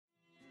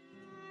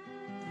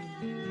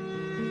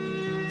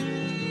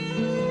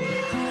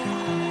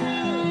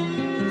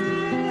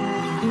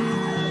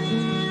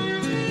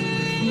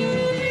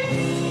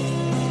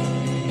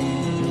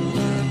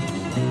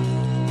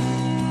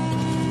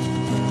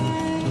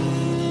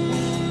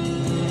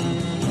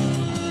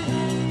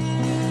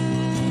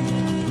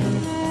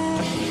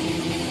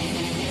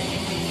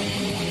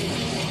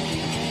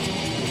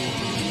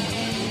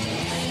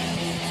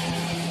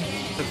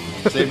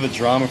Save the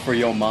drama for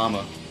your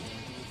mama.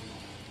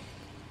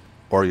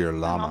 Or your My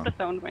mom llama.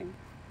 disowned me.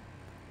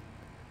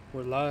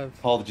 We're live.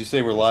 Paul, did you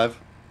say we're live?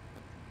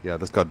 Yeah,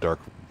 this got dark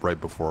right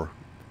before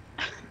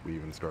we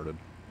even started.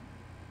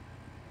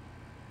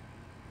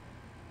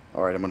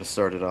 All right, I'm gonna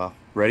start it off.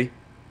 Ready?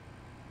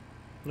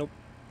 Nope.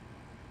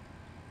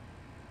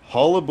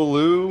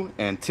 Hullabaloo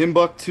and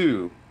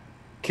Timbuktu.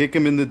 Kick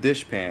him in the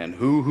dishpan.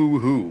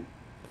 Hoo.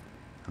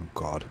 Oh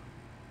God.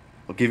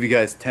 I'll give you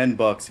guys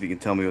 $10 if you can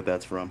tell me what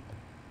that's from.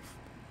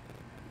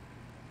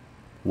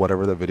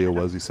 Whatever that video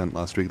was you sent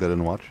last week that I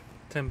didn't watch.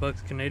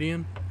 $10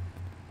 Canadian.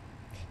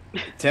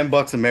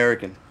 $10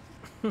 American.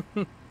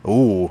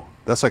 Oh,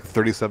 that's like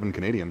 37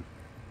 Canadian.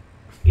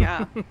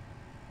 Yeah. Yeah,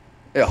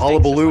 Thanks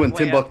Hullabaloo for and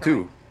way up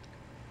Timbuktu.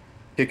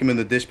 Kick him in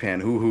the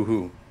dishpan.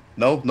 Hoo.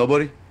 No?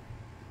 Nobody?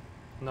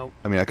 Nope.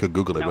 I mean, I could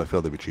Google it, but I Nope.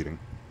 feel they'd be cheating.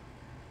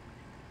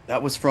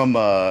 That was from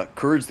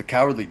Courage the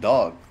Cowardly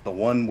Dog. The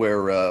one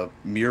where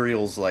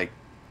Muriel's like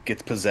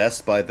gets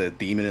possessed by the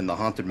demon in the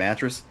haunted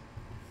mattress.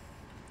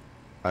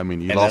 I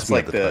mean, you And lost that's me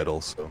like at the the- title,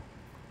 so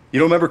You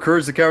don't remember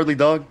Courage the Cowardly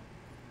Dog?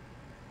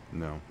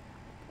 no.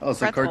 Oh,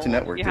 it's on Brett's Cartoon old.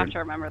 Network, You dude. have to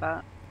remember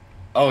that.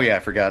 Oh yeah, I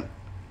forgot.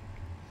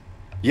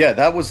 Yeah,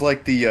 that was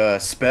like the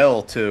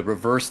spell to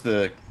reverse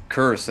the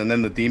curse, and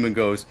then the demon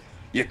goes,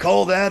 "You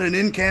call that an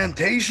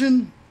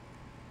incantation?"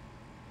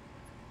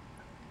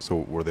 So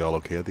were they all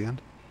okay at the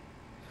end?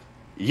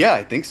 Yeah,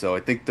 I think so. I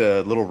think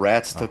the little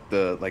rats took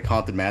the like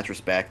haunted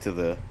mattress back to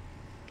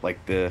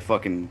the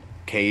fucking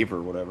cave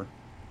or whatever.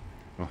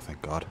 Oh,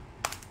 thank God.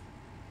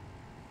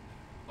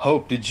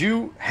 Hope, did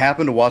you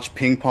happen to watch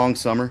Ping Pong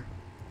Summer?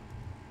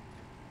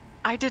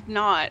 I did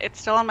not. It's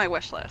still on my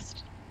wish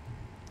list.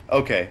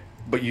 Okay,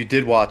 but you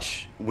did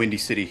watch Windy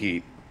City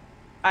Heat.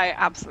 I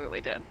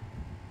absolutely did.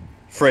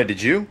 Fred,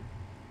 did you?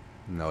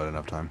 No, I didn't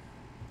have time.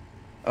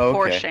 Oh,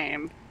 For okay.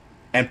 shame.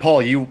 And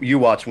Paul, you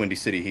watched Windy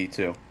City Heat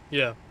too.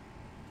 Yeah.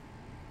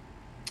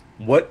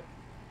 What,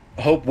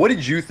 Hope? What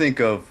did you think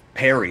of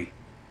Perry?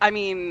 I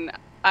mean,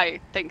 I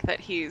think that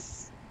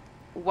he's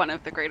one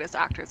of the greatest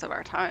actors of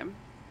our time.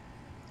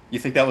 You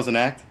think that was an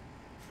act?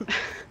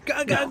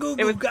 Gaga goo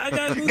it was- goo,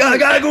 gaga goo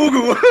Gaga goo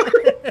goo.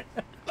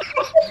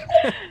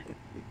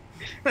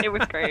 It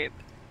was great.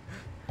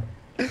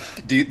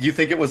 Do you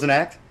think it was an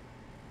act?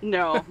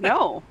 No.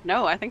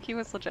 I think he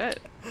was legit.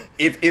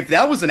 If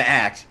that was an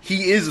act,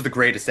 he is the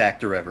greatest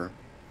actor ever.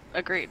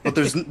 Agreed. But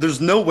there's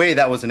no way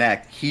that was an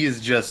act. He is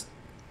just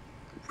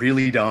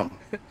really dumb.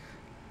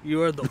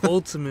 You are the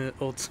ultimate.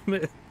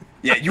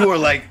 Yeah, you are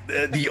like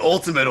the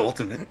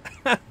ultimate.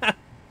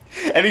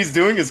 And he's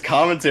doing his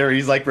commentary.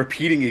 He's like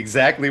repeating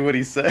exactly what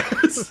he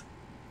says.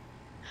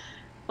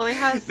 Well, he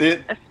has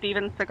It- a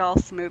Steven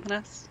Seagal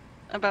smoothness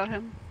about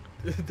him.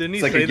 Didn't he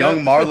It's like say a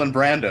young that? Marlon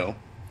Brando.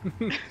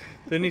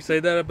 Didn't he say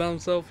that about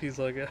himself? He's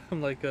like,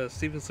 I'm like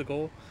Steven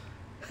Seagal.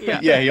 Yeah.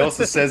 Yeah, he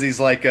also says he's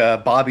like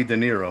Bobby De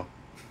Niro.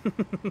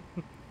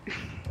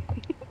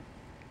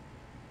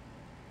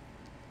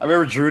 I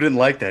remember Drew didn't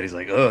like that. He's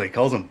like, oh, he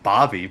calls him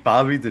Bobby De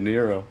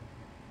Niro.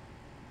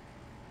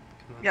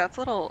 Yeah, it's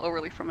a little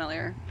overly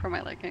familiar for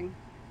my liking.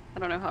 I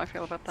don't know how I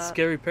feel about that.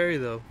 Scary Perry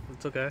though.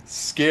 It's okay.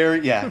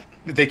 Scary, yeah.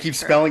 They keep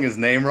spelling his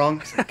name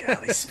wrong. It's like, God,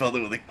 they spelled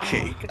it with a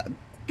K. God.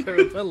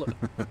 Carabella.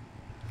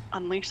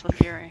 Unleash the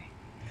fury.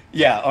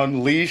 Yeah,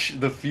 unleash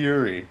the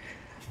fury.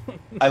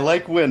 I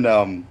like when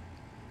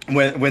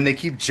they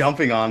keep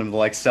jumping on him to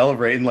like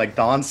celebrate, and like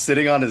Don's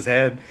sitting on his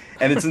head,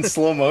 and it's in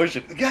slow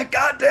motion. Yeah,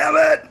 God damn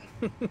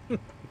it!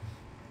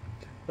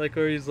 Like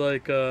where he's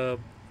like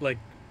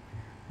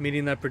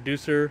meeting that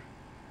producer,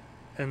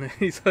 and then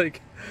he's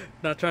like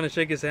not trying to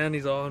shake his hand.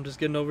 He's all, I'm just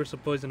getting over some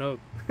poison oak.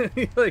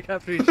 Like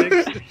after he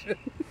shakes the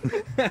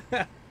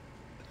shit.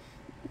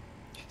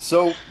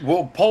 So,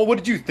 well, Paul, what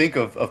did you think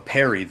of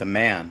Perry, the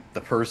man,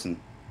 the person?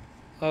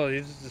 Oh,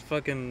 he's just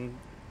fucking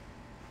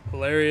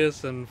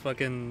hilarious and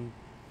fucking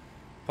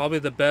probably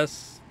the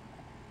best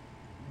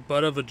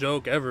butt of a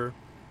joke ever.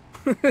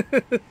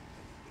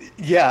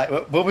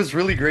 Yeah, what was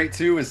really great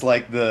too is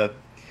like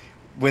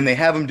when they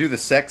have him do the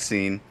sex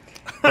scene,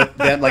 but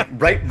then like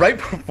right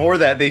before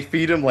that they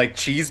feed him like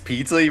cheese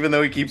pizza, even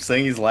though he keeps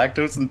saying he's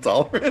lactose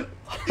intolerant.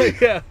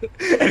 Yeah.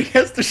 And he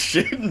has to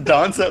shit and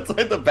Don's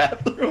outside the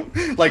bathroom.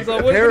 Like, He's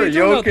like, what are Perry, you you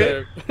doing out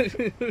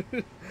okay?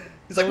 there?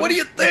 He's like, what do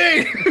you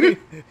think?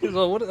 He's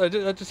like, what?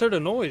 I just heard a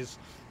noise.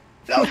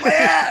 That was my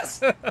ass!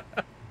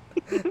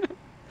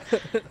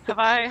 Have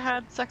I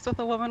had sex with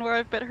a woman where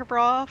I've bit her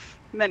bra off?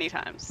 Many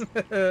times.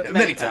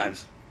 Many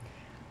times.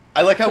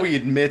 I like how he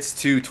admits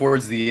to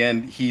towards the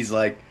end, he's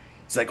like,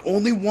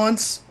 only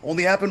once,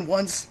 only happened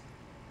once.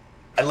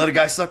 I let a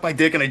guy suck my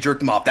dick and I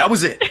jerked him off. That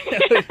was it.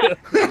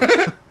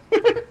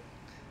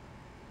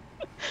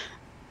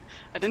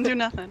 I didn't do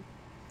nothing.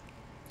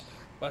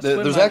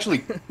 There's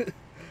actually,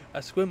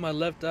 I squint my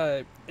left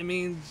eye. It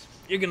means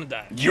you're gonna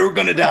die. you're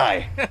gonna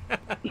die.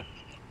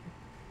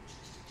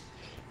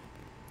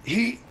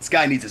 This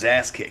guy needs his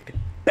ass kicked.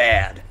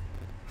 Bad.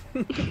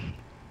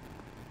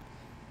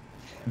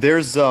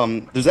 There's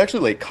actually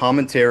like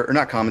commentary, or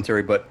not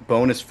commentary, but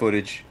bonus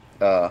footage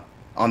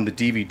on the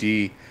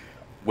DVD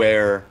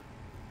where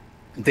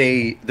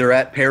they're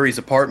at Perry's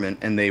apartment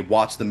and they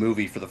watch the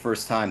movie for the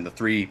first time. The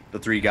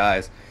three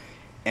guys,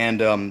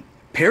 and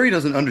Perry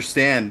doesn't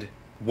understand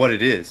what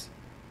it is.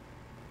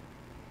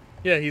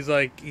 Yeah, he's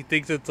like, he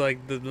thinks it's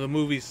like the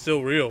movie's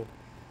still real,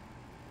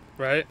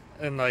 right?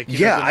 And like, he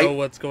Yeah, doesn't know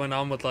what's going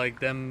on with like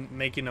them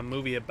making a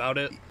movie about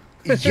it.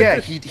 Yeah,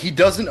 he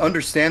doesn't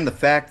understand the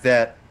fact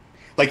that,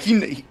 like,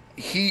 he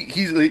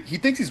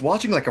thinks he's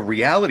watching like a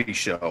reality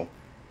show.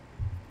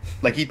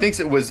 Like, he thinks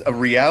it was a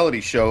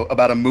reality show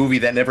about a movie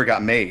that never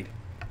got made.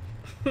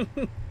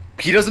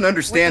 He doesn't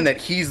understand that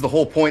he's the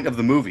whole point of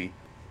the movie.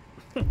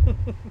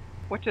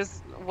 Which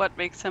is what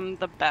makes him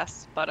the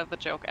best butt of the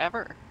joke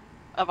ever,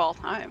 of all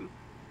time.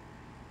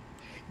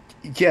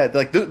 Yeah,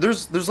 like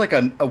there's like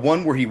a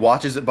one where he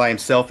watches it by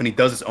himself and he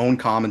does his own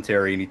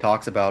commentary and he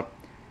talks about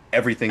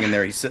everything in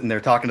there. He's sitting there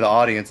talking to the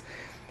audience,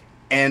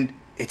 and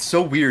it's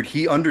so weird.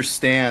 He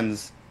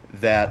understands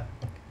that,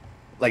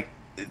 like,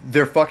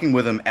 they're fucking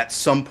with him at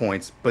some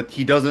points, but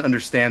he doesn't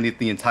understand that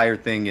the entire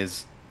thing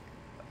is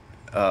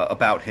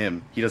about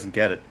him. He doesn't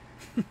get it.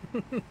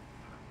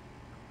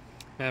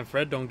 Man,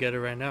 Fred don't get it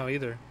right now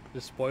either.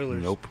 Just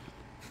spoilers. Nope.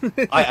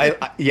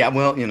 Yeah,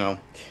 well, you know,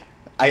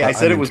 I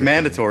said it was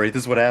mandatory.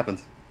 This is what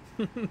happens.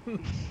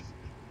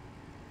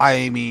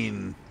 I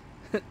mean,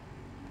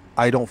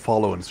 I don't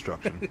follow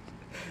instruction.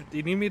 Do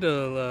you need me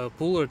to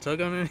pull or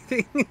tug on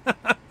anything?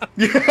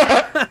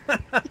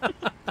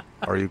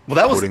 Are you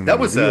Well, quoting the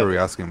movie, or are you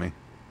asking me?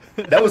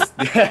 That was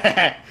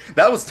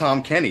that was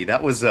Tom Kenny.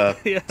 That was Yeah.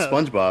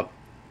 SpongeBob.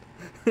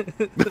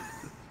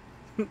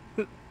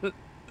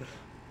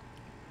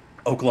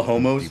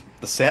 Oklahomos,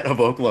 the set of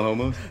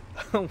Oklahomos.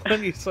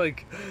 When he's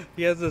like,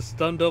 he has this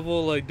stunt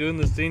double like doing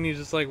the scene, he's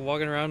just like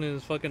walking around in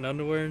his fucking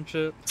underwear and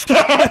shit.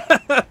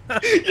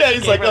 Yeah,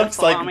 he's like, her I'm the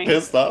just like salami.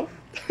 pissed off.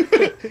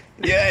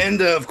 Yeah, and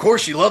of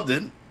course she loved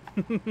it.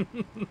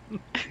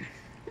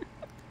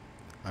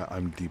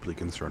 I'm deeply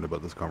concerned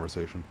about this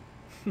conversation.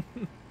 The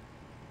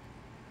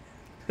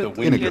In a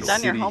Windy You've good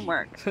done your City.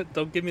 homework.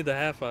 Don't give me the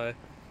half eye.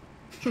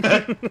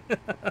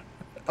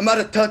 I'm out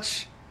of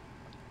touch.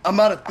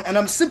 And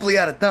I'm simply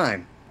out of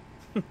time.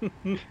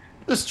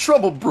 There's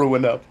trouble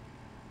brewing up.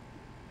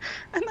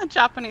 And the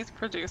Japanese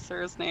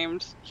producer is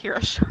named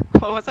Hiroshima.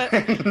 What was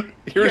it?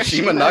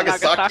 Hiroshima,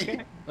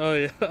 Nagasaki. Oh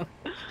yeah.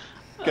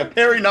 Got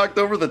Perry knocked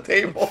over the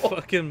table.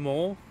 Fucking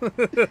mole.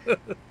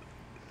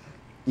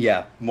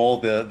 Yeah, Mole,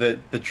 the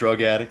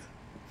drug addict.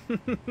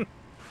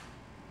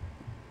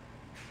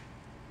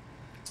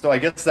 So I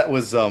guess that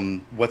was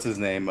what's his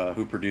name?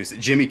 Who produced it?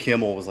 Jimmy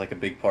Kimmel was like a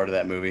big part of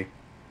that movie.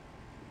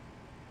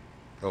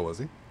 Oh, was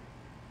he?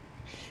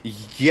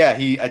 Yeah,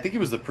 I think he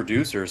was the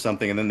producer or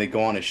something, and then they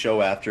go on his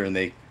show after and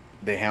they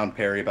hound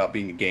Perry about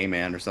being a gay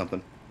man or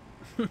something.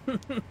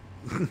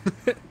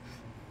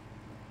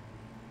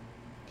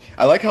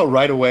 I like how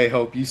right away,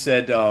 Hope, you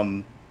said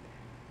you're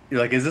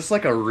like, is this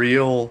like a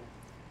real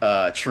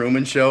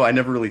Truman Show? I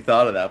never really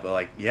thought of that, but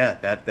like, yeah,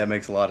 that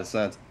makes a lot of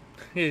sense.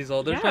 He's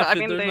all there's Yeah, not I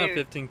mean, there's not they-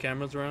 15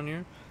 cameras around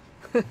here.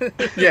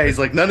 Yeah, he's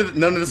like, none of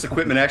this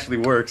equipment actually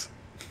works.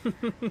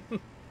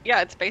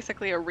 Yeah, it's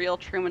basically a real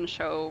Truman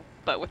Show,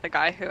 but with a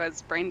guy who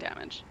has brain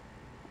damage.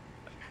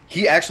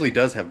 He actually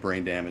does have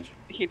brain damage.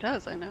 He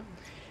does, I know.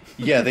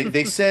 Yeah,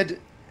 they said,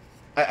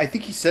 I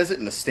think he says it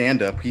in the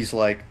stand-up. He's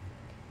like,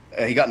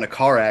 he got in a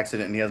car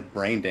accident and he has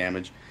brain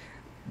damage.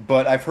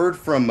 But I've heard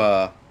from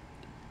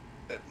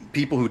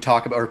people who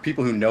talk about, or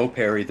people who know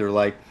Perry, they're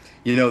like,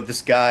 you know,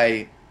 this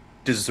guy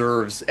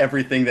deserves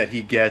everything that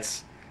he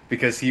gets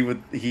because he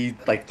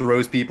like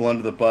throws people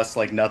under the bus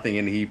like nothing,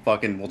 and he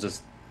fucking will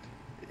just,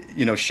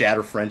 you know,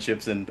 shatter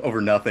friendships and over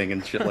nothing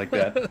and shit like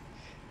that.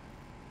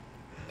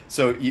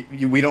 So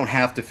we don't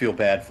have to feel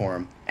bad for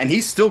him, and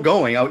he's still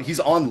going out. He's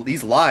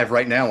live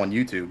right now on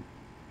YouTube.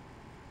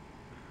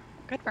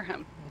 Good for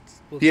him.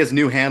 He has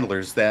new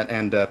handlers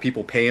and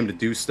people pay him to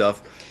do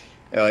stuff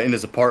in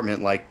his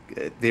apartment.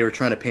 Like they were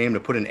trying to pay him to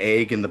put an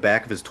egg in the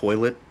back of his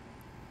toilet,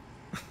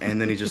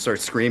 and then he just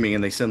starts screaming.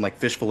 And they send like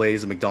fish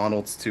fillets and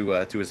McDonald's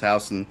to his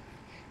house, and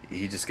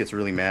he just gets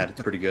really mad.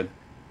 It's pretty good.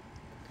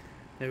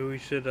 Maybe we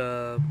should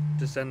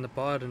just end the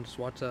pod and just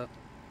watch that.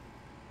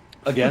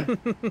 Again,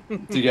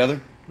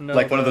 together, No,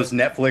 like one of those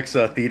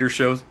Netflix theater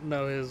shows.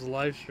 No, his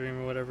live stream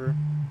or whatever.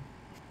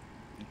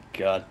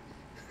 God,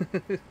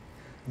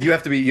 you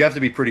have to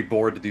be pretty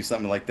bored to do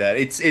something like that.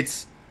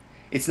 It's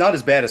not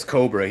as bad as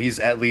Cobra. He's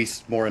at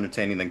least more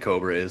entertaining than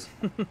Cobra is.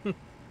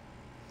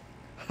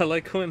 I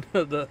like when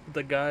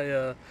the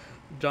guy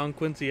John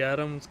Quincy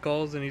Adams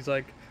calls and he's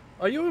like,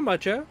 "Are you in my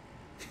chair?"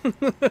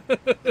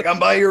 Like, I'm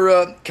by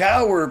your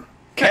cow or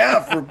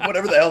calf or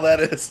whatever the hell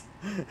that is.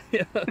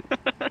 Yeah.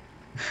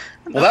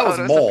 Well, that was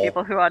Photos Mole. of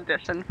people who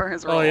auditioned for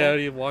his role. Oh yeah,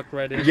 he walked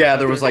right in. Yeah,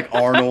 there was like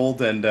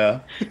Arnold and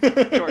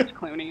George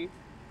Clooney.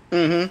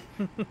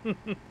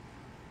 mm-hmm.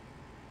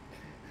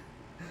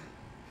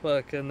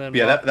 Fuck, and then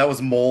Yeah, that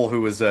was Mole,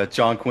 who was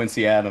John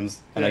Quincy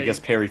Adams, and I Yeah, guess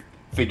Perry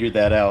figured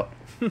that out.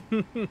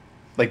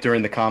 Like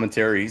during the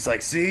commentary, he's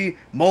like, "See,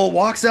 Mole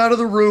walks out of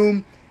the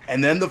room,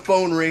 and then the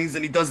phone rings,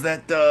 and he does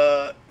that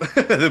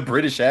the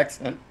British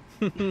accent."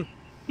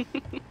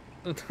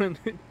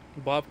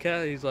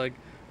 Bobcat, he's like,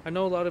 I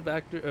know a lot of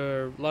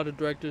a lot of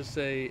directors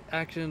say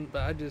action,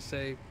 but I just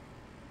say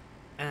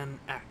an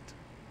act.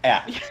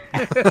 Ack.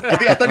 I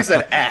thought he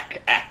said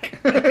ack.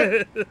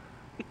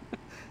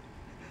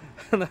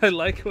 And I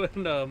like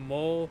when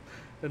Mole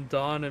and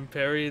Don and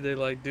Perry, they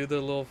like do their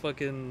little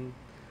fucking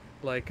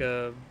like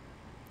I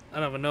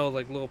don't even know,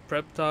 like little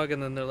prep talk,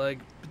 and then they're like,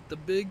 the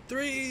big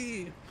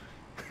three.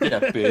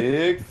 Yeah,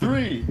 big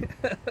three.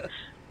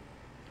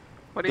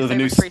 What do you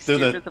They're say? the The Three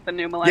they're Stooges of the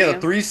new millennium.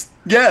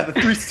 Yeah, the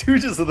three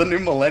Stooges of the new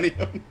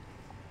millennium.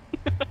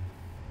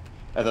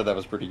 I thought that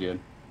was pretty good.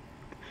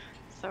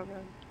 So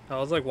good. I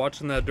was like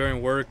watching that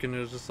during work, and it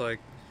was just like,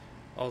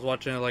 I was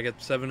watching it like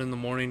at 7 in the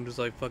morning, just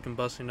like fucking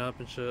busting up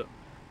and shit.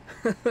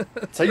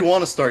 That's how you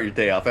want to start your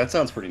day off. That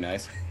sounds pretty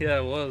nice. Yeah,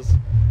 it was.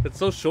 It's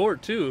so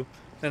short too,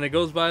 and it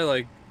goes by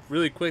like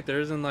really quick. There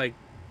isn't like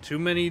too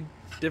many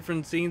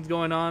different scenes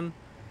going on,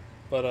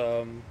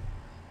 but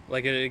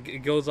like it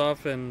goes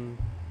off and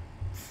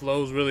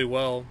flows really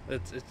well.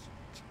 It's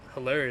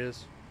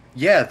hilarious.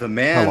 Yeah, How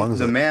long is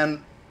the it?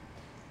 man.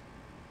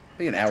 I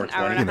think an hour An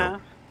hour 20. and a know.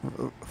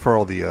 half. For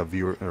all the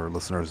viewer or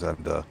listeners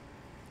and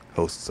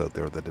hosts out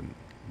there that didn't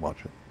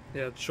watch it.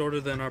 Yeah, it's shorter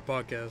than our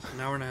podcast, an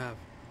hour and a half.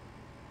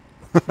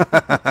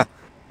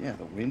 Yeah,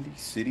 the Windy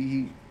City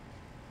Heat.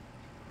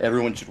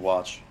 Everyone should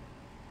watch.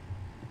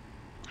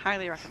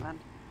 Highly recommend.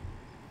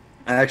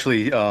 I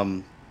actually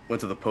went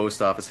to the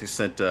post office. I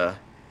sent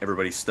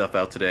everybody's stuff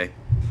out today.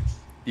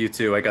 You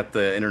too. I got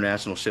the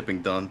international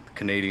shipping done.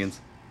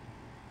 Canadians.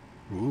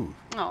 Ooh.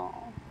 Oh.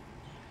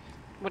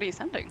 What are you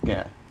sending?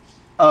 Yeah.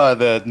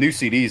 The new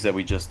CDs that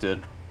we just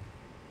did.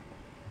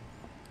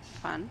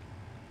 Fun.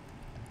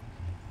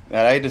 And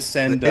I had to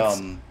send.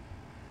 It's-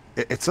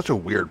 It's such a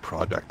weird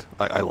project.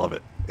 I love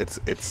it.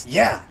 It's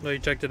Yeah. Oh, you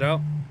checked it out?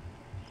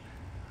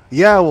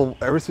 yeah. Well,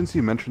 ever since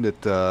you mentioned it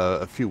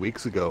a few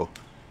weeks ago,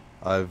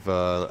 I've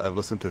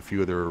listened to a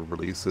few of their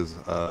releases.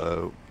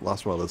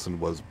 Last one I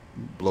listened was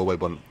Blow Away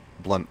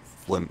Blunt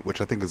Flint,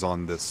 which I think is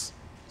on this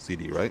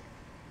CD, right?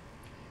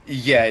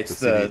 Yeah, it's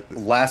The the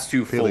CD last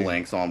two full Paley.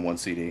 lengths on one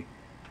CD.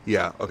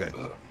 Yeah. Okay.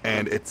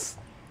 And it's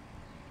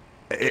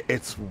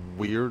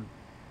weird.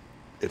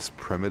 It's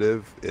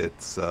primitive.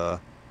 It's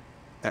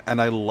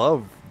and I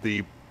love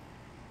the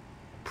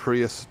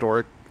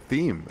prehistoric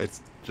theme.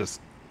 It's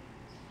just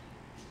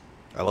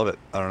I love it.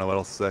 I don't know what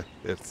else to say.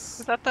 Is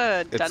that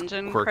the it's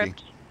Dungeon quirky.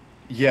 Crypt?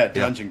 Yeah,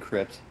 Dungeon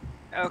Crypt.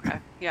 Okay.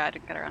 Yeah, I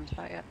didn't get around to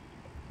that yet.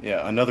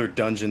 Yeah, another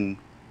dungeon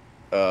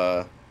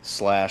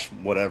slash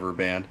whatever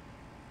band.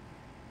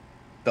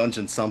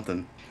 Dungeon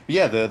something.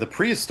 Yeah, the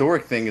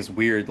prehistoric thing is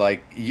weird.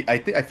 Like I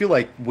feel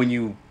like when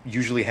you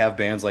usually have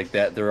bands like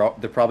that, they're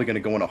probably going to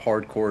go in a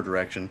hardcore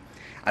direction.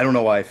 I don't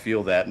know why I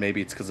feel that. Maybe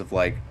it's because of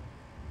like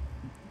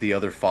the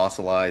other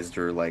fossilized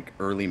or like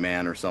early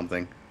man or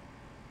something.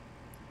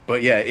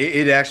 But yeah,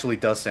 it actually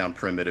does sound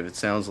primitive. It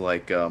sounds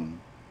like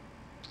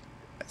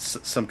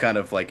some kind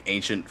of like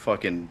ancient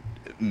fucking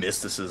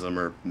mysticism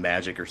or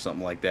magic or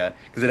something like that.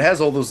 Because it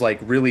has all those like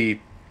really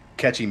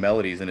catchy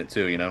melodies in it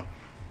too, you know.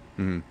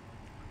 Mm-hmm.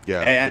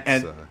 Yeah.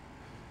 And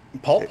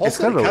Paul it's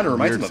said kind of it a kind of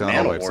reminds weird him of sound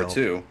all by Manowar itself.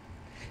 too.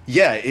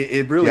 Yeah,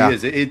 it really Yeah.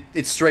 is.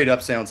 It straight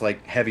up sounds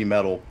like heavy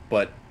metal,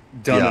 but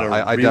done yeah, in a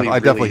I really,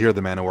 definitely really- hear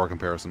the Manowar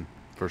comparison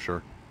for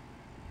sure.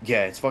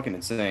 Yeah, it's fucking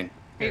insane.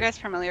 Are you guys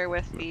familiar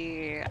with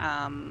the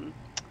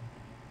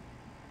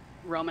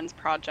Romans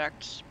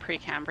Project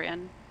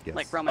Precambrian? Yes.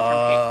 Like Roman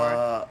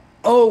from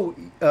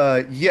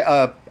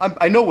Yeah.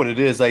 I know what it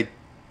is. I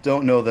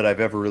don't know that I've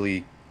ever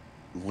really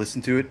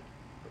listened to it,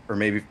 or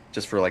maybe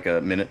just for like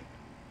a minute.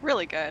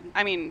 Really good.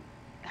 I mean,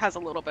 has a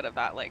little bit of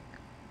that like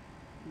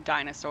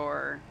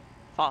dinosaur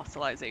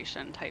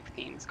fossilization type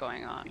themes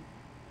going on.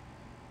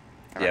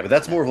 Yeah, but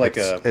that's more of like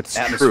it's a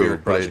atmospheric true,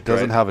 but project, it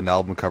doesn't right? have an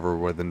album cover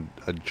with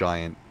a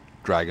giant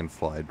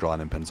dragonfly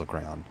drawn in pencil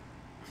crayon,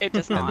 It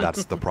does and not.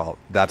 that's the problem.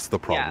 That's the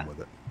problem Yeah. with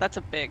it. That's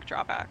a big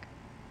drawback.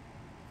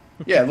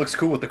 Yeah, it looks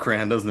cool with the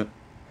crayon, doesn't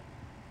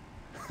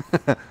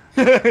it?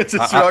 It's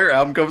a stronger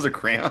album covers a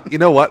crayon. You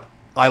know what?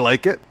 I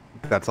like it.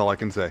 That's all I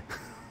can say.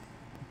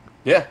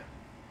 Yeah,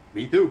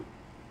 me too.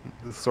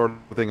 The sort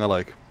of thing I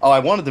like. Oh, I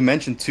wanted to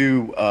mention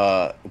too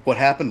what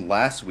happened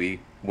last week,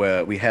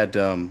 where we had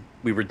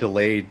we were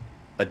delayed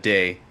a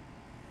day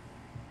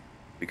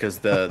because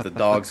the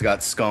dogs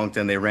got skunked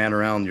and they ran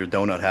around your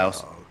donut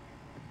house. Oh,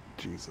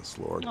 Jesus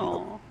Lord.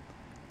 Oh,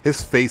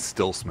 His face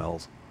still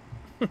smells.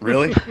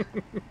 Really?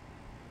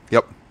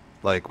 Yep.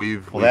 Like we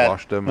Well, that-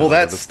 washed him. well, and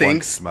that at this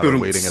point, stinks. it's a matter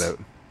of waiting it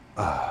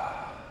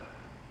out.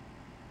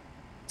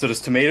 So does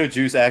tomato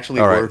juice actually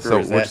All right, work, so or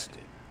is that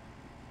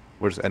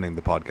we're just ending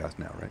the podcast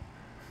now,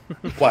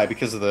 right? why?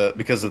 Because of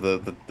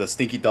the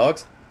stinky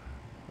dogs?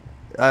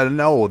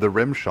 No, the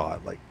rim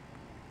shot, like.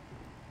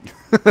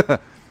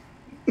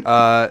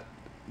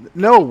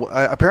 No.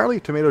 Apparently,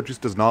 tomato juice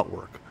does not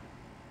work.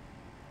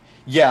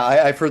 Yeah,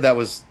 I've heard that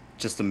was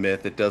just a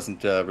myth. It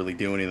doesn't really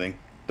do anything.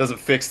 Doesn't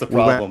fix the We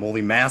went- problem.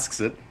 Only masks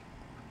it.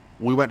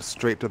 We went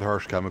straight to the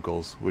harsh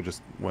chemicals. We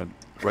just went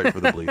right for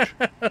the bleach.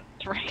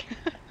 that's right.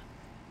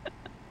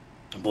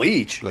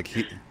 Bleach. Like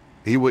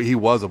He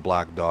was a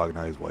black dog.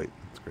 Now he's white.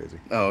 It's crazy.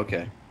 Oh,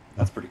 okay.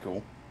 That's pretty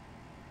cool.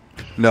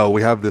 No,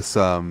 we have this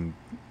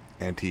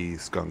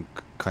anti-skunk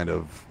kind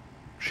of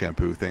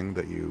shampoo thing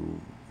that you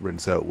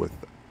rinse out with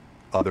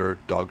other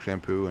dog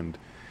shampoo, and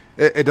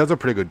it does a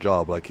pretty good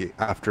job. Like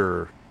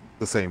after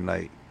the same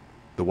night,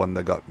 the one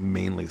that got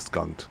mainly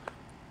skunked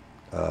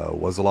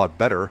was a lot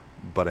better.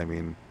 But I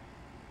mean,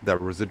 that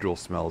residual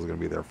smell is going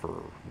to be there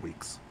for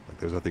weeks. Like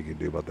there's nothing you can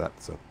do about that.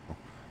 So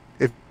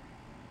if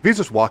he's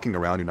just walking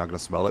around, you're not going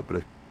to smell it. But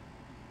if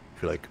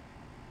you like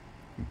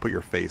put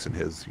your face in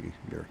his,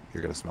 you're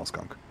going to smell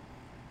skunk.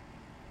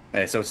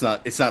 Hey, so it's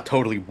not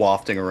totally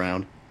wafting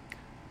around.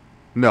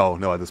 No,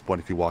 at this point,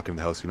 if you walk in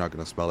the house, you're not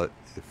going to smell it.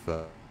 If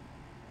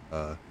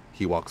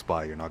he walks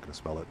by, you're not going to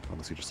smell it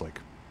unless you just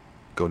like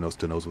go nose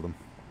to nose with him.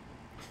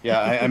 Yeah,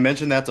 I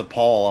mentioned that to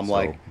Paul. I'm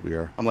like,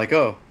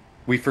 oh,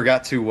 we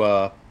forgot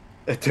to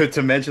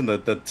mention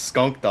the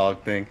skunk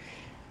dog thing,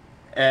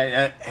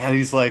 and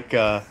he's like,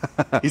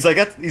 is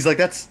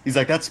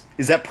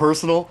that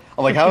personal?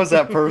 I'm like, how is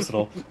that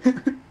personal?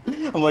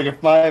 I'm like,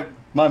 if my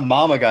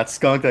mama got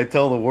skunked, I'd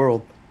tell the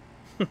world.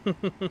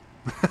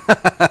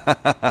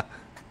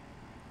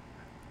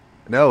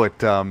 No,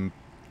 it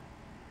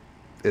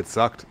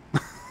sucked.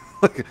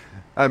 Like,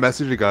 I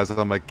messaged you guys and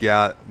I'm like,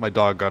 yeah, my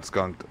dog got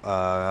skunked.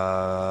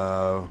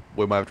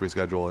 We might have to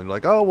reschedule. And you're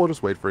like, oh, we'll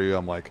just wait for you.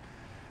 I'm like,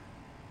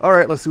 all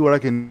right, let's see what I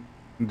can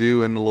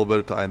do in a little bit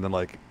of time. And then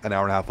like an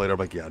hour and a half later, I'm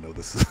like, yeah, no,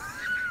 this is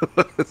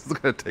this is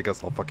gonna take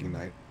us all fucking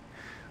night.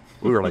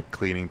 We were like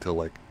cleaning till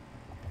like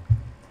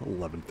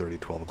 11:30,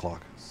 12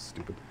 o'clock.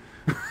 Stupid.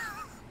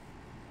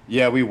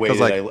 Yeah, we waited.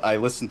 Like, I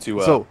listened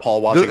to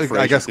Paul watching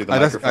Frasier through the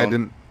microphone. I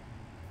didn't.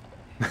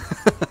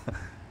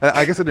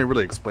 I guess I didn't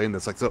really explain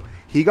this. Like, so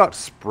he got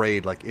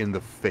sprayed like in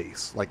the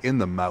face, like in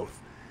the mouth,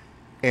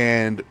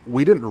 and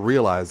we didn't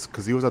realize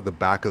because he was at the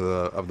back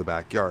of the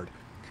backyard,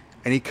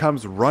 and he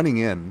comes running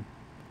in,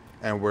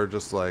 and we're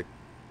just like,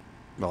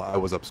 well, I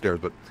was upstairs,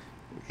 but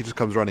he just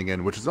comes running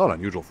in, which is not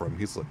unusual for him.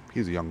 He's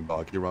a young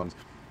dog. He runs,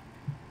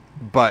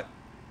 but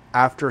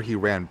after he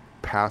ran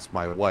past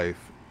my wife,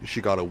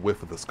 she got a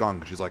whiff of the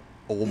skunk. She's like,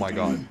 oh my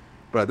god.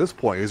 But at this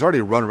point, he's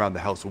already run around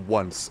the house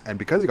once, and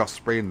because he got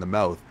sprayed in the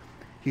mouth,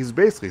 he's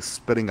basically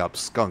spitting up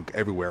skunk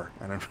everywhere.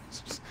 And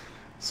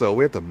so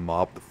we had to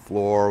mop the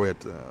floor.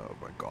 Oh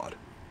my god.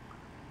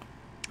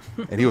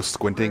 And he was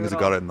squinting as he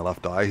got it in the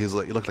left eye. He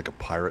looked like a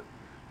pirate.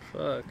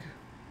 Fuck.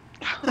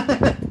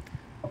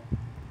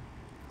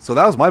 So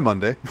that was my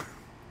Monday.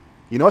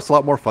 You know what's a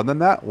lot more fun than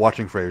that?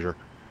 Watching Frasier.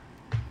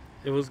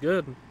 It was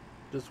good.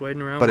 Just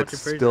waiting around But watching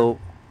it's Frasier.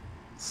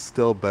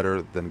 still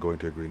better than going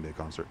to a Green Day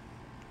concert.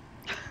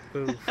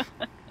 Oof.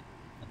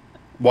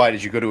 Why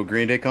did you go to a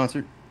Green Day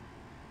concert?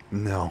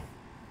 No.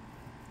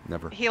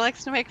 Never. He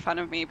likes to make fun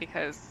of me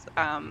because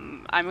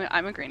I'm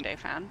a Green Day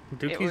fan.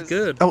 Dookie's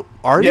good. Oh,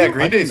 are you? Yeah,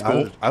 Green Day's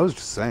cool. I was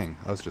just saying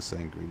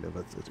Green Day.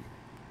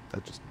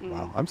 That just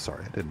wow. I'm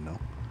sorry, I didn't know.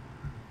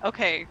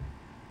 Okay,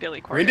 Billy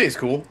Corgan. Green Day's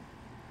cool.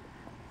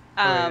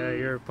 Oh, yeah,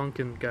 you're a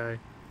pumpkin guy.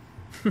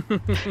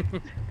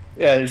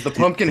 Yeah, is the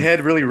pumpkin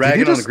head really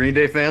ragging on the Green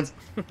Day fans?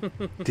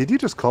 Did you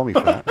just call me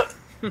fat?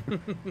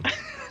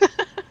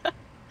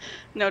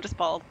 No, just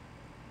bald.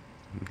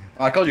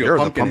 I called you You're a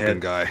the pumpkin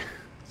pumpkin head. guy.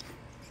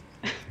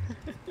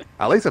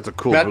 At least that's a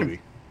cool movie.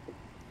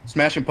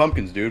 Smashing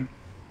Pumpkins, dude.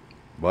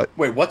 What?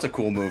 Wait, what's a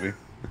cool movie?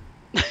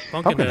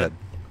 Pumpkinhead.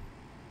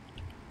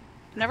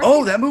 Never Oh,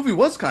 seen that movie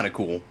was kind of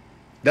cool.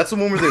 That's the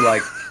one where they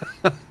like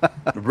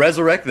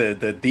resurrect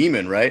the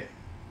demon, right?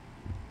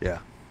 Yeah.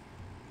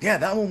 Yeah,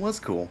 that one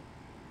was cool.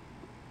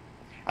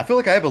 I feel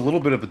like I have a little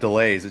bit of a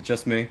delay. Is it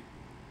just me?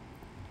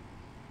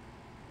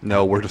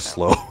 No, we're just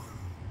slow.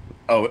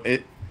 Oh,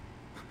 it.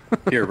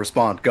 Here,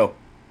 respond. Go.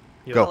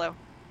 Yo. Go. Hello.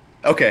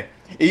 Okay.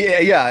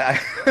 Yeah.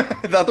 I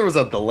thought there was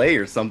a delay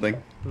or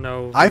something.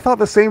 No. I thought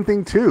the same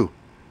thing too.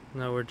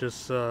 No, we're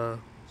just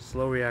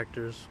slow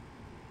reactors.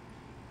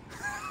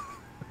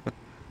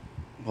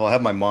 Well, I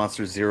have my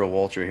Monster Zero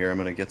Ultra here. I'm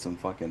gonna get some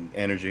fucking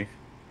energy.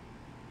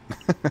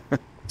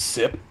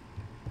 Sip.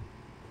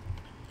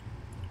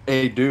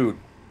 Hey, dude.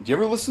 Did you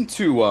ever listen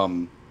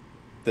to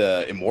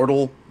the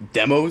Immortal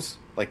demos,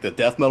 like the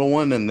death metal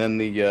one, and then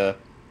the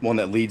one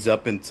that leads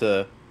up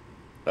into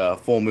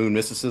Full Moon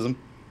Mysticism?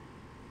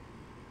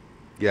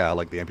 Yeah,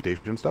 like the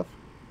amputation stuff.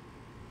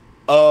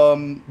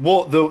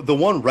 Well, the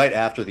one right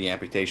after the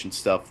amputation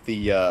stuff,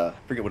 the I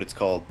forget what it's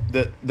called,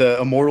 the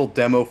Immortal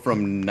demo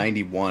from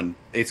 '91.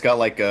 It's got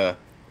like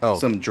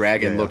some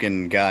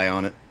dragon-looking guy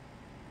on it.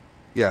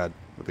 Yeah,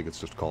 I think it's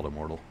just called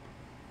Immortal.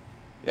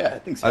 Yeah, I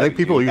think so. I think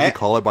people usually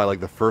call it by like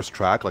the first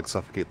track, like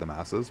Suffocate the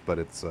Masses, but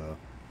it's I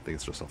think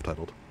it's just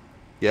self-titled.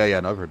 Yeah,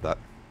 no, I've heard that.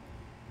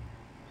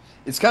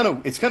 It's kind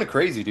of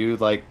crazy,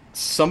 dude. Like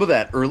some of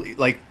that early,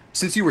 like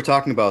since you were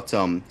talking about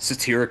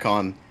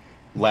Satyricon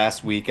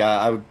last week,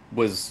 I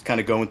was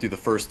kind of going through the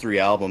first three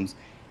albums,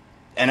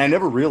 and I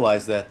never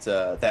realized that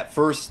the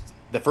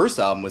first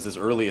album was as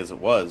early as it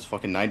was,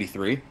 fucking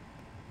 '93.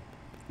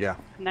 Yeah.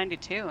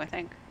 92, I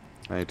think.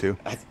 92.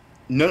 I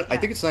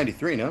think it's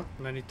 '93. No,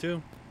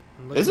 92.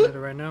 I'm looking Is it? at it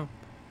right now.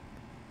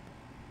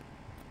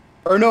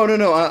 Or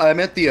no. I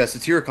meant the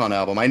Satyricon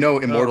album. I know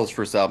Immortal's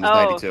first album is Oh,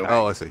 '92. sorry.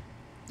 Oh, I see.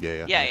 Yeah.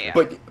 Yeah, Okay. yeah.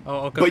 But Oh,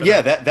 I'll cut but that yeah,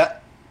 out.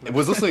 that I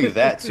was listening to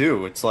that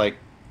too. It's like,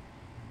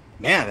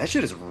 man, that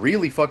shit is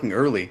really fucking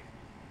early.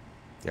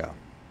 Yeah.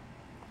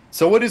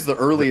 So what is the The,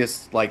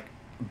 earliest like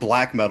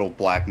black metal?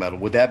 Black metal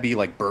would that be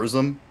like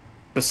Burzum,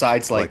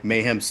 besides like like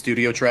Mayhem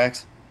studio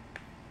tracks?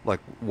 like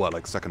what?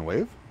 Like second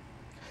wave?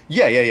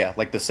 Yeah.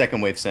 Like the second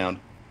wave sound.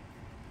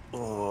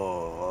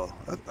 Oh,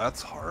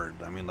 that's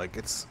hard. I mean, like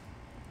that's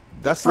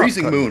not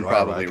Freezing cut and Moon, dry,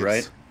 probably, like,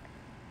 right?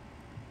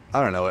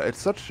 I don't know. It's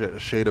such a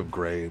shade of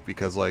gray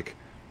because, like,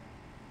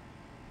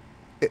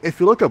 if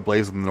you look at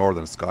Blaze in the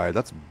Northern Sky,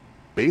 that's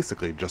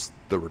basically just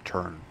the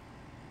return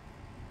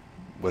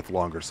with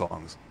longer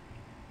songs.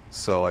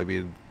 So, I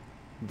mean,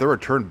 the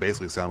return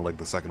basically sounded like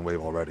the second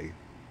wave already.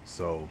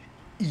 So,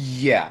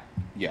 Yeah.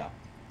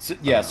 So, I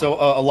don't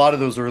know. a lot of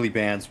those early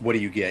bands, what do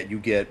you get? You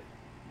get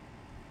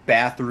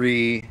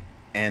Bathory,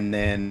 and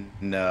then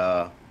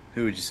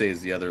who would you say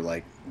is the other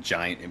like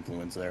giant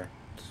influence there?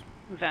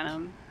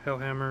 Venom.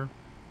 Hellhammer.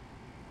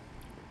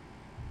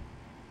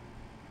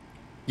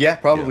 Yeah,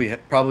 Yeah.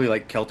 probably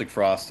like Celtic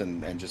Frost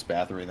and just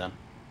Bathory then.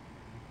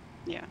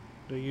 Yeah.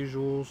 The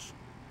usuals.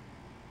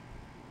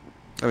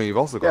 I mean, you've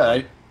also Yeah, got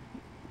like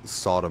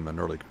Sodom and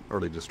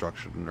early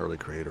Destruction and early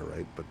Creator,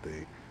 right? But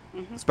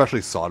Hmm.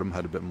 especially Sodom,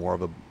 had a bit more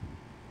of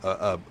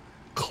a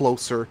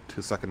closer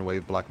to second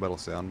wave black metal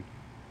sound.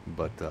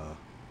 But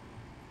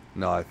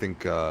no, I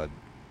think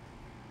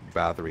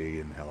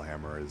Bathory and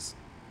Hellhammer is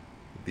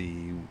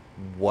the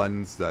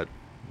ones that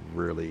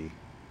really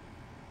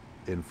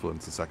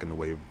influenced the second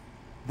wave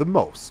the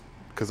most.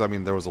 Because I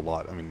mean, there was a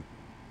lot. I mean,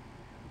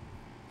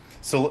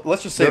 so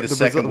let's just say the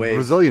second wave.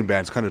 Brazilian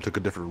bands kind of took a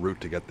different route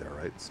to get there,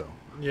 right? So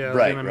Yeah, I was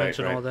Right, gonna right,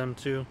 mention right. all them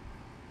too.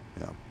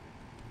 yeah,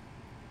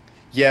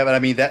 Yeah, but I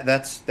mean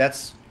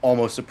that's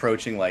almost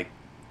approaching like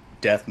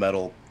death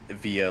metal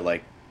via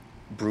like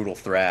brutal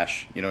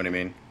thrash. You know what I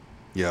mean?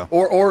 yeah.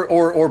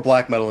 Or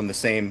black metal in the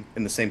same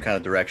kind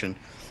of direction.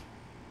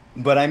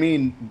 But I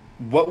mean,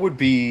 what would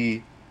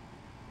be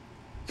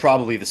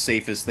probably the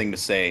safest thing to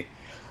say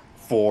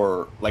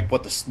for like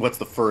what's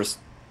the first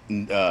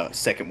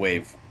second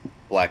wave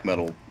black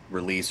metal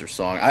release or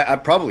song? I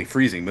probably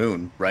Freezing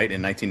Moon, right,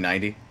 in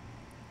 1990.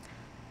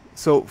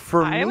 So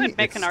for I me, would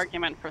make an it's-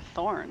 argument for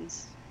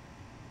Thorns.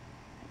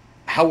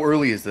 How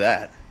early is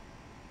that?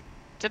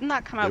 Didn't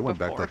that come They out went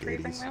back before to,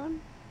 like, Freezing 80s.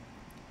 Moon?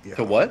 Yeah.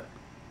 To what?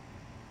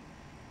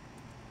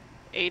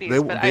 80s, They,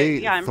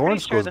 but I'm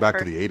Thorns pretty sure goes back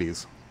first, to the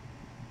 80s.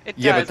 It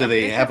Yeah, but does. do I'm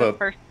they pretty have sure a- the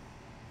first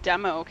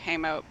demo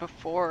came out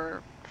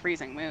before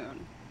Freezing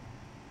Moon.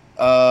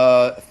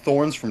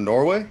 Thorns from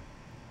Norway?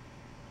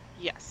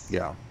 Yes.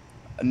 Yeah,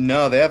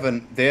 No, they have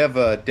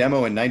a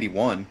demo in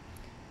 '91.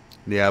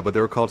 yeah, but they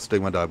were called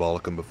Stigma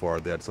Diabolicum before.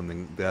 They had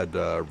something. They had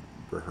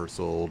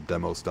rehearsal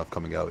demo stuff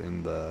coming out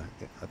in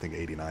I think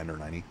 '89 or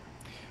 '90.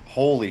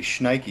 Holy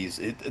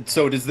shnikes!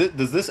 So does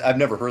this? I've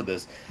never heard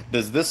this.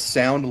 Does this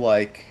sound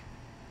like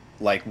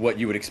what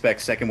you would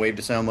expect second wave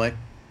to sound like?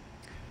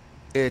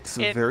 It's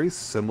It- very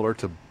similar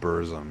to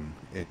Burzum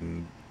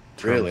in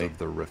terms Really? of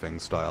the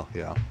riffing style.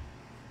 Yeah.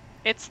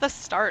 It's the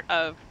start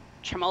of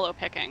tremolo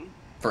picking.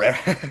 For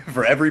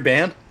for every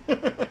band?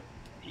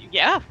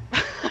 Yeah.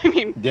 I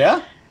mean,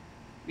 Yeah,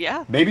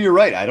 yeah. maybe you're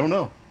right. I don't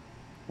know.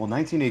 Well,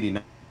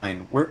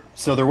 1989.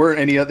 There weren't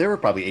any. There were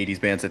probably '80s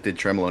bands that did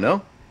tremolo.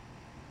 No,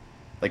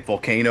 like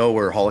Volcano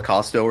or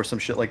Holocausto or some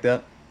shit like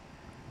that.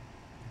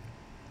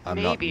 I'm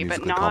Maybe, not but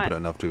musically not- competent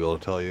enough to be able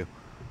to tell you.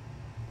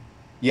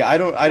 Yeah, I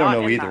don't Not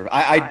know in either. that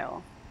I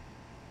style.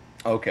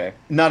 Okay,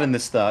 not in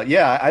this.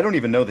 Yeah, I don't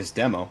even know this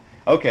demo.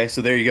 Okay,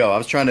 so there you go. I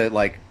was trying to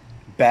like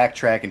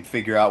backtrack and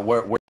figure out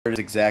where does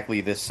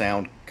exactly this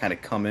sound kind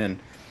of come in,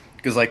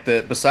 because like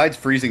besides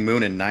Freezing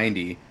Moon in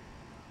 '90,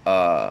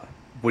 what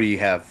do you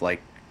have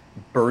like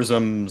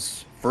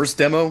Burzum's first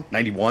demo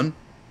 '91?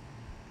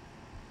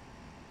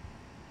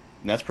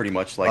 And that's pretty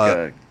much like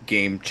a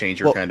game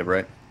changer, well- kind of,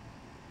 right?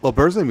 Well,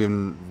 Burzum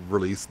even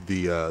released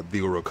the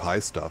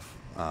Urukai stuff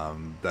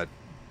that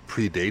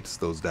predates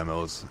those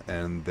demos,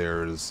 and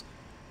there's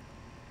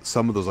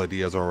some of those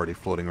ideas are already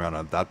floating around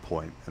at that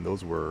point, and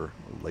those were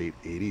late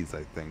 '80s,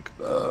 I think,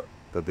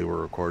 that they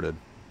were recorded.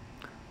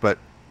 But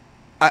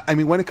I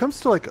mean, when it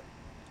comes to like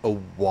a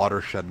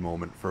watershed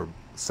moment for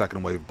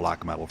second wave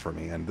black metal for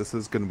me, and this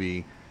is going to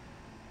be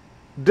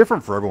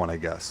different for everyone, I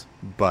guess,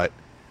 but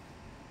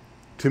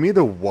to me,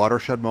 the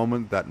watershed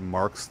moment that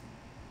marks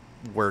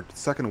where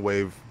second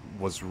wave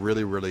was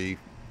really, really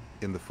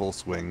in the full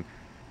swing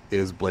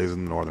is Blaze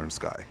in the Northern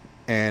Sky.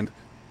 And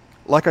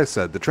like I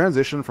said, the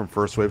transition from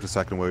first wave to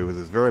second wave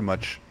is very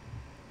much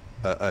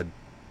a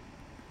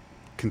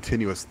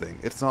continuous thing.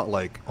 It's not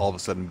like all of a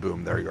sudden,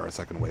 boom, there you are,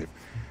 second wave.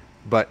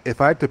 But if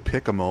I had to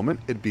pick a moment,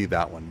 it'd be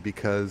that one,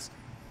 because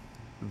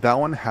that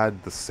one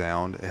had the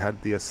sound, it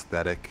had the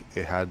aesthetic,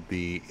 it had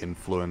the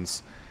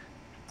influence.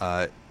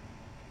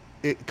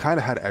 It kind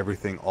of had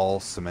everything all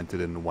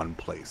cemented in one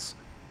place.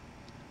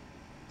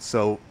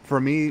 So for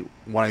me,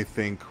 when I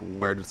think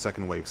where did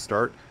second wave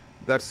start,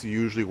 that's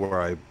usually where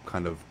I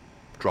kind of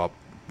drop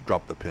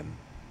the pin.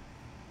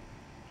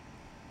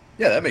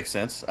 Yeah, that makes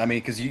sense. I mean,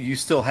 because you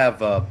still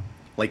have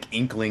like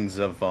inklings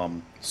of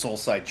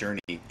Soulside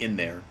Journey in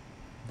there,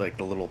 like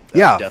the little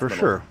Yeah, death for metal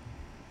sure.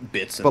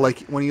 bits But and like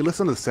when you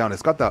listen to the sound,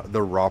 it's got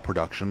the raw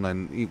production,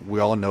 and we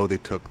all know they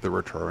took the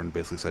Return and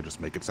basically said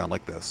just make it sound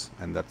like this,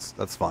 and that's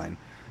fine.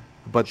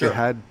 But they sure.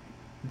 had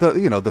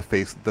the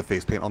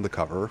face paint on the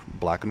cover,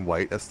 black and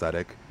white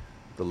aesthetic,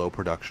 the low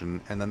production,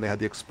 and then they had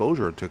the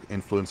exposure to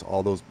influence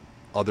all those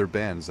other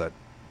bands that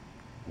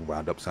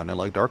wound up sounding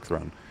like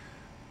Darkthrone.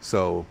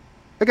 So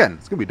again,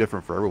 it's gonna be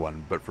different for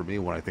everyone, but for me,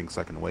 when I think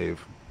second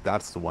wave,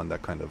 that's the one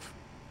that kind of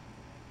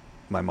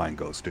my mind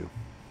goes to.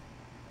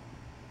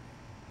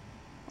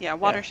 Yeah,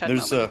 watershed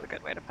there's moment is a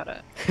good way to put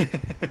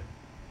it.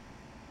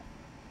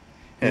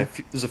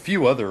 there's a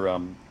few other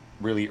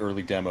really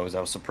early demos.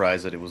 I was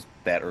surprised that it was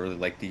that early,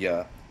 like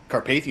the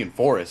Carpathian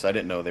Forest. I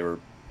didn't know they were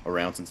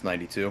around since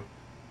 '92.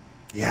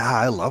 Yeah,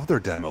 I love their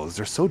demos.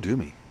 They're so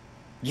doomy.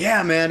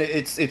 Yeah, man,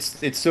 it's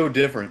so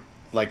different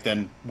like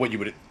than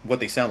what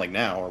they sound like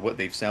now or what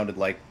they've sounded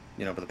like,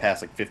 for the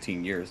past like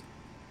 15 years.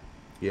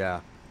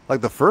 Yeah,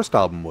 like the first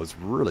album was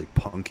really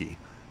punky,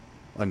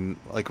 and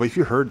like if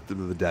you heard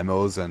the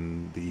demos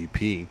and the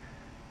EP,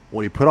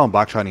 when you put on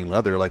Black Shining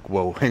Leather, like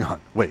whoa, hang on,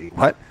 wait,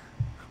 what?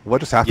 What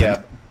just happened?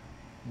 Yeah,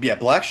 yeah.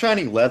 Black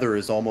Shining Leather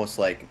is almost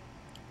like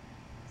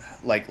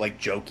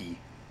jokey,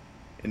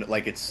 and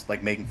like it's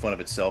like making fun of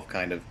itself,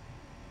 kind of.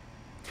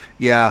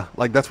 Yeah,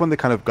 like that's when they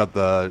kind of got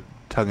the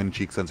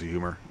tongue-in-cheek sense of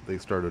humor. They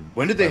started.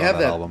 When did they right on have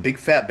that album. big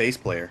fat bass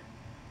player?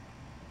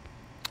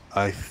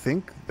 I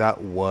think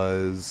that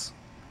was.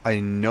 I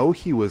know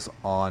he was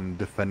on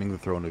Defending the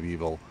Throne of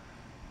Evil.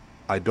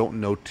 I don't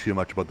know too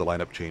much about the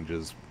lineup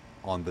changes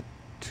on the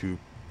two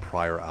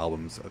prior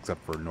albums,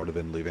 except for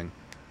Nordavin leaving.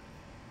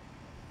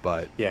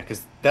 But Yeah,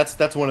 because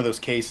that's one of those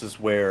cases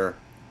where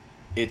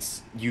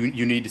it's you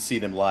need to see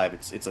them live.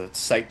 It's a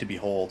sight to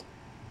behold.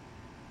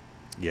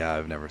 yeah,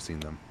 I've never seen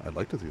them. I'd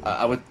like to see them.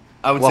 I would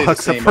Well, say the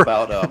except same for-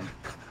 about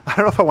I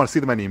don't know if I want to see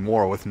them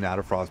anymore with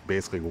Natafrost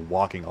basically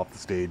walking off the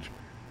stage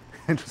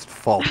and just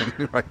falling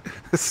right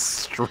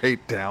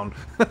straight down.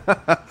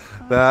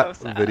 That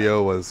so sad.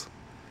 video was.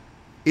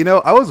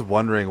 I was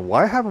wondering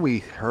why haven't we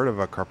heard of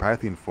a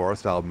Carpathian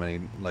Forest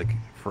album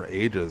for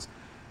ages?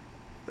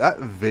 That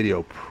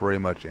video pretty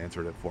much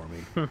answered it for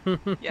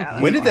me.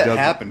 Yeah. when did that doesn't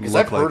happen? Because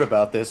look I've heard like-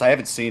 about this. I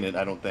haven't seen it.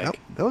 I don't think.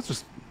 That was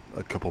just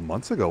a couple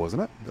months ago,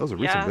 wasn't it? That was a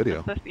recent Yeah,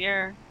 video. this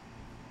year.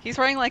 He's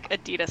wearing like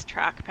Adidas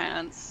track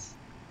pants.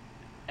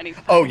 And he's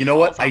Oh, you know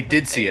what? falls I off the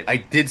did see it. stage.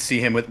 I did see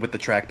him with the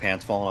track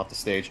pants falling off the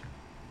stage.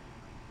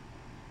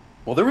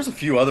 Well, there was a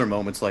few other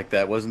moments like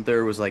that, wasn't there?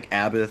 It was like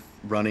Abbott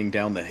running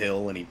down the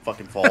hill and he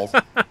fucking falls.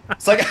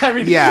 It's like, I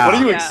mean, Yeah. what do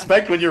you Yeah.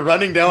 expect when you're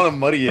running down a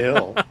muddy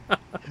hill? But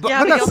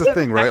Yeah, but that's you the also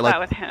thing, right? expect Like that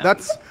with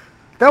him.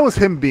 that was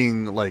him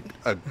being like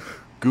a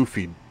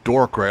goofy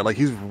dork, right? Like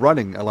he's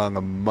running along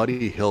a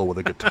muddy hill with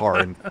a guitar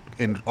and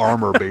in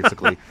armor,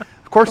 basically.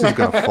 Of course he's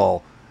gonna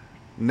fall.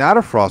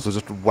 Natafrost was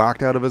just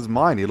whacked out of his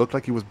mind. He looked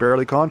like he was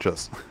barely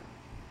conscious.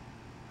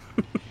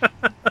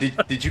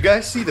 Did you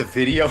guys see the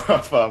video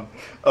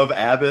of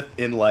Abbott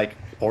in like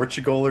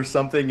Portugal or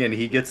something, and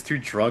he gets too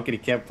drunk and he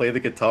can't play the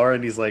guitar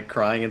and he's like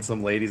crying in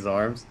some lady's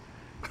arms?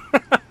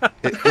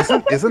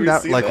 Isn't You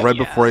that see like that? right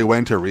Yeah. before he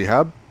went to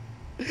rehab?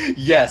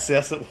 Yes,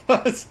 it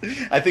was.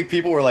 I think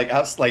people were like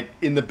out like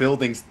in the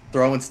buildings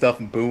throwing stuff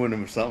and booing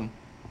him or something.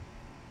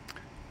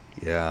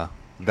 Yeah,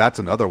 that's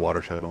another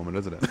watershed moment,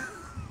 isn't it?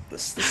 The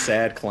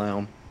sad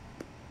clown.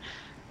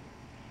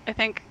 I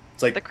think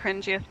It's like the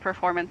cringiest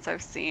performance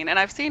I've seen, and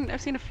I've seen a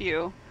few.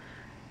 Are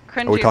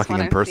we Cringiest talking one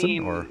in I've person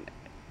seen- or?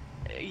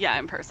 Yeah,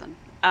 in person.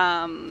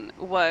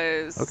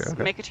 Was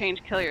Okay. Make a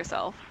Change, Kill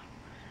Yourself.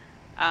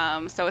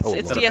 So it's Oh,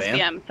 it's Is that a band?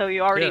 DSBM, so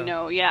you already Yeah.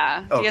 know.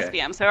 Yeah, Okay.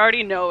 DSBM. So I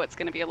already know it's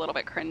going to be a little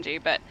bit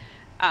cringy, but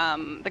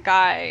the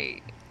guy.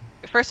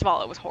 First of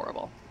all, it was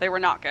horrible. They were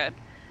not good.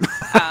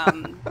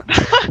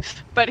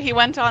 But he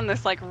went on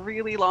this like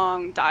really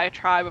long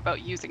diatribe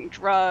about using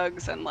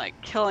drugs and like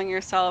killing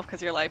yourself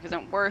because your life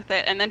isn't worth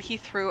it. And then he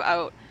threw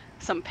out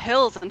some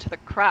pills into the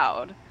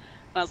crowd. And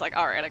I was like,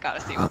 all right, I gotta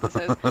see what this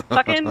is.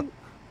 Fucking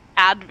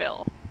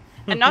Advil.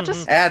 And not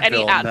just any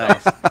Advil,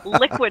 Advil.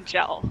 Liquid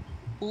gel.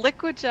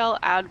 Liquid gel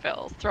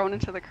Advil thrown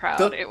into the crowd.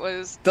 Don't- It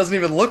was Doesn't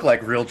even look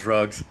like real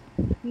drugs.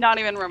 not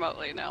even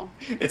remotely, no.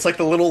 It's like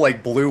the little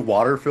like blue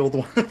water filled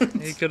ones.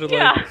 He could have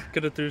Yeah.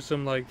 threw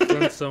some like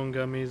Flintstone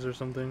gummies or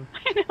something.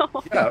 I know.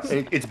 Yeah,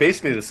 it's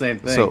basically the same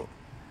thing. So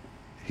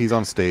he's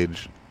on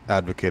stage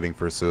advocating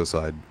for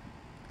suicide,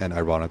 and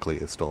ironically,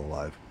 is still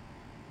alive.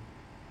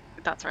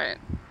 That's right.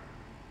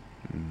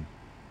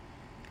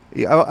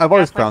 Yeah, I've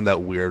always it's like- found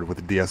that weird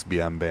with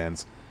DSBM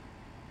bands.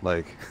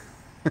 Like,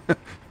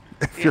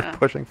 if you're Yeah.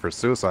 pushing for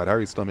suicide, how are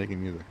you still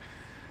making music?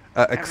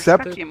 I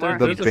Except respect you more.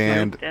 the There's a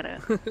band. Did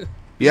it.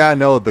 Yeah,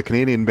 no, the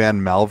Canadian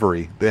band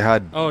Malvery. They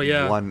had Oh,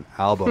 yeah. one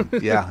album.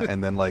 Yeah,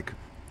 and then like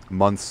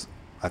months.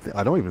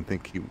 I don't even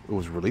think it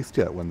was released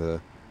yet when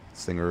the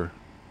singer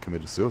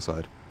committed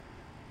suicide.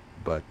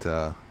 But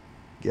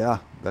yeah,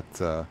 that's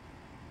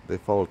they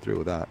followed through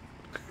with that.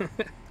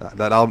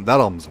 That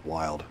album's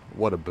wild.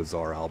 What a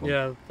bizarre album.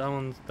 Yeah, that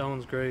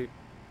one's great.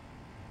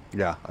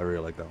 Yeah, I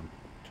really like that one.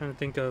 Trying to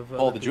think of.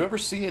 Paul, did you ever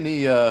see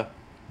any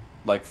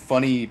like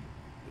funny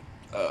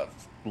uh,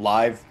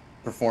 live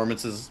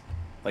performances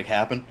like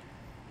happen?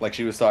 Like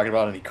she was talking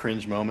about, any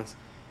cringe moments?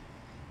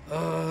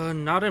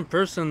 Not in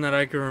person that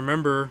I can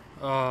remember.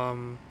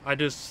 I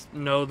just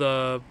know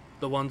the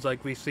ones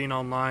like we've seen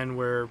online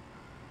where,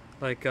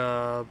 like,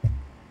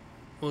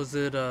 was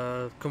it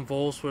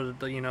Convulse? Where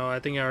I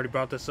think I already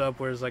brought this up.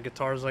 Where his like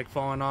guitar's like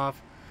falling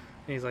off,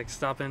 and he's like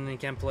stopping and he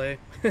can't play.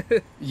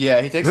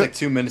 Yeah, he takes like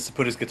 2 minutes to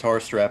put his guitar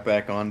strap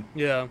back on.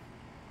 Yeah.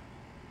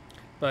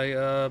 Like,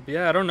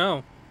 yeah, I don't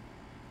know.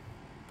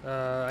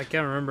 I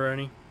can't remember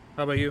any.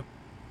 How about you?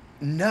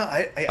 No,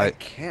 I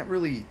can't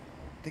really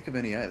think of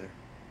any either.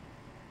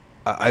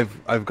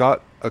 I've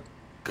got a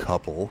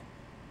couple.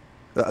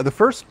 The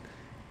first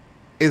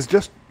is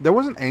just there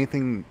wasn't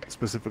anything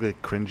specifically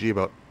cringy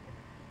about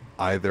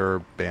either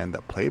band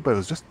that played, but it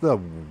was just the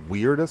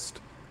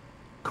weirdest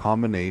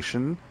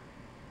combination,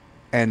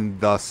 and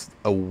thus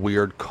a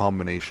weird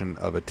combination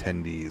of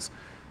attendees.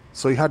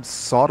 So you had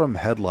Sodom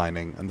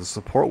headlining, and the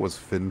support was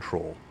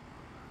Fintroll.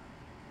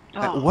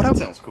 Oh, That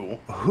sounds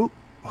cool.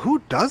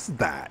 Who does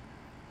that?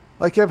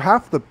 Like, you have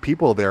half the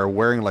people there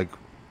wearing like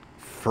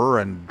fur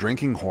and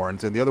drinking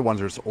horns, and the other ones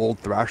are just old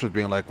thrashers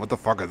being like, "What the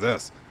fuck is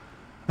this?"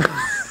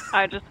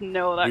 I just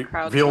know that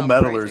crowd. Real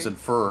metalers in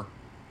fur.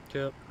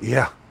 Yep.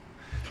 Yeah,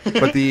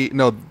 but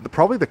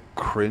probably the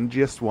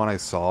cringiest one I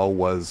saw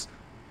was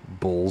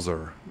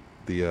Bolzer,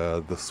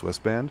 the Swiss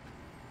band.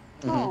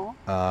 Oh.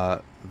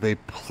 They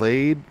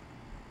played,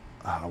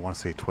 I want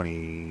to say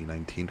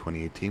 2019,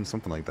 2018,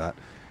 something like that,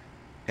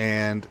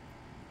 and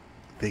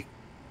they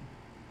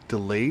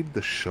delayed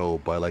the show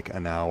by like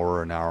an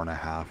hour and a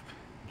half,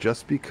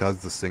 just because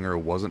the singer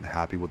wasn't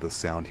happy with the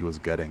sound he was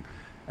getting.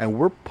 And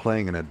we're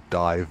playing in a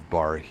dive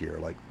bar here.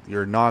 Like,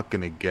 you're not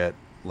going to get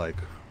like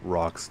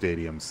rock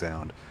stadium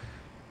sound.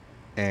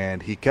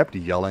 And he kept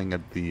yelling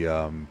at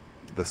the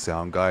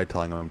sound guy,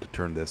 telling him to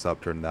turn this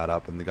up, turn that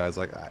up. And the guy's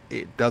like,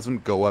 it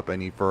doesn't go up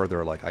any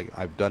further. Like,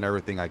 I've done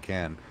everything I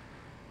can.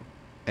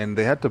 And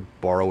they had to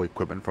borrow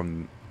equipment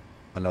from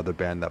another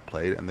band that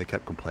played, and they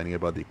kept complaining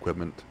about the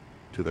equipment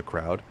to the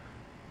crowd.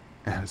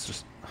 And it's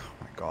just, oh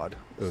my god,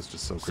 it was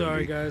just so cringy.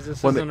 Sorry guys,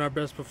 this isn't our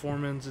best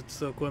performance. It's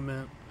the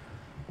equipment.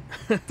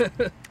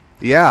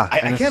 Yeah, I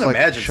can't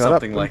imagine shut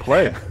something up like and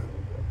play. that.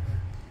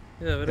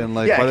 Yeah, but And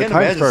like Yeah, I by the can't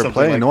time it imagine started something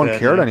playing, like no one that,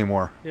 cared yeah.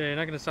 anymore. yeah, you're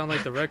not gonna sound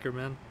like the record,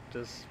 man.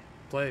 Just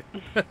play.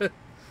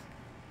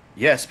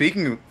 Yeah,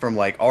 speaking from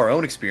like our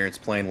own experience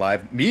playing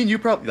live, me and you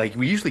probably like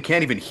we usually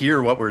can't even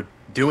hear what we're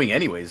doing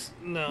anyways,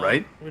 No,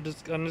 right? I'm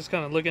just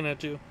kind of looking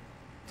at you.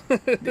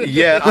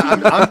 Yeah,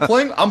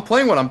 I'm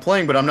playing what I'm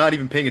playing, but I'm not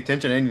even paying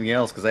attention to anything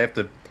else because I have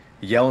to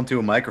yell into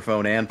a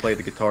microphone and play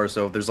the guitar,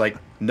 so there's like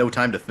no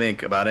time to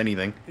think about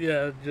anything.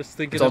 Yeah, just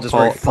thinking. It's all of just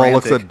Paul, very Paul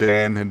looks frantic. at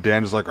Dan, and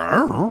Dan's like,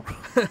 "Arr."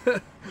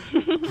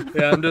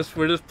 Yeah,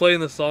 we're just playing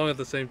the song at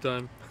the same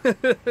time.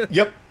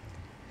 Yep,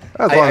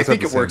 As long I as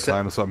think at the it same works.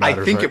 time, that's what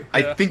matters, right? Yeah.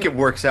 I think it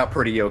works out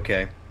pretty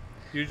okay.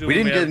 Usually We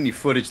when didn't get have, any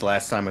footage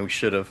last time, and we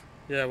should have.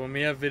 Yeah, when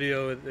we have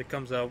video, it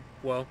comes out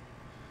well.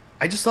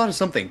 I just thought of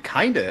something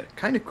kind of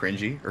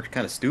cringy or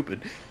kind of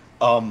stupid.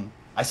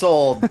 I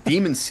saw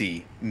Demon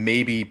Sea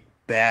maybe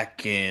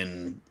back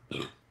in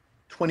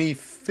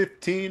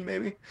 2015,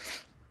 maybe,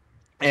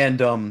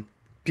 and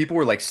people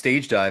were like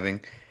stage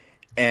diving,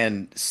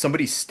 and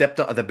somebody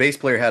stepped on the bass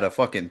player had a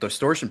fucking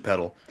distortion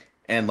pedal,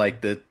 and like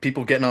the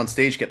people getting on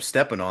stage kept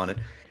stepping on it.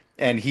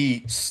 And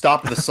he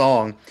stopped the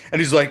song,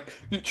 and he's like,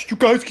 "You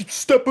guys keep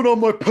stepping on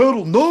my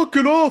pedal. Knock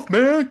it off,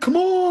 man. Come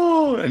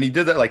on." And he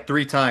did that like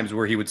 3 times,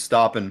 where he would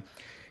stop and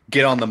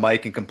get on the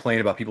mic and complain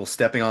about people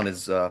stepping on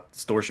his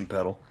distortion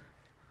pedal.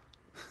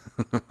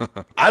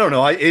 I don't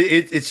know.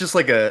 It's just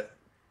like it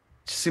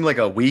just seemed like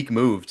a weak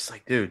move. Just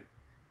like, dude,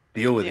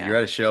 deal with it. Yeah. You're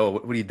at a show.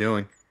 What are you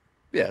doing?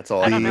 Yeah, that's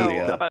all I I don't can know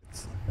really. about.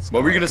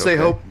 What were you gonna say,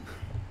 Hope?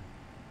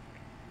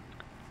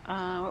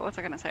 What was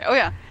I gonna say? Oh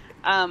yeah.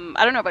 I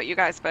don't know about you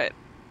guys, but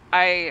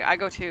I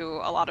go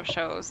to a lot of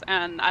shows,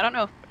 and I don't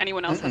know if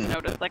anyone else has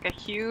noticed like a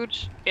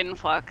huge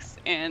influx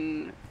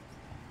in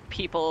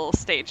people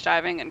stage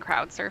diving and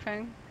crowd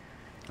surfing.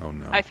 Oh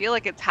no. I feel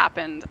like it's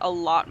happened a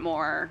lot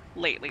more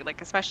lately,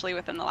 like especially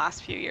within the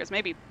last few years.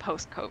 Maybe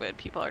post-COVID,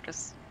 people are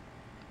just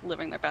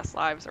living their best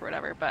lives or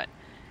whatever. But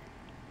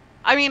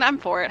I mean, I'm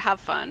for it. Have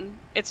fun.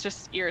 It's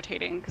just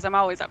irritating because I'm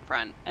always up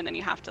front, and then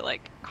you have to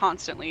like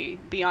constantly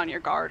be on your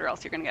guard, or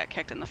else you're gonna get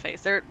kicked in the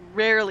face. There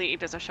rarely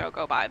does a show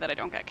go by that I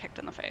don't get kicked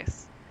in the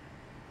face,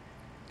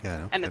 Yeah.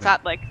 No and it's kidding.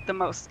 at like the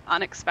most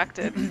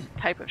unexpected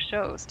type of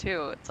shows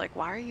too. It's like,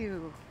 why are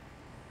you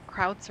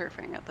crowd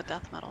surfing at the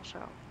death metal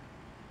show?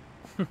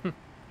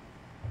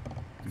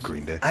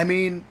 Green Day. I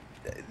mean,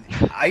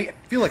 I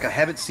feel like I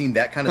haven't seen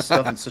that kind of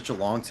stuff in such a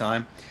long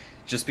time,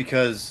 just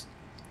because,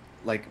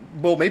 like,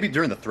 well, maybe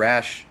during the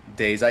thrash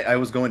days, I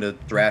was going to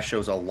thrash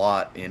shows a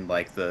lot in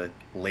like the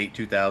late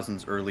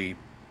 2000s, early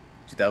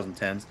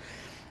 2010s,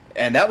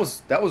 and that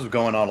was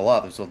going on a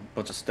lot. There's a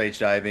bunch of stage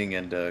diving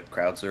and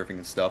crowd surfing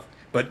and stuff.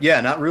 But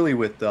yeah, not really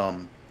with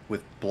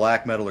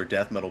black metal or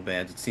death metal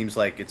bands. It seems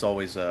like it's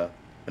always an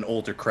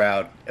older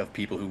crowd of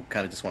people who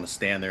kind of just want to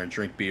stand there and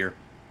drink beer.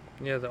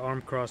 Yeah, the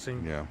arm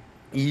crossing. Yeah.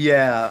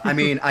 Yeah, I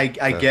mean, I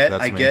get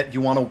That's I me. get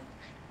you want to.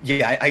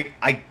 Yeah,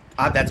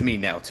 that's me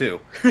now too.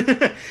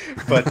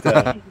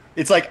 But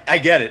it's like I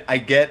get it. I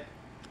get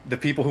the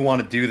people who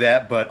want to do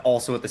that, but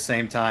also at the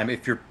same time,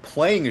 if you're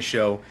playing a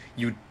show,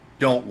 you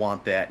don't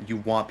want that. You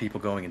want people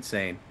going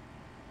insane.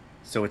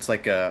 So it's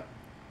like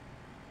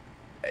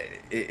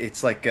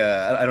it's like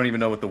I don't even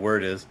know what the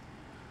word is.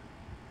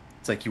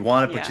 It's like you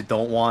want it, but Yeah. you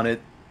don't want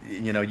it.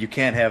 You know, you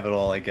can't have it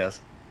all, I guess.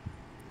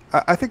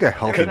 I think a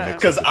healthy There's a-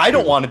 mix. Because of the I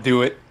don't two. want to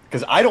do it.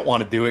 Because I don't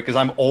want to do it. Because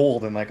I'm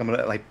old and like I'm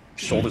gonna like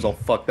shoulders all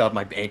fucked up,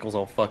 my ankles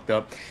all fucked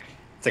up.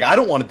 It's like I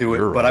don't want to do it,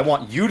 You're but I right.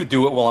 want you to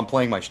do it while I'm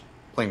playing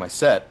my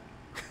set.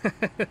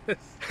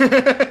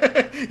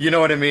 You know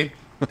what I mean?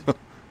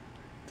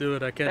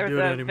 Dude, I can't There was do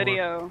it a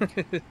anymore.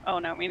 video. Oh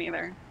no, me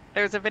neither.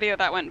 There's a video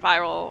that went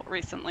viral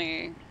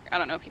recently. I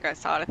don't know if you guys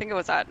saw it. I think it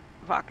was at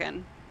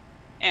Vakken.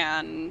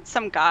 And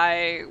some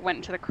guy went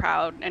into the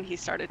crowd and he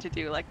started to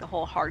do like the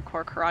whole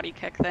hardcore karate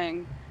kick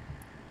thing.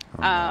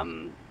 Oh,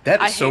 no.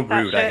 That I is so hate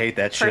that rude. I shit, hate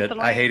that shit. I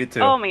personally. hate it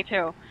too. Oh, me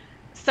too.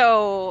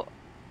 So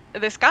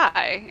this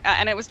guy,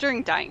 and it was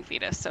during Dying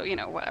Fetus, so you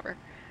know, whatever.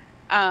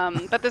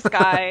 But this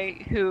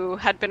guy who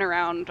had been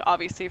around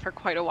obviously for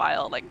quite a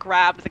while, like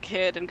grabbed the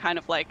kid and kind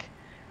of like,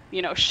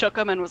 you know, shook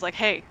him and was like,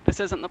 "Hey, this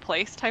isn't the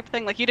place," type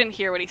thing. Like you didn't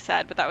hear what he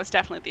said, but that was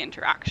definitely the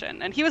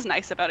interaction. And he was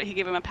nice about it. He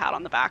gave him a pat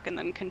on the back and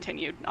then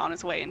continued on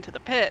his way into the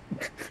pit.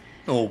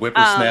 Little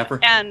whippersnapper.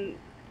 And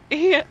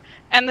he,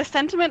 and the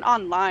sentiment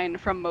online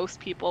from most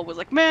people was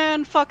like,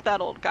 "Man, fuck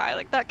that old guy.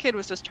 Like that kid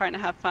was just trying to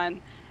have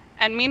fun."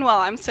 And meanwhile,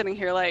 I'm sitting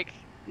here like,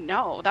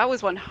 "No, that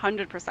was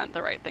 100%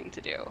 the right thing to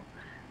do.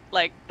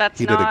 Like that's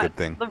He did a not good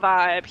thing. the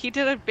vibe. He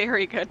did a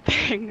very good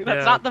thing. That's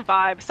Yeah. not the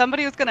vibe.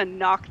 Somebody was gonna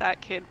knock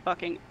that kid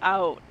fucking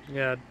out."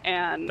 Yeah,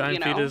 And Dying you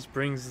know, Fetus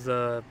brings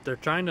the. They're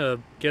trying to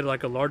get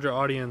like a larger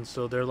audience,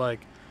 so they're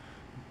like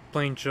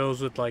playing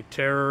shows with like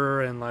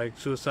Terror and like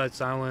Suicide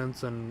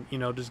Silence, and you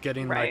know just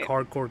getting like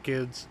Right. hardcore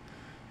kids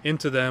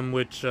into them.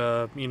 Which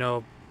you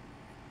know,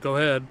 go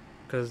ahead,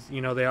 because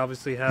you know they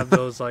obviously have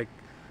those like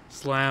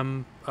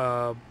slam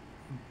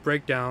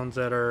breakdowns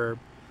that are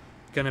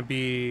gonna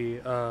be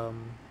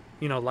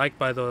you know liked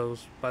by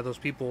those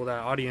people, that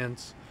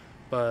audience,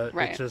 but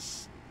Right. it's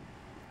just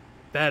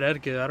bad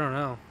etiquette. I don't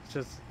know. It's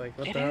just like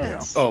what It the hell?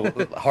 is. Oh,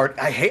 hard.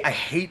 I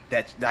hate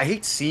that. I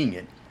hate seeing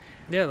it.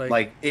 Yeah,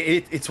 Like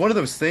it's one of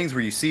those things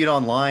where you see it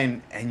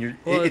online and you're.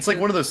 Well, It's like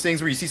one of those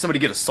things where you see somebody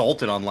get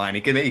assaulted online.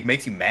 It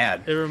makes you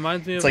mad. it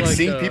reminds me It's of like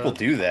seeing a- people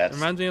do that. It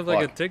reminds me of like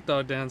a Fuck.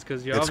 TikTok dance,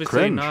 because you're It's obviously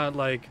cringe. not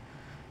like.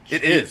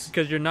 It is.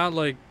 because you're not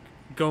like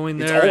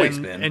going It's there always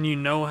and, been. and you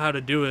know how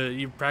to do it.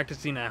 You're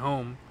practicing at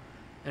home,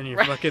 and you're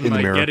Right. fucking In the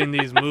like mirror. getting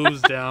these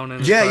moves down. And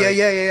it's Yeah, like,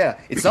 yeah.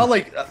 It's not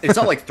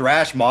like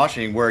thrash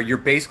moshing where you're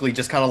basically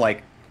just kind of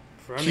like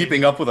running.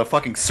 keeping up with a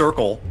fucking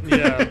circle.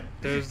 Yeah,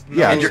 there's no,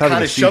 Yeah, And just you're having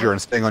kinda a seizure shoved-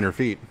 and staying on your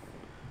feet.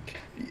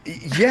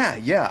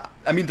 Yeah.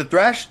 I mean, the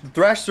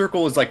thrash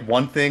circle is like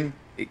one thing.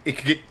 It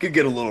could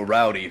get a little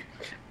rowdy,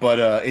 but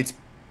it's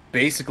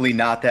basically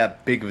not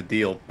that big of a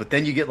deal. But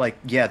then you get like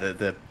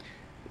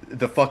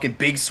the fucking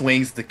big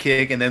swings, the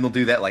kick, and then they'll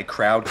do that like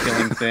crowd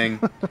killing thing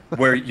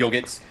where you'll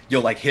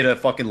like hit a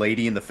fucking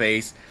lady in the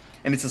face,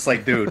 and it's just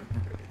like, dude,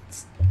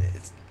 it's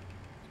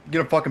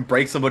you're gonna fucking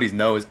break somebody's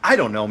nose. I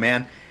don't know,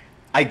 man.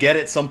 I get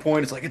it. At some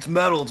point, it's like it's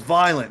metal, it's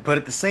violent, but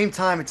at the same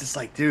time, it's just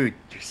like, dude,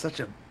 you're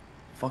such a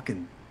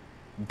fucking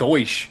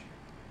doish.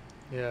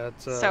 yeah,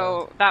 it's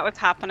So that was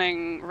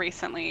happening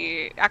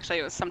recently. Actually,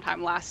 it was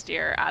sometime last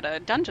year at a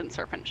Dungeon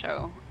Serpent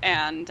show,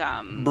 and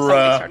somebody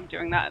Bruh. started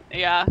doing that.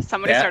 Yeah,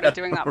 somebody That- started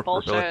doing that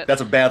bullshit.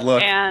 That's a bad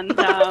look. And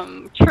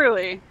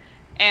truly,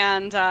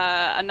 and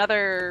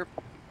another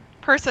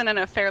person in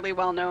a fairly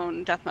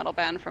well-known death metal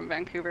band from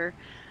Vancouver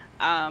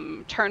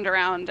turned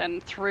around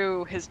and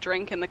threw his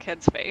drink in the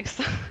kid's face.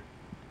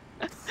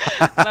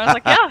 And I was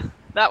like, yeah,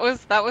 that was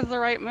the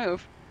right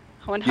move.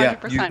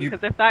 100%. you-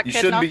 Because if that you kid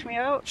shouldn't knocked be- me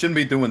out, Shouldn't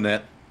be doing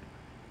that.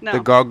 no. The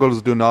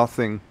goggles do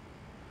nothing.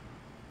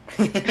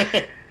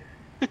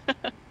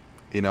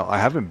 You know, I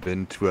haven't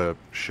been to a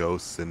show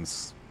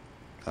since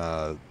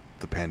the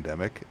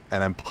pandemic,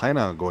 and I'm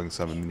planning on going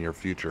some in the near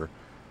future.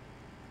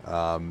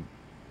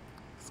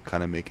 It's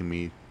kind of making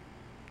me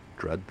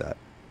dread that.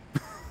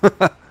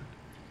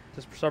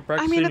 just start I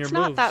practicing mean, your it's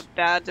not moves. that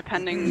bad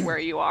depending where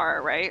you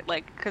are, right?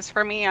 Like, because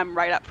for me, I'm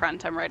right up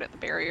front. I'm right at the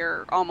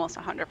barrier almost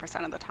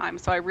 100% of the time,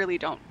 so I really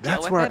don't deal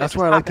That's with where it. that's It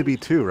where I just like to be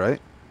happens- too, right?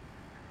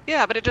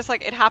 Yeah, but it just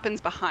like it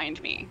happens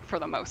behind me for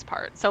the most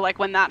part. So like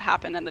when that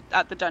happened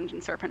at the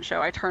Dungeon Serpent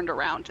show, I turned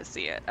around to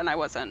see it, and I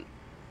wasn't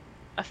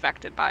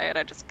affected by it.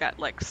 I just get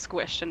like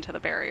squished into the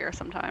barrier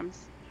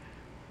sometimes.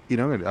 You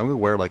know, I'm gonna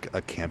wear like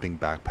a camping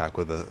backpack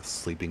with a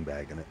sleeping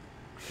bag in it,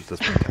 just as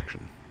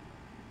protection.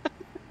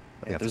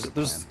 Yeah, that's a good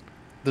plan.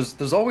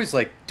 There's always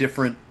like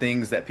different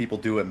things that people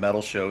do at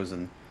metal shows,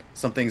 and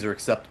Some things are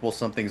acceptable,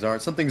 some things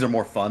aren't. Some things are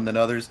more fun than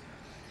others.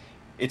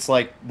 It's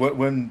like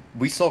when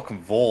we saw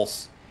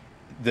Convulse,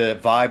 the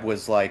vibe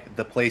was like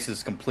the place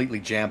is completely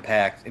jam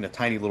packed in a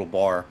tiny little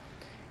bar,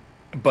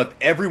 but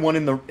everyone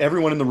in the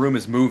room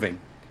is moving.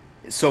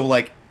 So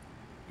like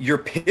you're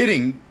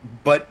pitting,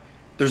 but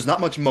there's not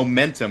much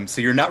momentum,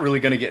 so you're not really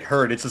gonna get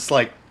hurt. It's just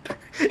like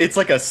it's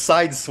like a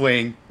side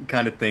swaying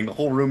kind of thing. The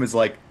whole room is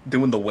like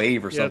doing the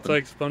wave or Yeah, something.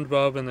 it's like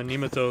SpongeBob and the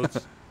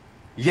nematodes.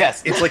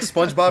 Yes, it's like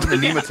SpongeBob and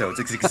the nematodes.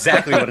 It's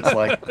exactly what it's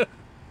like.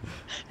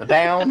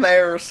 Down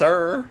there,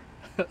 sir.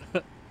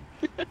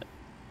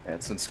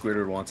 That's when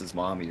Squidward wants his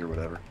mommy or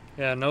whatever.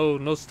 Yeah,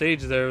 no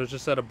stage there. It was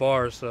just at a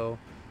bar, so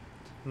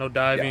no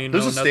diving. Yeah,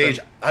 there's no a stage.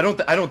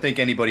 nothing. I don't think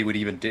anybody would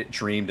even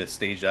dream to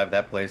stage dive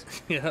that place.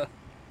 Yeah.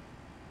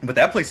 But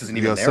that place isn't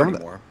even Yeah, there some of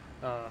anymore.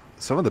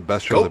 Some of the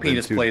best shows Goat I've been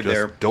Penis to played just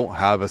there. don't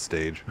have a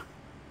stage.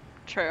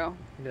 True.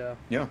 Yeah.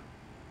 Yeah.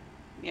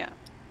 Yeah.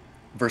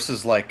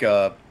 Versus like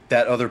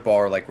that other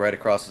bar like right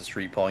across the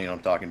street, Paul. You know what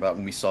I'm talking about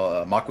when we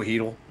saw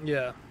Makwahedal.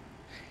 Yeah.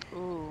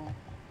 Ooh.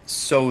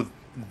 So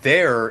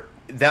there,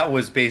 that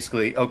was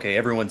basically okay.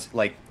 Everyone's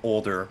like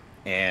older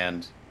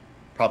and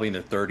probably in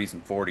their 30s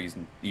and 40s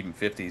and even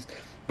 50s,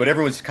 but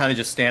everyone's kind of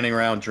just standing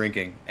around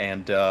drinking.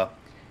 And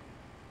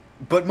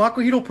but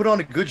Makwahedal put on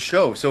a good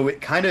show, so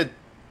it kind of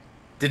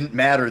didn't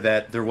matter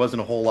that there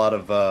wasn't a whole lot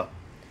of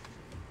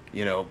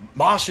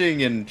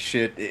moshing and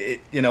shit.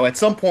 At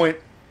some point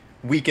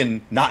we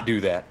can not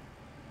do that,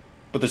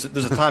 but there's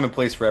a time and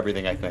place for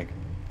everything, I think.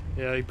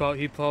 Yeah.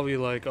 He probably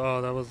like,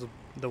 oh, that was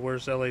the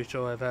worst LA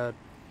show I've had.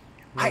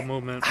 No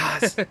movement.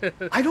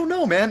 I don't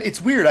know, man.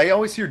 It's weird. I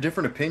always hear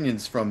different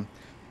opinions from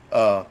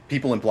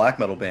people in black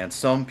metal bands.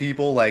 Some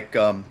people, like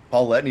Paul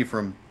Letney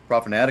from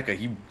Profanatica,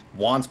 he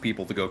wants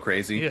people to go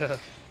crazy. Yeah.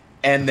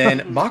 And then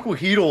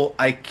Makwahedal,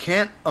 I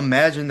can't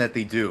imagine that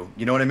they do.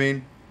 You know what I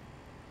mean?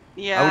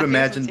 Yeah. I would he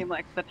imagine- doesn't seem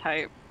like the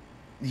type.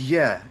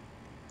 Yeah.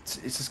 It's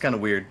just kind of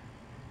weird.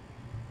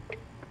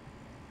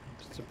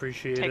 Just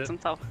appreciate Takes it.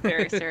 himself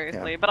very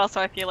seriously, but also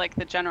I feel like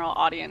the general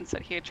audience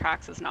that he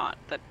attracts is not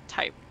the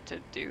type to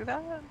do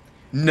that.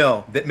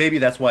 No, maybe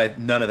that's why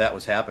none of that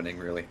was happening,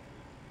 really.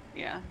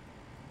 Yeah.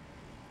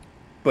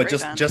 But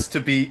Great band. just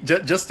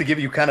to give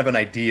you kind of an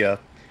idea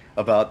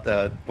about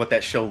what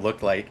that show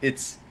looked like,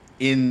 it's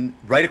in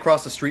right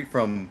across the street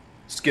from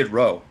Skid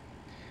Row,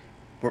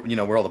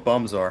 where all the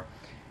bums are,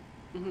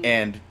 Mhm.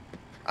 and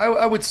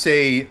I would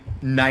say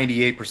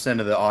 98%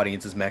 of the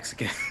audience is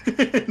Mexican.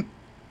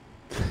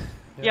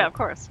 Yeah, of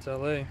course. It's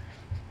LA.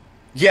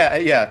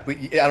 Yeah. But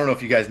I don't know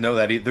if you guys know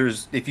that.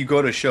 If you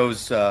go to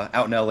shows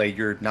out in LA,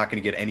 you're not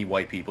going to get any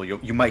white people.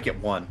 You might get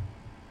one.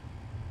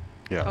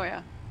 Yeah. Oh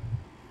yeah.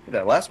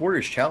 That last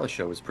Warriors Chalice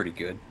show was pretty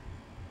good.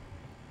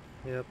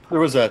 Yep. There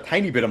was a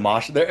tiny bit of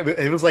mosh there.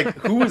 It was like,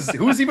 who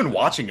was even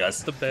watching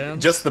us? The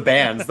band. Just the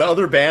bands. The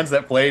other bands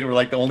that played were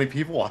like the only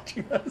people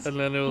watching us. And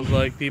then it was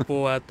like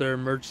people at their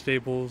merch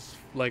tables,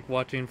 like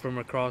watching from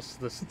across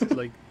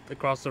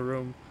across the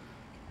room.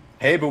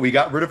 Hey, but we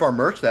got rid of our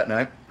merch that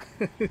night.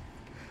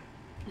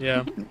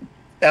 Yeah.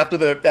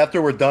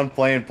 After we're done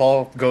playing,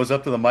 Paul goes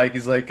up to the mic.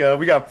 He's like,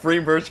 "We got free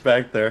merch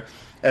back there,"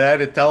 and I had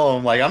to tell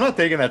him like, "I'm not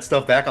taking that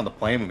stuff back on the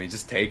plane with me.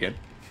 Just take it."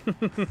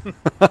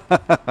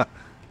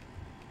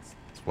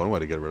 It's one way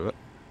to get rid of it.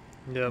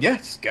 Yep. Yeah,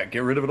 just get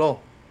rid of it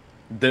all.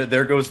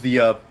 There goes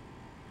the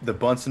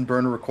Bunsen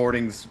Burner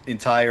recordings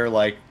entire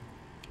like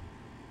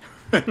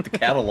the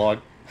catalog.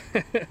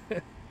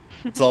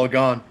 It's all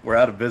gone. We're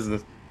out of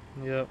business.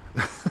 Yep.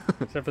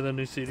 Except for the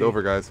new CD. It's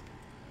over, guys.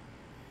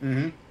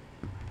 Mm-hmm.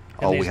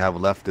 All we these- have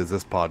left is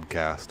this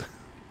podcast.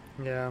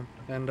 Yeah.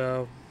 And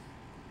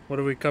what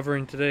are we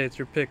covering today? It's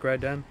your pick, right,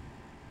 Dan?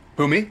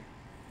 Who, me?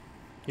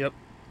 Yep.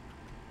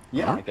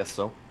 Yeah, Huh? I guess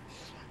so.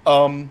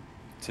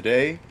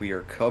 Today we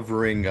are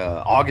covering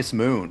August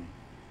Moon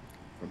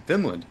from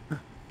Finland,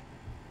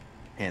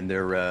 and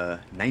their I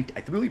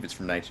believe it's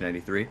from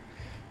 1993.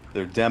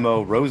 Their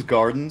demo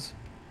Rosegardens,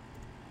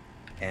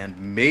 and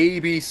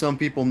maybe some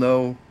people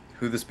know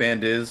who this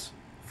band is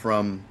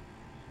from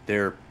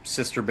their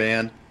sister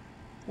band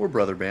or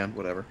brother band,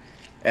 whatever.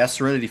 As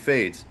Serenity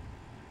Fades.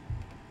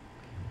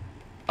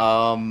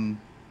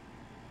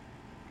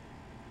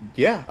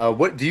 Yeah.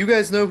 What do you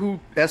guys know who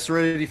As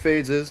Serenity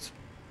Fades is?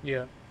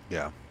 Yeah.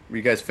 Yeah. Were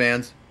you guys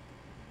fans?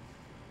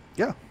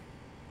 Yeah.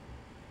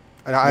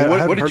 I Well, what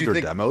haven't did heard you their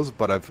think- demos,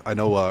 but I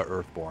know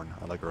Earthborn.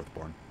 I like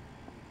Earthborn.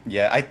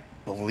 Yeah, I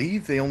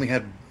believe they only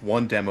had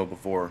one demo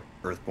before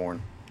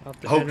Earthborn. Off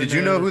the Hope, did you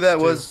internet, know who it's that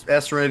two. was?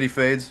 As Serenity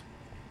Fades?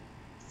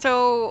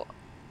 So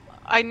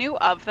I knew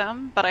of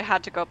them, but I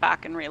had to go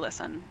back and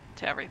re-listen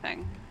to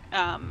everything.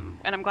 And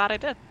I'm glad I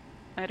did.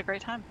 I had a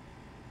great time.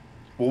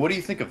 Well, what do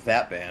you think of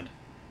that band?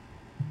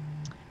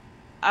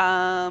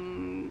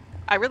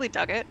 I really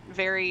dug it.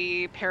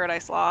 Very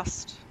Paradise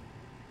Lost,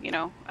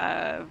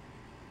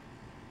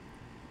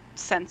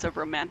 sense of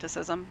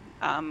romanticism,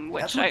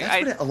 which That's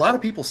what a lot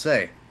of people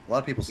say. A lot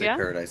of people say Yeah?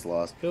 Paradise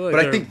Lost. Feel like But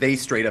I they're- think they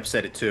straight up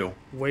said it too.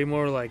 Way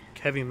more like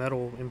heavy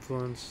metal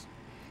influence.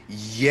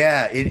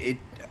 Yeah, it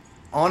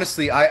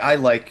honestly, I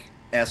like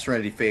As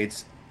Serenity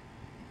Fades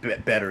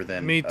better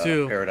than Me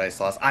too. Paradise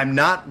Lost. I'm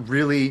not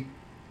really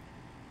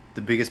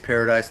the biggest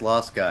Paradise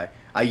Lost guy.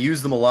 I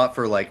use them a lot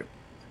for like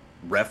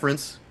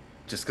reference,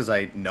 just because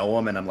I know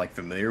them and I'm like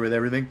familiar with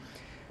everything.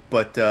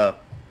 But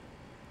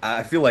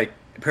I feel like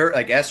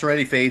As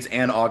Serenity Fades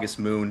and August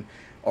Moon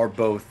are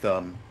both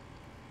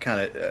kind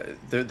of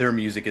their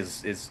music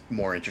is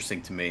more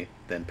interesting to me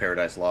than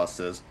Paradise Lost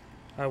is.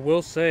 I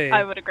will say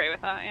I would agree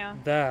with that. Yeah.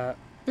 that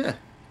Yeah.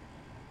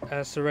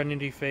 As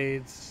Serenity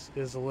Fades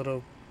is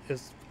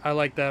I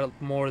like that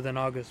more than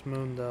August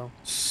Moon though.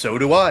 So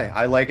do I.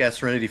 I like As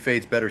Serenity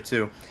Fades better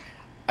too.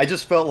 I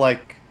just felt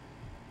like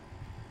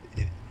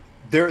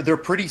they're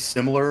pretty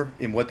similar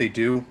in what they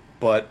do,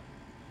 but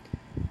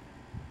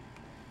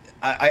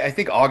I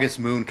think August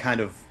Moon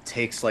kind of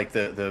takes like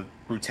the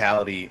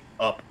brutality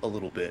up a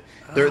little bit.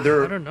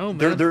 They're I don't know,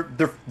 man.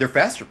 they're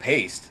faster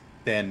paced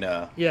than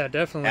Yeah,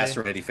 definitely. As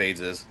Serenity Fades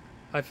is.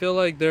 I feel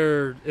like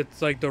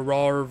it's like the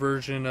rawer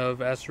version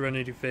of As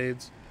Serenity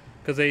Fades,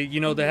 because they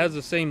has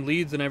the same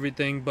leads and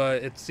everything,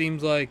 but it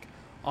seems like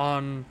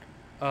on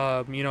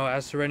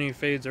As Serenity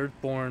Fades,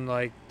 Earthborn,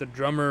 like the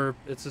drummer,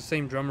 it's the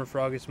same drummer for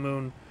August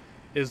Moon,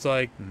 is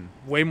like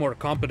way more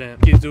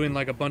competent. He's doing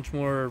like a bunch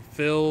more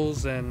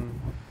fills and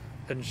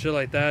shit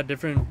like that,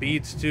 different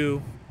beats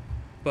too.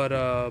 But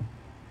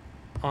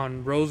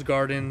on Rose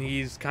Garden,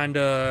 he's kind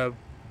of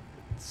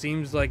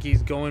seems like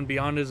he's going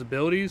beyond his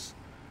abilities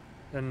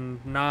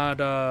and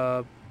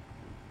not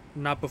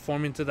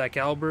performing to that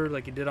caliber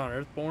like he did on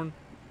Earthborn.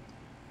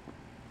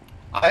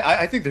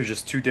 I think they're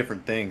just two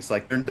different things.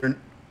 Like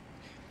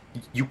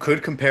you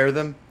could compare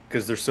them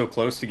because they're so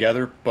close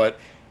together, but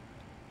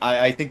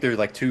I think they're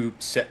like two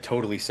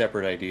totally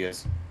separate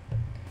ideas.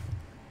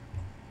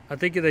 I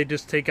think they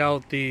just take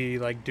out the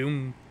like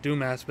doom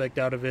aspect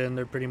out of it, and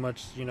they're pretty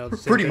much the same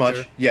Pretty picture.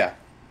 much, yeah.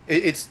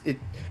 It.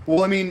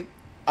 Well, I mean,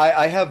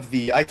 I have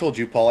the. I told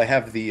you, Paul. I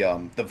have the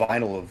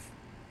vinyl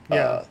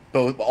of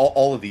both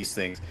all of these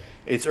things.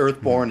 It's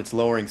Earthborn, it's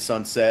Lowering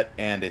Sunset,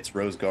 and it's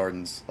Rose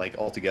Gardens, like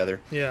all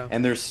together. Yeah.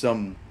 And there's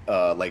some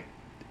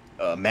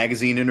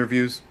magazine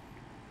interviews,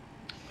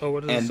 Oh,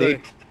 what does it and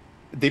say?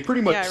 they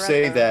pretty much Yeah, I read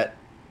say that. that.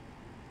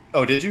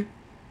 Oh, did you?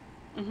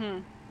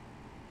 Mhm.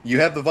 You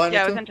have the vinyl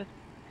Yeah, it too? was interesting.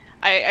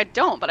 I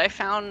don't, but I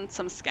found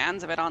some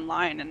scans of it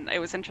online, and it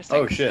was interesting.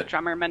 Oh, 'Cause shit. The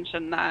drummer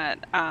mentioned that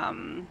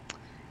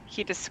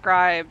he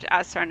described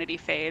As Serenity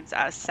Fades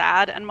as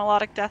sad and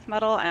melodic death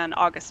metal, and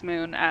August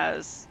Moon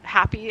as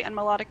happy and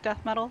melodic death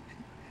metal.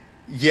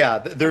 Yeah,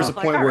 there's a Oh,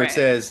 like, point where alright.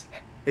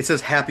 it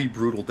says happy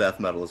brutal death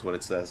metal is what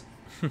it says.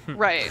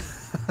 Right.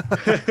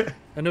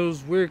 And it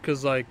was weird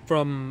because like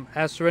from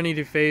As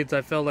Serenity Fades,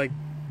 I felt like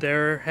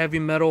their heavy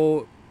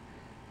metal,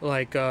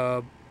 like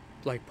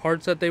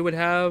parts that they would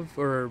have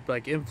or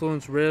like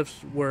influence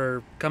riffs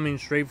were coming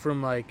straight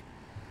from like,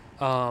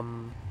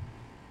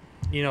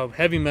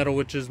 heavy metal,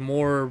 which is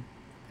more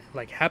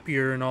like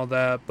happier and all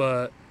that.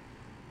 But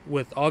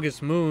with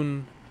August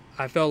Moon,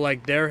 I felt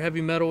like their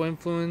heavy metal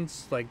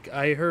influence, like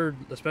I heard,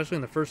 especially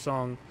in the first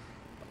song,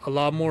 a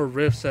lot more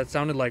riffs that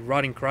sounded like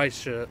Rotting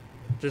Christ shit,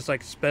 just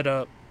like sped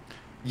up.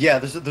 Yeah,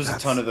 there's a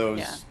ton of those.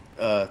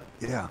 Yeah.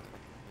 Yeah.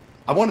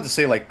 I wanted to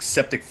say like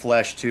Septic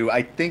Flesh too.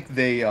 I think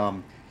they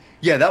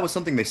yeah, that was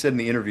something they said in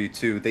the interview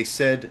too. They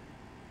said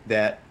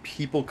that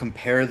people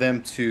compare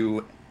them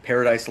to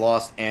Paradise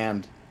Lost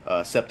and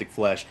Septic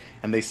Flesh,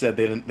 and they said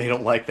they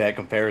don't like that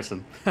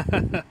comparison.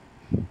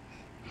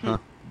 Huh.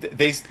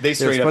 They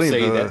straight up funny,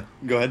 say the-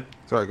 that. Go ahead.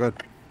 Sorry, go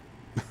ahead.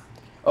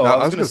 Oh, No,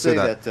 I was going to say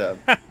that.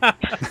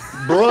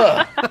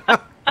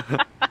 Bruh.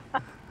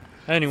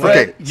 Anyway,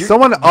 Fred, Okay, you-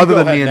 someone you other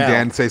go than me ahead and now.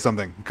 Dan say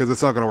something because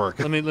it's not going to work.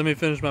 let me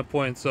finish my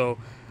point. So,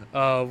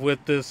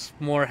 with this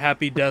more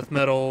happy death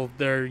metal,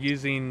 they're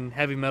using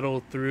heavy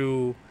metal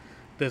through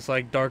this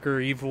like darker,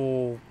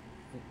 evil,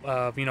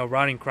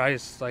 Rotting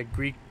Christ, like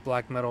Greek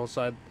black metal.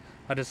 So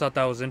I just thought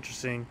that was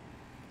interesting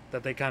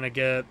that they kind of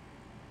get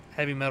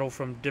heavy metal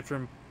from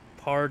different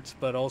parts,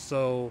 but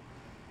also,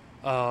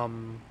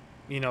 kind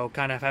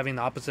of having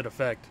the opposite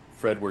effect.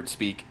 Fredward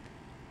speak.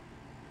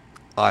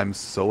 I'm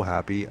so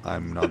happy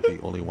I'm not the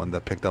only one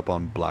that picked up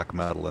on black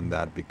metal in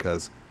that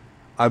because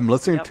I'm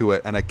listening Yep. to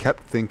it and I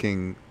kept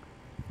thinking.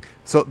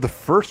 So the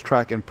first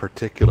track in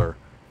particular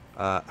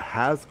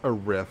has a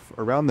riff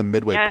around the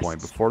midway Yes. point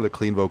before the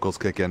clean vocals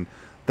kick in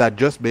that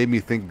just made me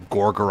think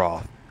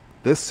Gorgoroth.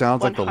 This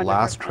sounds like the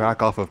last 100%.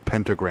 track off of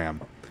Pentagram.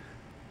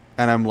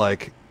 And I'm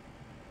like,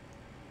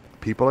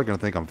 people are going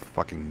to think I'm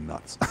fucking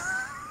nuts.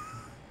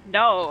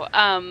 No,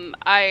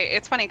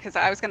 it's funny because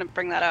I was going to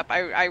bring that up.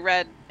 I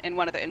read in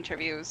one of the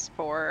interviews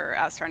for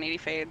As Serenity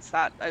Fades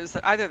that it was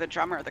either the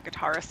drummer or the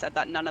guitarist said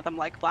that none of them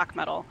like black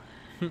metal,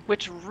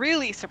 which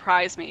really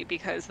surprised me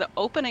because the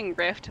opening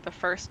riff to the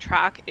first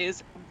track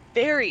is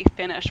very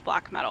Finnish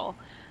black metal.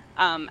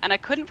 And I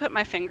couldn't put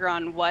my finger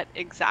on what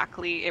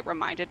exactly it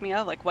reminded me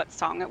of, like what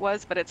song it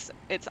was, but it's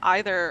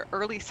either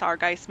early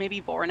Sargeist, maybe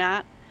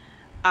Vornat,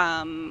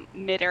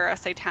 mid-era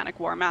Satanic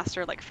War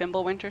Master, like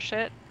Fimbulwinter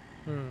shit.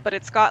 But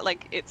it's got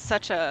it's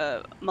such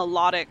a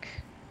melodic,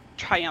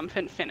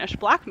 triumphant Finnish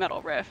black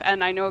metal riff,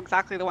 and I know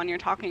exactly the one you're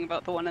talking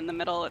about, the one in the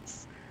middle.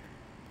 It's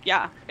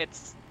yeah,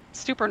 it's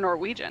super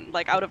Norwegian,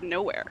 like out of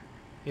nowhere.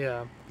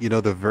 Yeah. You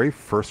know, the very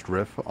first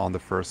riff on the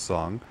first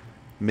song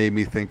made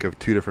me think of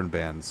two different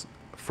bands.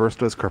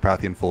 First was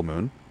Carpathian Full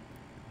Moon,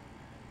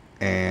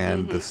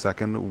 and the Hmm.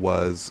 second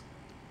was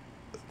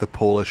the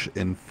Polish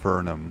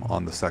Infernum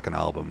on the second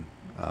album,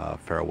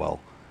 Farewell.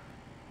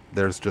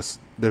 There's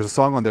a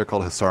song on there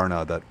called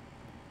Hisarna that,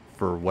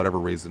 for whatever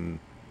reason,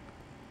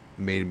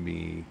 made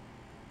me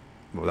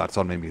well, that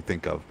song made me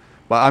think of.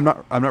 But I'm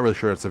not really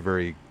sure it's a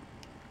very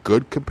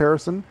good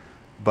comparison,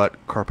 but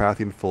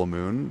Carpathian Full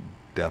Moon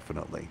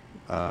definitely.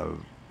 I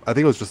think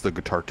it was just the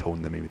guitar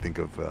tone that made me think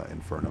of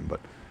Infernum, but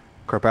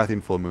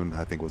Carpathian Full Moon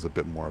I think was a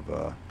bit more of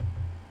a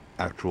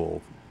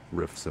actual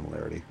riff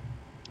similarity.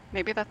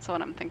 Maybe that's the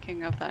one I'm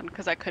thinking of then,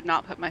 because I could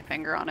not put my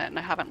finger on it, and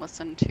I haven't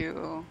listened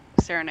to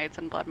Serenades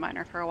and Blood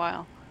Miner for a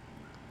while.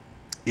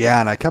 Yeah,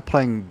 and I kept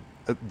playing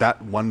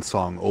that one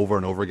song over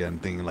and over again,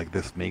 thinking like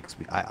this makes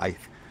me.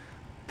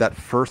 That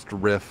first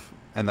riff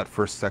and that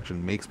first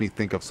section makes me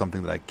think of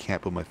something that I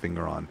can't put my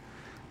finger on,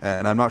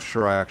 and I'm not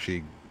sure I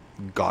actually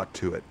got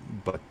to it,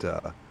 but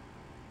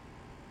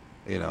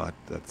it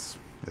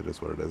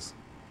is what it is.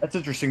 That's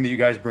interesting that you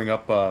guys bring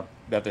up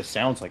that this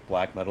sounds like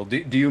black metal.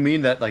 Do you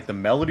mean that like the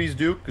melodies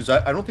do? Because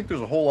I don't think there's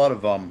a whole lot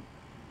of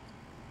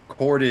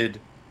chorded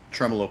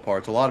tremolo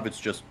parts. A lot of it's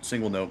just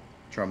single note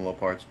tremolo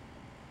parts.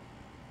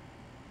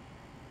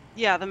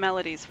 Yeah, the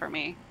melodies for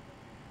me.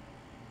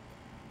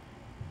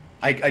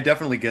 I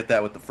definitely get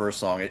that with the first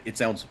song. It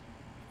sounds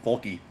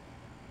folky.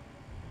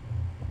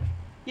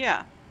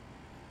 Yeah,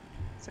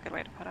 it's a good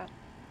way to put it.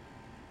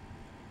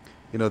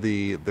 You know,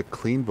 the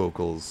clean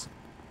vocals.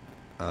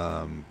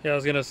 Yeah, I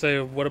was gonna say,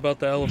 what about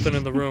the elephant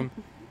in the room?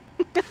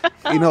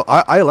 You know,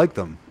 I like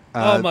them.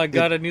 Oh my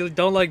god, I nearly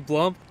don't like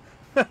Blump.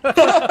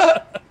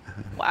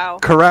 Wow.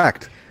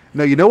 Correct.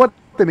 No, you know what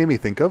they made me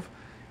think of?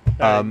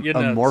 You're nuts.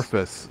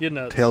 Amorphous. You're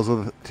nuts. Tales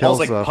Paul's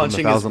like from the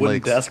punching his Thousand wooden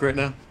Lakes. desk right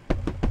now.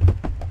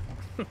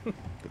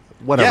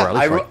 Whatever. Yeah, at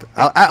least I I wrote-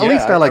 at yeah,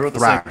 least I I like wrote the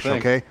same thrash. thing.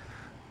 Okay.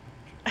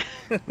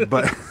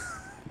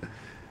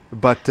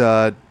 but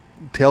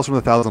Tales from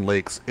the Thousand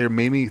Lakes. It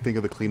made me think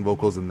of the clean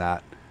vocals in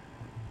that,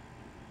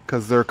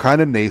 because they're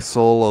kind of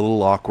nasal, a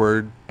little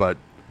awkward, but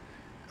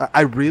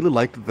I really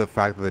liked the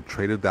fact that they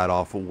traded that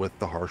off with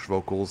the harsh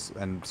vocals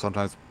and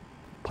sometimes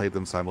played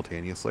them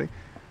simultaneously.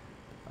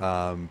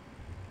 And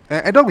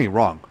don't get me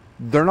wrong,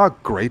 they're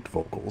not great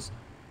vocals,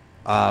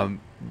 but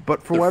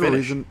for They're whatever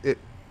Finnish. reason, it.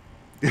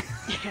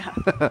 Yeah.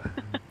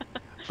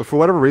 But for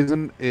whatever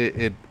reason,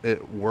 it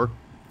worked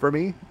for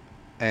me,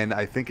 and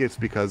I think it's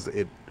because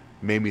it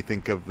made me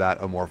think of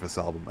that Amorphous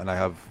album, and I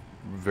have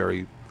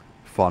very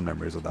fond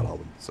memories of that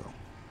album. So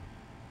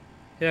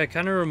Yeah, it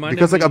kind of reminded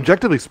because, like, me.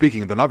 objectively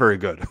speaking, they're not very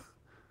good.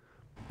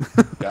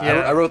 Yeah, Yeah.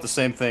 I wrote the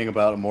same thing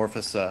about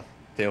Amorphous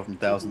Tale from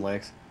Thousand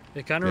Lakes.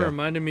 It kind of Yeah.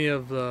 reminded me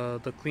of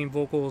the clean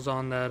vocals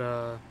on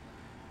that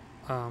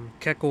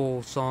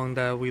Kekel song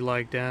that we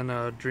liked,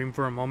 and Dream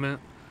for a Moment.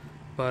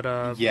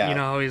 But Yeah. you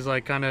know how he's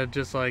like kind of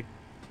just like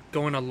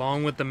going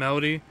along with the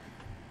melody,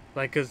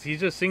 like because he's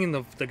just singing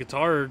the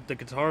guitar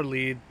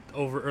lead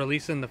over, or at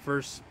least in the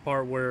first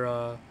part where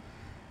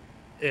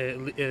it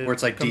Where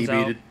it's, like, comes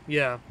out. D-beated.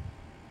 Yeah.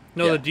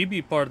 No, Yeah. the D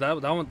beat part,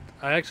 that one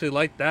I actually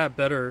liked that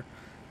better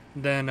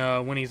than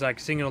when he's like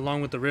singing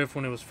along with the riff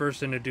when it was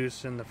first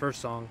introduced in the first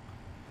song.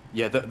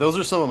 Yeah, those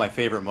are some of my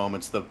favorite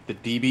moments. The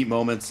D beat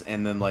moments,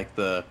 and then like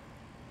the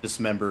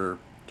dismember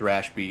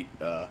thrash beat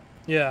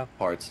Yeah.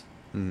 parts.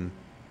 Mm.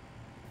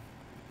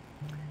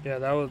 Yeah,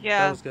 that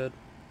Yeah. was good.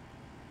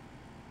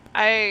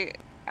 I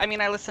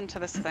mean, I listened to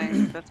this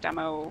this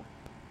demo,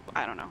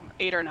 I don't know,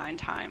 8 or 9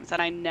 times,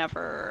 and I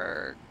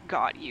never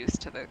got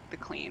used to the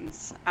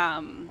cleans.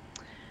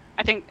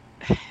 I think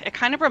it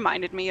kind of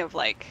reminded me of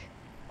like,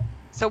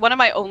 so one of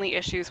my only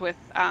issues with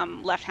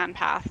Left Hand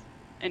Path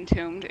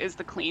Entombed is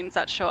the cleans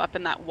that show up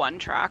in that one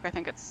track. I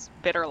think it's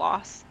Bitter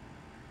Loss.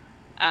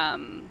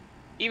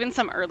 Even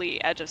some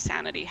early Edge of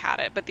Sanity had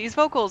it, but these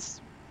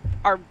vocals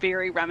are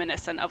very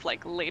reminiscent of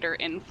like later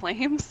In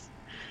Flames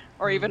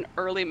or even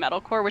early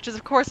metalcore, which is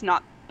of course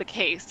not the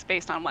case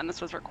based on when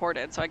this was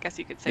recorded. So I guess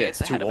you could say Yeah,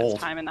 it's it's too ahead of old.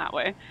 its time in that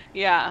way.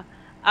 Yeah.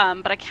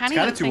 But I can't It's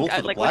kind even of too think old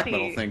for the like black with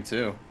metal thing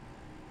too.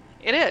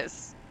 It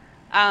is.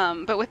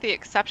 But with the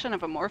exception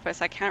of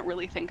Amorphous, I can't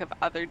really think of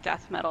other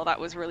death metal that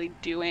was really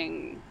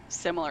doing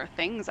similar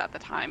things at the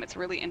time. It's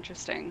really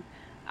interesting.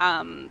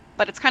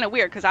 But it's kind of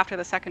weird because after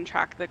the second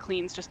track, the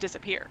cleans just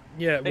disappear.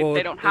 Yeah,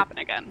 They don't happen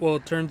again. Well,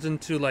 it turns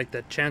into like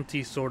the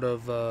chanty sort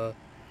of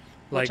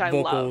like Which I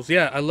vocals. love.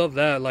 Yeah, I love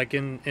that. Like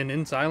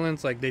in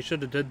Silence, like they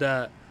should have did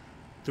that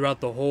throughout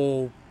the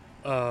whole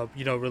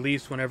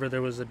release whenever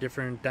there was a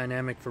different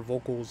dynamic for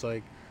vocals,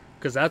 like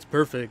because that's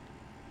perfect.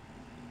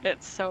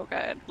 It's so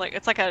good. Like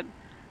it's like a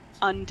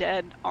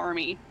undead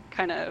army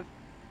kind of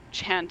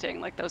chanting,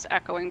 like those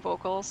echoing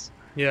vocals.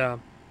 Yeah.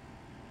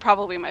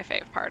 Probably my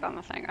fave part on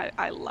the thing.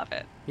 I love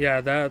it.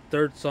 Yeah, that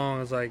third song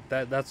is like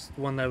that's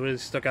one that really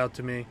stuck out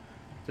to me.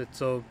 It's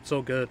so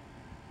good.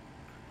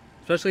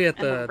 Especially at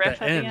And the riff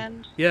the at end. the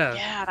end. Yeah.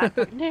 Yeah, that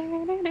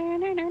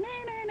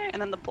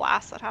and then the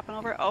blasts that happen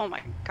over it. Oh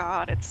my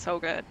god, it's so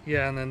good.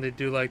 Yeah, and then they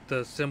do like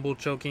the cymbal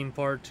choking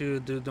part too,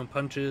 do the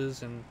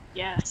punches and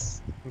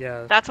Yes.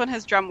 yeah. That's when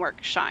his drum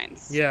work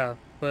shines. Yeah,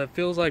 but it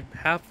feels like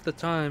half the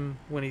time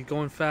when he's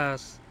going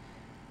fast,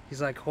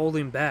 he's like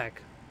holding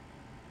back.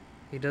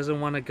 He doesn't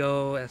want to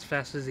go as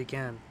fast as he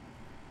can.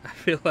 I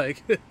feel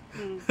like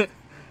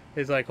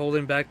he's like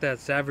holding back that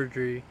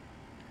savagery.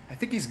 I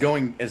think he's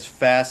going as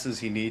fast as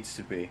he needs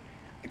to be.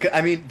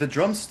 I mean, the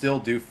drums still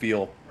do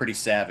feel pretty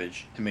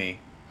savage to me.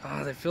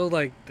 Ah, they feel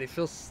like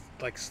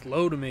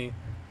slow to me.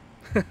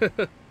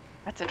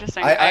 That's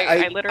interesting.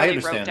 I I literally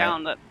understand wrote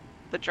down that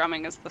the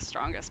drumming is the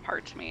strongest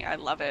part to me. I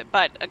love it.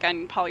 But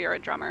again, Paul, you're a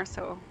drummer,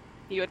 so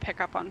you would pick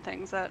up on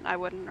things that I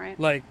wouldn't, right?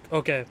 Like,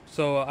 okay,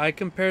 so I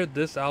compared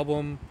this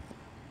album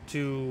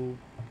to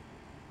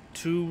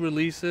two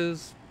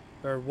releases,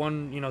 or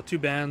one, two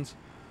bands.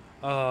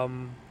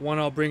 One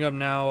I'll bring up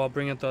now, I'll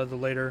bring up the other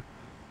later.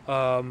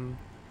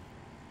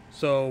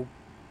 So,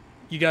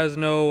 you guys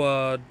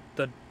know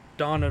the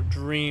Dawn of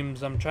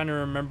Dreams. I'm trying to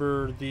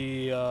remember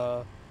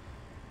the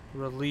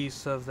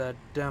release of that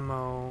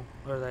demo,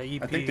 or that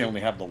EP. I think they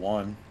only have the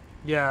one.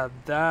 Yeah,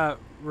 that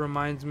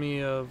reminds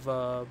me of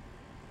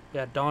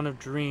Dawn of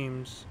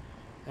Dreams.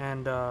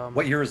 And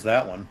What year is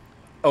that one?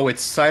 Oh,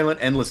 it's Silent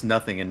Endless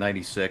Nothing in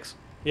 '96.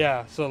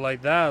 yeah, so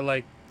like that,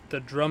 like the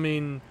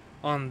drumming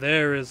on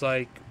there is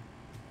like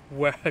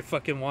where I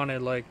fucking want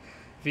it. Like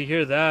if you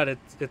hear that,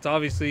 it's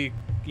obviously,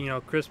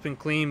 crisp and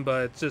clean,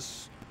 but it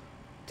just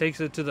takes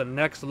it to the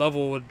next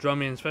level with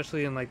drumming,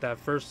 especially in like that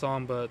first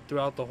song, but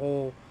throughout the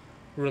whole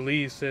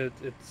release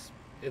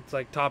it's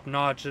like top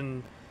notch.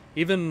 And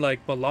even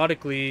like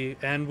melodically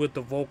and with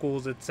the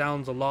vocals, it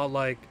sounds a lot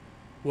like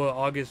what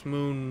August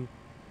Moon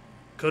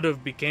could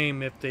have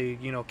became if they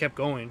kept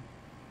going.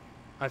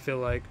 I feel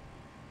like,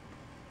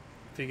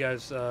 if you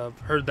guys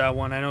heard that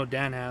one, I know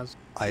Dan has.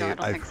 No, I don't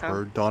I've think so.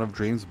 heard Dawn of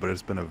Dreams, but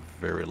it's been a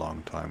very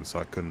long time, so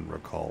I couldn't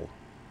recall.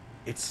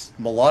 It's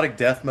melodic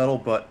death metal,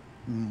 but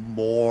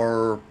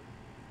more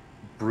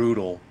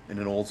brutal in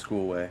an old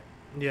school way.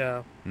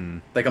 Yeah,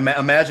 Like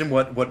imagine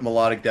what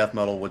melodic death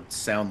metal would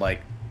sound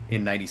like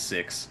in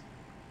 '96,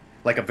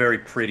 like a very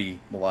pretty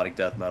melodic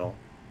death metal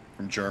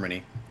from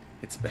Germany.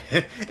 It's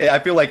I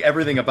feel like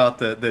everything about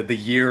the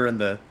year and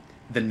the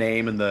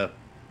name and the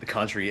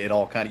country, it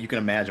all kind of, you can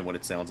imagine what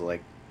it sounds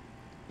like.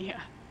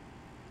 Yeah.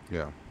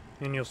 Yeah.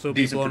 and you'll still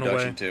be Decent blown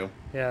production away. too.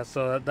 Yeah,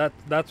 so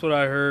that's what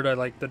I heard. I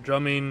like the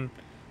drumming.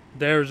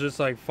 There's just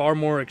like far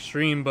more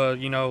extreme, but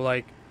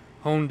like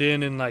honed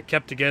in and like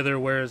kept together.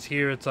 Whereas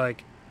here, it's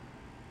like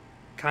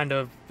kind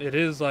of, it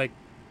is like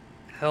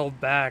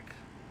held back,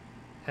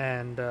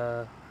 and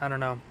I don't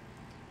know.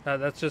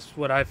 That's just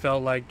what I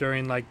felt like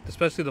during, like,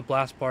 especially the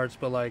blast parts,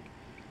 but like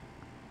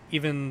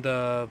even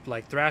the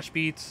like thrash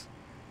beats,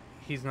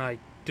 he's like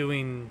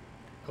doing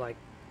like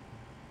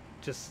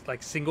just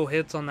like single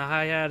hits on the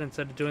hi-hat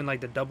instead of doing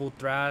like the double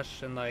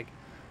thrash, and like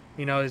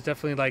he's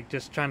definitely like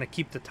just trying to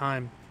keep the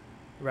time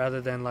rather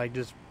than like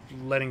just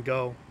letting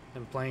go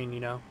and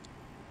playing.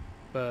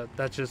 But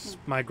that's just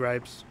my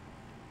gripes.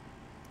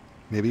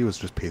 Maybe he was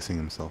just pacing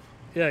himself.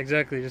 Yeah,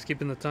 exactly, just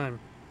keeping the time.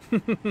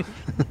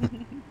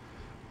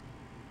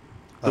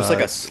 There's like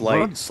a one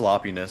slight of-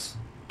 sloppiness.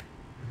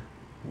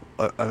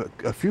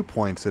 A few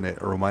points in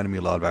it reminded me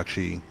a lot of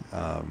actually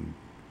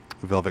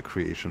Velvet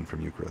Creation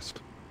from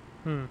Eucharist.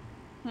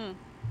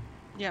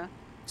 Yeah.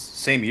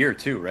 Same year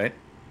too, right?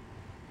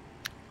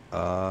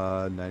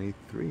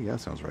 93, yeah,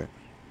 sounds right.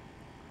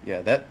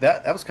 Yeah,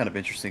 that was kind of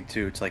interesting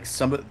too. It's like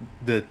some of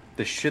the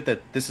shit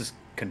that this is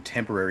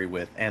contemporary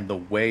with, and the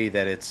way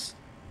that it's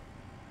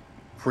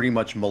pretty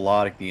much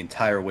melodic the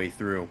entire way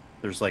through.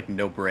 There's like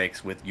no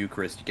breaks. With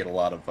Eucharist, you get a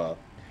lot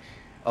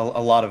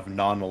of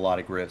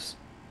non-melodic riffs.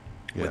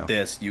 Yeah. With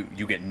this, you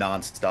get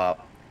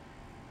non-stop.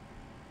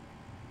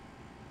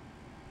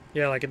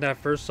 Yeah, like in that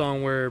first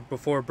song where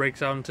before it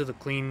breaks out into the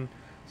clean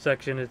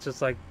section, it's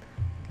just like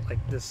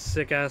this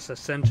sick ass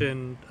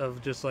ascension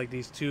of just like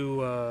these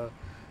two.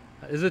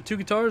 Is it two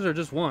guitars or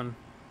just one?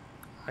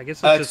 I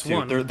guess it's just two.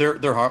 one.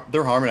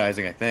 They're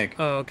harmonizing, I think.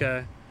 Oh,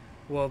 okay.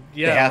 Well,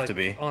 yeah, They have like, to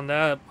be. on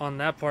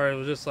that part. It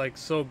was just like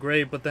so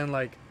great, but then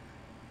like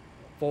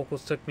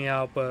vocals took me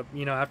out. But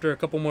after a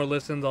couple more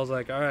listens, I was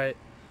like, all right,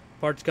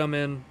 parts come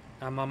in,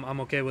 I'm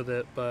okay with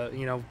it. But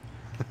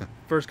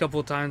first couple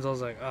of times, I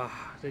was like,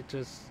 it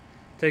just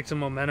takes some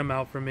momentum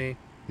out for me.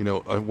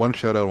 One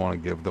shout out I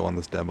want to give though on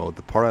this demo,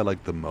 the part I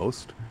liked the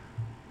most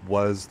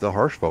was the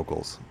harsh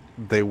vocals.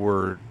 They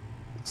were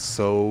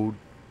so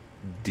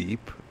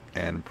deep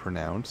and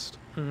pronounced,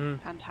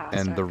 Fantastic.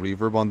 and the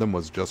reverb on them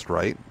was just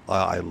right.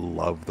 I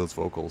love those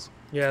vocals.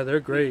 Yeah, they're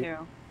Me great. too.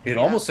 It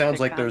Yeah, almost sounds big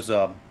like fan. there's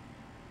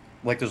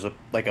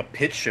a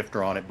pitch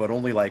shifter on it, but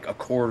only like a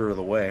quarter of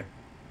the way.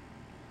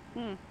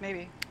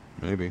 Maybe.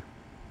 Maybe.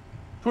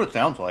 That's what it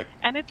sounds like.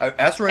 And it's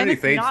As Serenity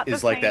it's Fades not the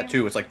is like that same-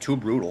 too. It's like too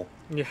brutal.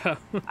 Yeah.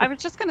 I was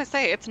just gonna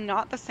say it's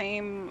not the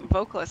same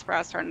vocalist for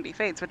As Serenity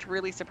Fades, which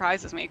really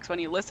surprises me because when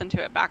you listen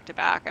to it back to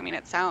back, I mean,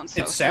 it sounds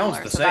so It sounds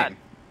similar. the So that- same.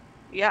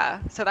 yeah,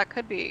 so that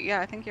could be.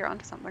 Yeah, I think you're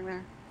onto something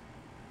there.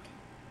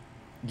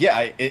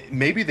 Yeah,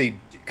 maybe they,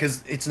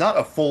 because it's not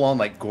a full on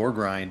like gore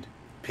grind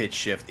pitch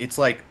shift. It's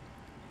like,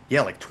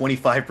 yeah, like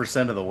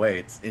 25% of the way.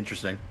 It's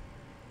interesting.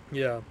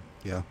 Yeah.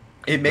 Yeah.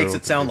 It makes They're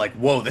it sound okay. like,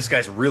 whoa, this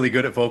guy's really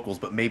good at vocals,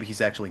 but maybe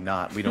he's actually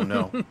not. We don't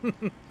know.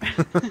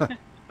 I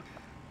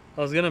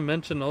was gonna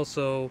mention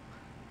also,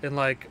 in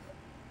like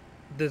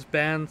this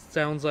band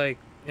sounds like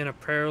in a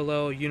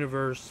parallel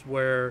universe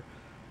where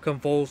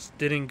Convulse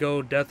didn't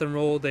go death and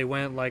roll, they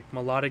went like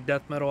melodic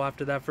death metal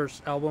after that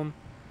first album.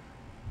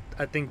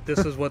 I think this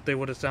is what they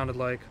would have sounded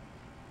like.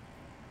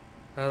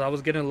 I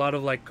was getting a lot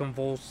of like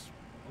Convulse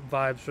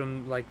vibes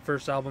from like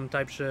first album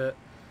type shit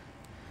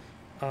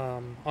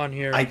on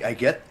here. I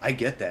get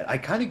that. I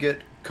kind of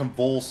get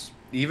Convulse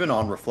even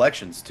on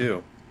Reflections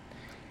too.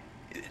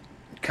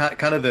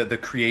 Kind of the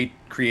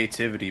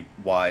creativity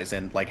wise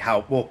and like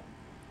how well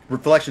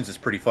Reflections is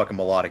pretty fucking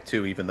melodic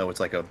too, even though it's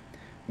like a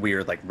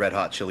weird like Red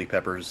Hot Chili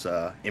Peppers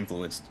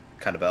influenced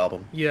kind of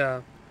album.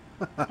 Yeah,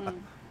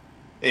 Mm.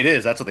 It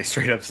is. That's what they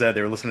straight up said.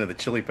 They were listening to the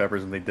Chili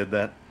Peppers when they did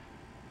that.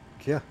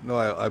 Yeah, no,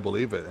 I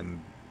believe it,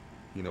 and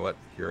you know what?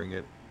 Hearing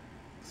it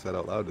said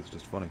out loud is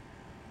just funny.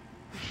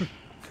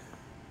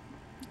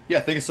 Yeah,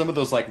 think of some of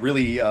those like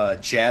really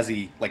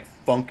jazzy, like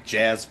funk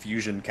jazz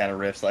fusion kind of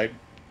riffs. Like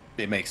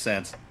it makes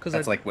sense. because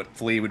That's like what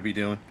Flea would be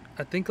doing.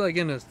 I think like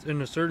in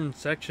a certain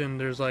section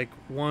there's like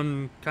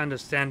one kind of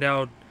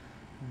standout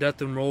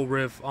death and roll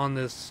riff on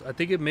this. I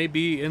think it may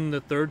be in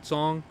the third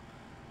song.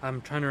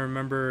 I'm trying to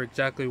remember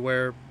exactly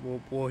where.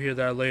 We'll hear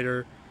that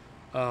later.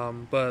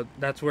 But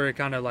that's where it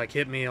kind of like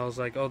hit me. I was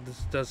like, oh,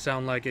 this does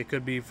sound like it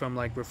could be from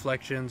like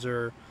Reflections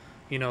or,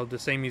 the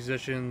same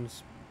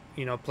musicians,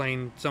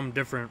 playing something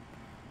different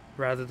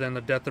rather than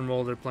the death and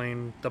roll. They're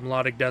playing the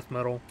melodic death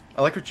metal.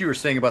 I like what you were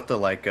saying about the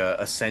like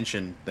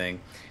ascension thing.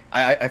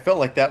 I felt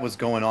like that was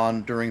going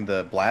on during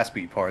the blast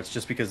beat parts,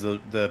 just because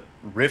the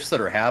riffs that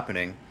are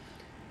happening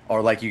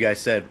are like you guys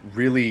said,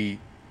 really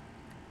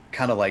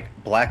kind of like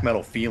black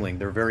metal feeling.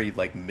 They're very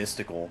like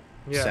mystical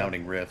Yeah.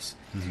 sounding riffs,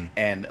 Hmm.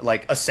 and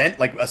like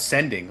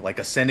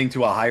ascending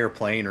to a higher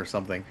plane or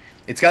something.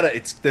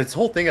 It's this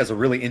whole thing has a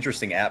really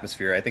interesting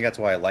atmosphere. I think that's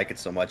why I like it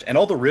so much. And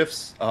all the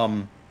riffs,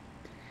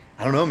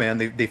 I don't know, man.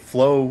 They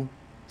flow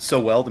so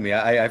well to me.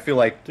 I feel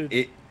like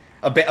Dude.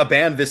 a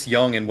band this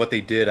young and what they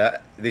did,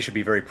 they should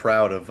be very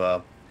proud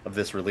of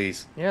this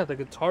release. Yeah, the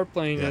guitar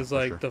playing Yeah, is for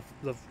like sure.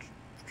 the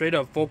straight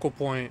up focal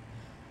point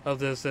of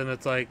this, and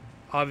it's like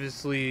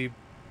obviously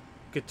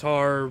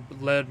guitar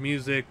led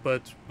music,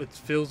 but it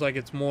feels like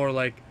it's more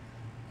like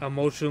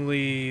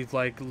emotionally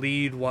like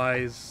lead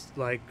wise,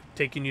 like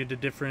taking you to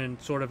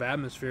different sort of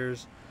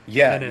atmospheres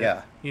Yeah, in it,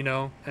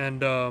 yeah.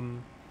 And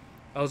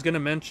I was gonna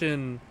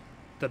mention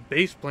the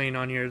bass playing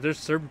on here. There's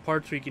certain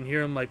parts where you can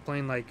hear him like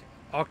playing like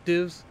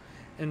octaves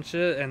and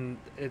shit, and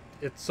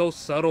it's so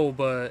subtle,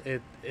 but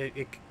it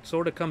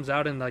sort of comes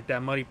out in like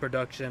that muddy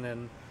production,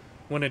 and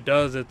when it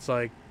does, it's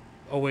like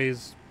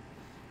always,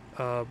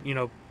 uh, you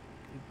know,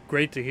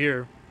 great to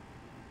hear.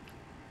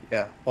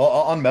 Yeah. Well,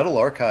 on Metal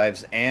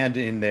Archives and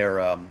in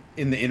the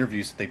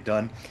interviews that they've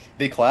done,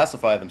 they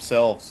classify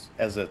themselves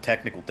as a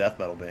technical death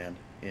metal band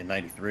in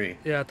 '93.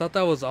 Yeah, I thought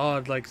that was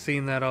odd. Like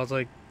seeing that, I was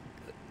like,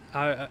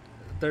 I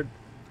they're.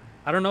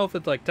 I don't know if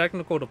it's like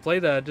technical to play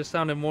that. It just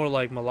sounded more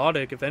like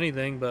melodic, if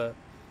anything. But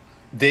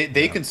They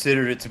Yeah.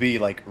 considered it to be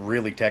like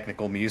really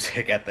technical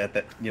music at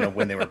that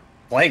when they were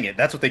playing it.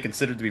 That's what they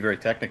considered to be very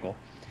technical.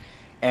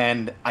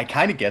 And I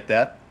kind of get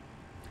that.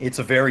 It's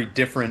a very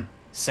different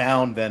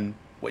sound than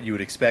what you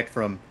would expect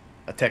from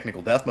a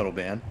technical death metal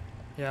band.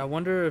 yeah, I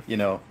wonder if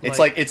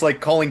It's like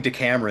calling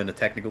Decameron a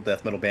technical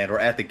death metal band or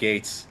At the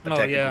Gates a Oh,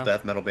 technical yeah.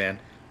 death metal band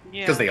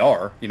Yeah. because they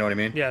are. You know what I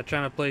mean? yeah,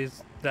 trying to play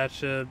that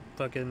shit,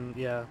 fucking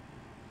yeah.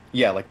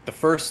 Yeah, like the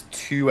first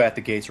two At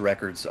the Gates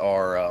records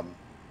are,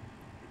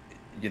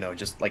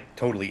 just like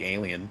totally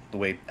alien the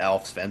way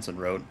Alf Svensson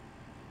wrote.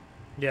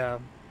 Yeah,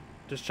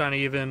 just trying to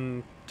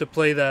even to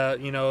play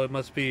that, it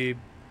must be,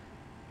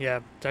 yeah,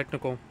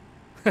 technical.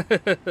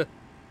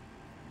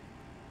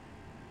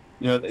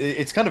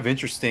 It's kind of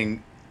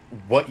interesting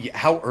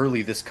how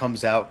early this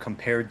comes out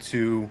compared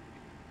to.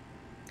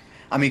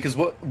 I mean, because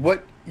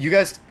what you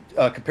guys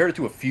compared it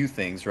to a few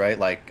things, right?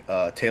 Like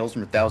Tales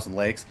from a Thousand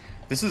Lakes.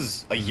 This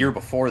is a year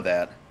before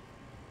that.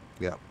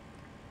 Yeah.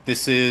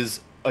 This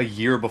is a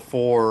year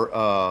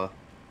before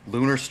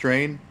Lunar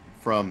Strain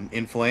from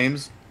In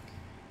Flames.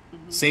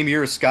 Mhm. Same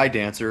year as Sky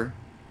Dancer,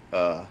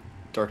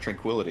 Dark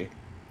Tranquility.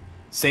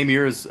 Same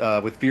year as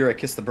with Fear I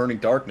Kiss the Burning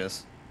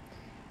Darkness.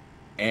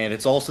 And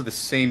it's also the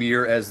same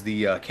year as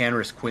the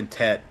Canaris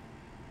Quintet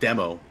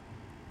demo.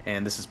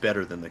 And this is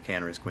better than the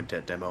Canaris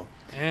Quintet demo.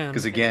 And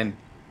Because again,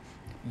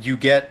 you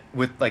get,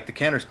 with like the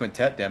Canaris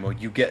Quintet demo,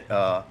 you get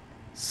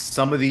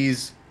some of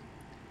these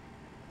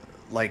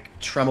like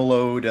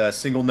tremoloed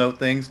single note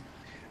things,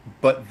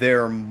 but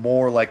they're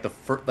more like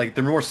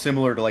they're more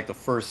similar to like the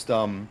first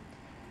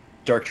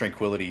Dark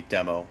Tranquility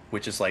demo,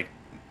 which is like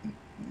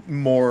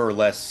more or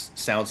less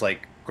sounds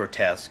like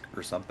grotesque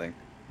or something.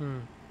 hmm,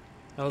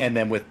 that was, And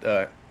then with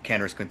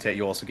Cantor's Quintet,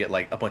 you also get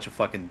like a bunch of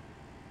fucking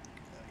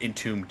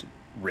entombed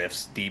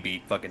riffs, D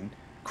beat, fucking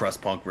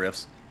crust punk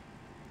riffs.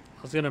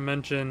 I was gonna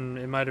mention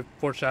it might have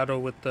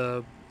foreshadowed with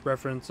the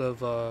reference of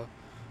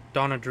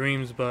Dawn of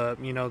Dreams, but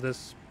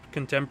this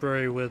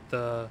contemporary with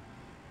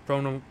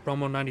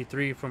Promo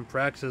 93 from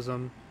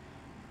Praxism,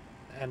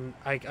 and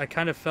I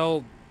kind of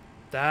felt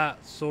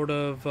that sort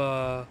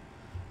of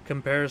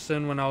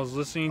comparison when I was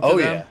listening to Oh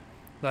them. yeah,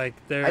 Like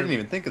I didn't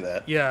even think of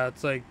that. yeah,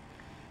 it's like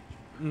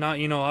not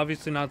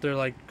obviously not their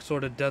like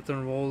sort of death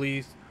and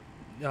rolly,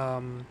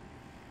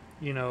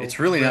 It's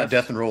really not riffs.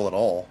 death and roll at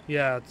all.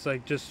 Yeah, it's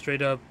like just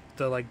straight up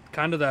the like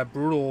kind of that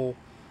brutal,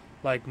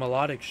 like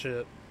melodic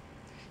shit.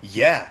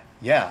 Yeah,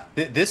 yeah.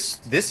 This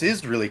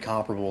is really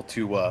comparable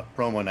to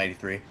Promo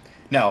 93.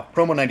 Now,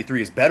 Promo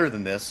 93 is better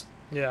than this,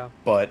 Yeah,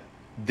 but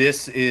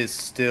this is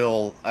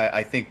still,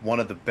 I think, one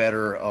of the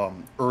better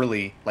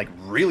early, like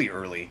really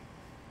early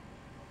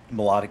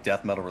melodic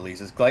death metal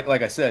releases. Like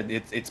I said,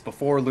 it's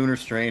before Lunar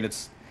Strain.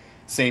 It's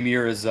same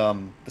year as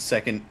the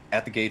second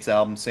At the Gates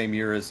album. Same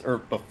year as or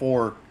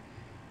before.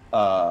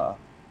 Uh,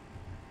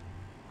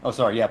 oh,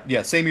 sorry.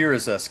 Yeah. Same year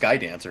as Sky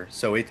Dancer.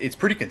 So it's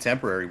pretty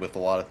contemporary with a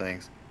lot of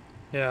things.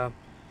 yeah,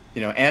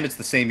 And it's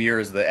the same year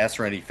as the S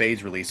Serenity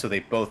Fades release. So they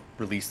both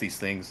released these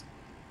things,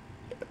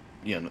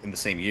 in the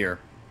same year.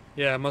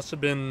 yeah. It must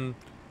have been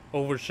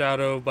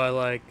overshadowed by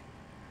like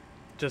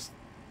just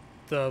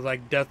the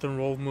like death and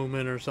roll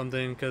movement or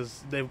something,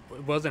 because they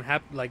it wasn't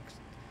like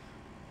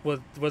was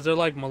there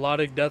like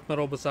melodic death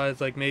metal besides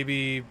like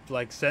maybe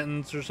like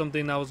Sentence or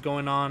something that was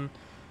going on?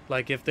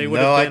 Like if they would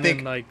No, have been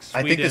in like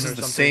I Sweden think this or is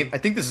the something. same. I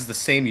think this is the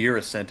same year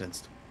as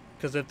Sentenced.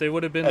 Because if they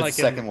would have been That's like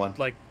the second in one.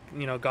 like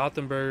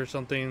Gothenburg or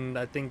something,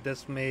 I think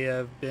this may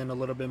have been a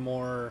little bit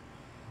more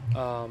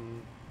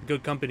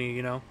good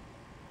company.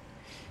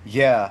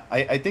 Yeah,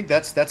 I think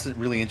that's a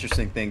really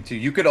interesting thing too.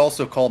 You could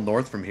also call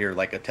North from Here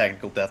like a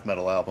technical death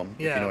metal album,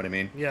 if Yeah, you know what I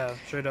mean. yeah,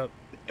 straight up.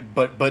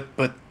 But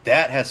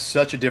that has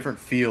such a different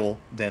feel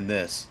than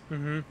this.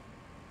 Mm-hmm.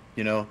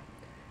 You know,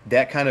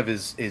 that kind of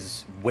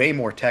is way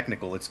more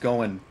technical. It's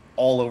going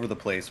all over the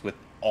place with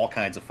all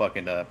kinds of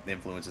fucking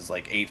influences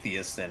like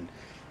Atheist and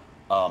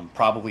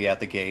probably At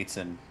the Gates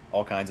and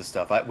all kinds of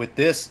stuff. With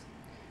this,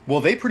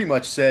 well, they pretty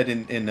much said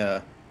in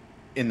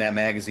that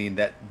magazine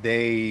that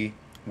they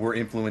were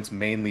influenced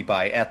mainly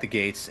by At the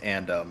Gates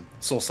and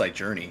Soulside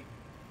Journey.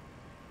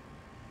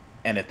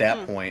 And at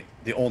that point,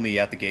 the only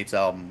At the Gates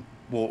album,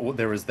 well,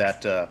 there was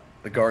that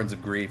the Gardens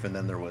of Grief, and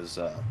then there was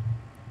the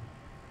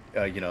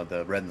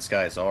Red in the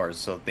Sky is Ours.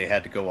 So they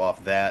had to go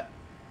off that,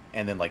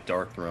 and then like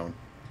Dark Throne.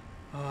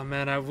 Oh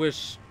man, I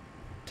wish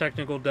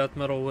technical death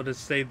metal would have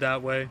stayed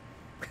that way.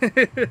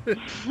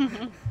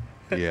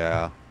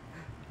 Yeah.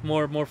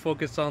 More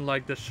focused on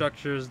like the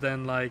structures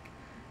than like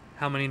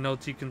how many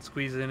notes you can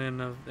squeeze in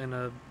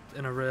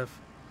a riff.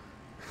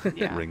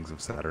 Yeah. Rings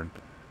of Saturn.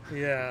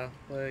 Yeah,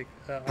 like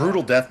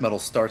Brutal death metal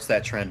starts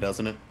that trend,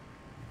 doesn't it?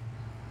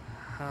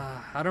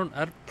 I don't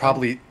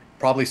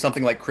Probably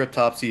something like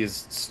Cryptopsy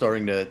is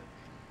starting to,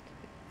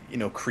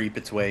 creep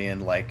its way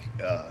in. Like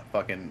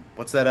fucking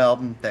what's that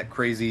album? That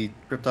crazy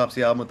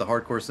Cryptopsy album with the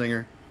hardcore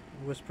singer.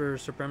 Whisper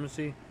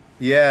Supremacy.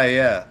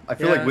 Yeah. I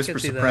feel Yeah, like I Whisper can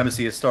see that.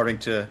 Supremacy is starting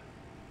to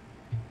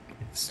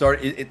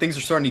things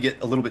are starting to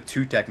get a little bit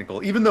too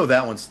technical, even though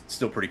that one's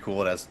still pretty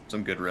cool. It has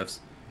some good riffs.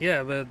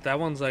 Yeah, but that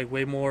one's like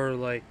way more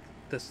like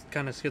this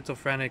kind of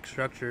schizophrenic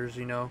structures,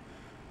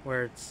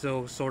 where it's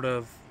still sort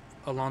of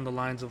along the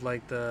lines of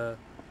like the,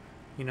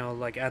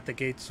 like At the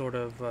Gates sort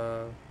of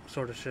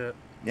shit.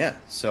 Yeah.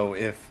 So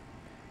if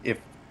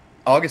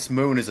August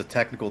Moon is a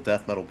technical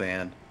death metal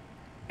band,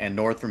 and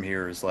North from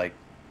Here is like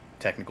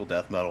technical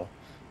death metal,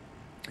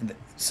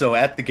 so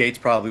At the Gates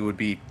probably would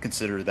be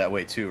considered that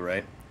way too,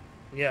 right?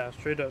 Yeah,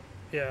 straight up.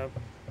 Yeah,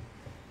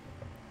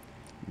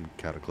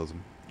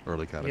 Cataclysm.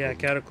 Early Cataclysm. yeah,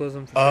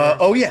 Cataclysm for sure.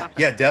 Oh yeah,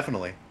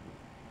 definitely.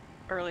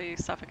 Early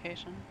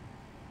Suffocation.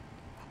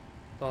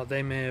 Oh,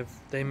 they may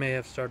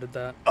have started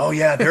that. Oh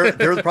yeah,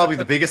 they're probably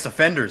the biggest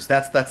offenders.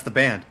 That's the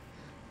band.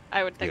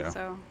 I would think Yeah.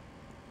 so.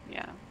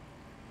 Yeah.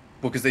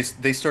 Well, because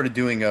they started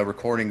doing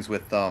recordings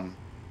with the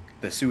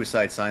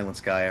Suicide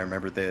Silence guy. I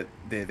remember that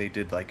they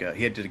did like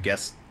he did a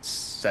guest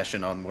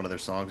session on one of their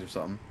songs or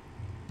something.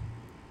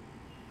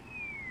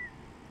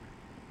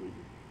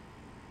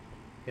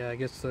 Yeah, I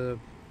guess the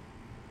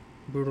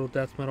brutal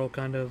death metal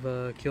kind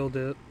of killed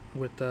it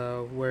with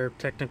where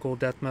technical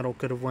death metal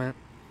could have went.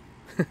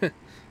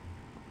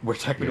 Where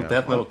technical Yeah.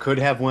 death metal could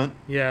have went.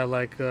 Yeah,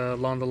 like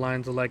along the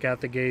lines of like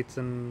At the Gates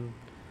and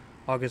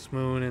August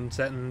Moon and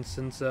Sentence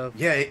and stuff.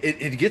 Yeah,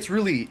 it gets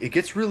really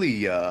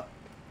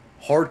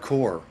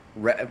hardcore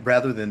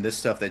rather than this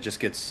stuff that just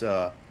gets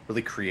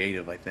really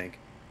creative, I think.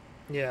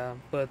 Yeah,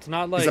 but it's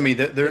not 'Cause, like I mean,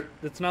 they're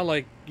it's not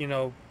like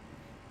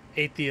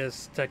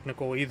atheist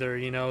technical either.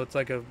 It's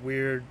like a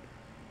weird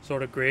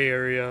sort of gray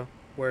area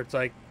where it's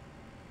like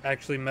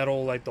actually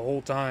metal like the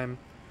whole time,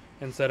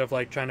 instead of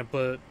like trying to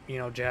put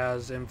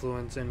jazz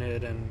influence in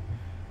it, and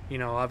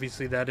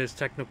obviously that is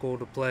technical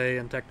to play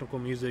and technical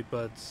music,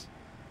 but it's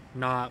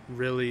not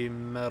really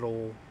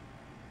metal.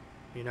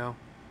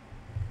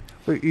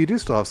 But you do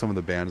still have some of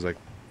the bands like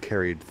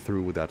carried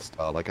through with that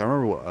style. Like I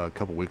remember a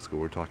couple weeks ago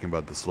we were talking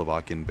about the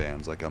Slovakian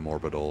bands like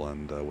Amorbital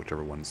and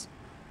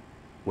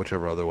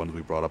whichever other ones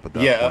we brought up at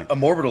that Yeah, point. a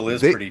Morbital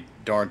is They pretty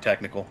darn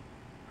technical.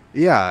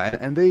 Yeah,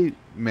 and they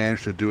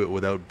managed to do it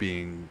without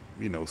being,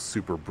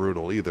 super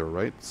brutal either,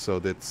 right? So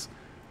that's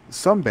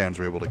some bands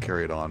were able to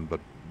carry it on, but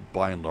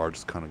by and large,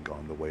 it's kind of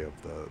gone the way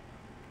of the,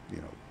 you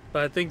know,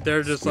 But I think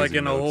they're just like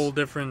squeezing in a notes whole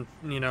different,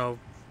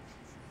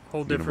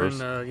 whole different,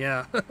 universe.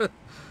 yeah.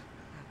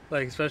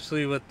 Like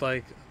especially with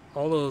like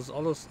all those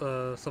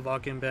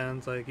Slovakian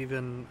bands, like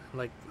even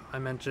like I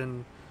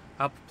mentioned,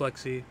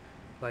 Apoplexy,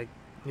 like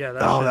yeah,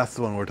 that Oh, shit, that's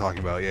the one we're talking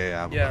about. Yeah,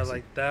 yeah. yeah, Apoplexy.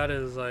 like that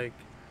is like,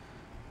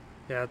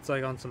 yeah, it's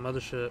like on some other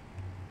shit.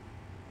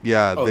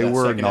 Yeah, Oh, they that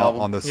were second not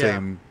album? on the Yeah.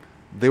 same.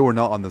 They were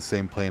not on the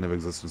same plane of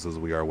existence as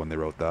we are when they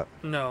wrote that.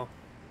 No,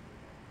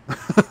 I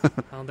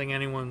don't think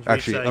anyone's reached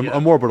Actually, that yet.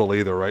 Amorbital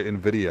either, right?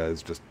 Nvidia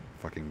is just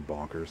fucking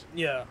bonkers.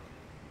 Yeah,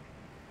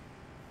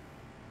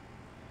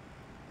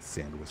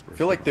 Sand Whisperer. I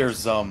feel like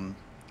there's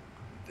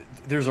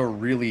a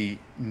really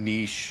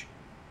niche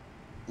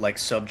like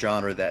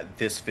subgenre that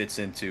this fits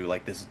into,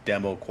 like this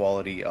demo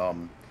quality.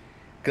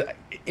 'Cause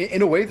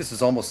in a way, this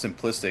is almost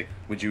simplistic.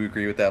 Would you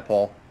agree with that,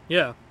 Paul?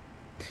 yeah,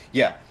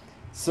 Yeah.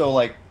 So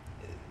like,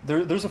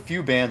 there's a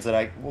few bands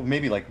that well,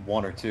 maybe like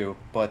one or two,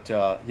 but you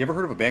ever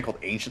heard of a band called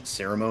Ancient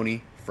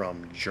Ceremony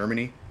from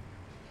Germany?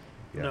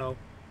 Yeah. no,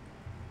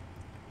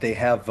 They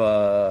have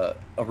a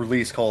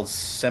release called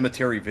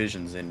Cemetery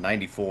Visions in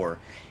 '94,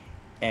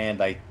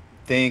 and I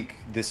think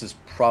this is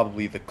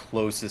probably the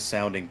closest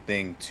sounding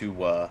thing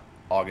to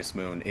August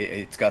Moon.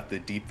 It's got the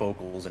deep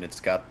vocals and it's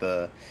got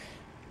the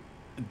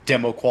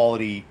demo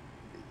quality,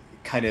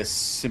 kind of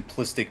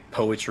simplistic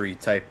poetry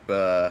type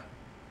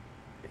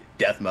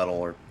death metal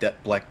or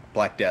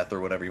black death or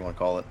whatever you want to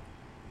call it.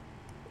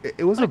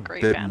 It was What a a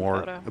great bit band more,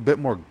 photo. a bit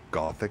more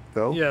gothic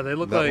though. yeah, they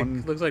look That like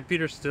one- looks like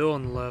Peter Steele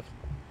on the left.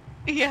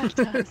 Yeah, it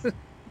does.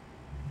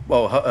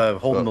 Well,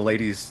 holding Oh. the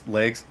lady's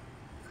legs.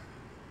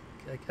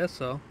 I guess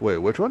so. Wait,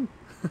 which one?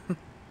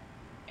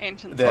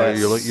 Ancient. The- Oh, That's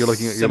you're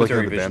looking at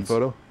Cemetery the band Visions.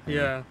 photo.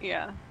 Yeah,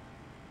 Yeah.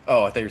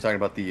 Oh, I thought you were talking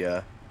about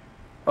the.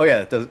 Oh yeah,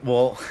 it does.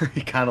 Well,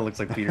 he kind of looks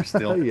like Peter Oh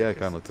Steele. yeah, it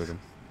kind of looks like him.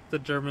 the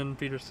German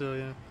Peter Steele.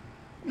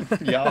 Yeah.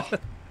 Yeah.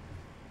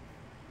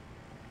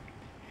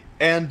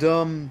 And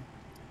an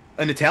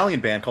Italian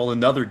band called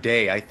Another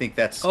Day. I think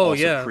that's Oh,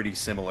 also yeah. pretty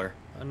similar.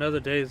 Another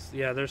Day's.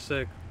 Yeah, they're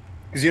sick.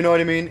 Because you know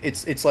what I mean?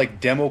 It's like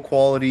demo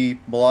quality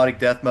melodic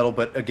death metal,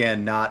 but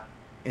again, not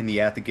in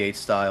the At the Gate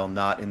style,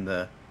 not in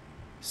the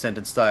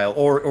Sentence style,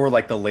 or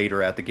like the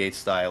later At the Gate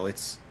style.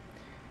 It's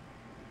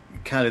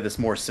kind of this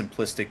more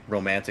simplistic,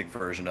 romantic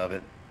version of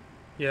it.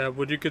 Yeah,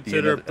 would you The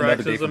consider Another Day from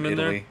Praxism in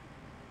there? Italy.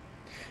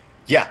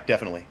 Yeah,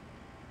 definitely.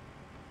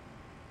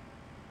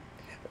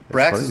 It's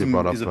funny you Braxism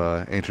brought up is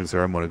a Ancient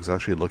Ceremony. I was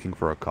actually looking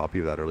for a copy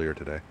of that earlier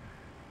today.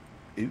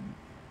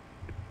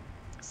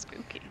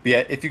 Spooky.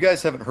 Yeah, if you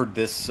guys haven't heard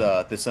this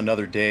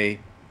Another Day,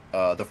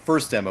 the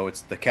first demo,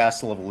 it's the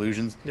Castle of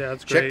Illusions. Yeah,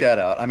 that's great. Check that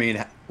out. I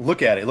mean,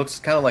 look at it. It looks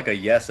kind of like a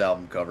Yes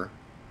album cover.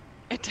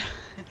 It does.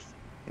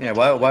 Yeah,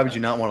 why would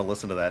you not want to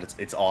listen to that?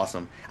 It's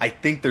awesome. I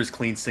think there's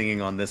clean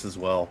singing on this as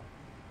well.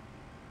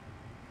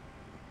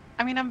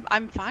 I mean,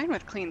 I'm fine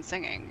with clean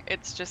singing.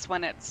 It's just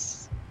when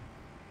it's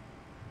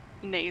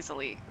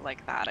nasally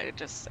like that, it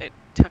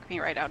took me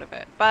right out of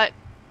it. But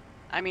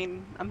I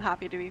mean, I'm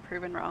happy to be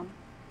proven wrong.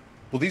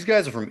 Well, these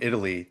guys are from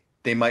Italy.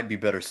 They might be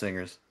better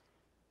singers.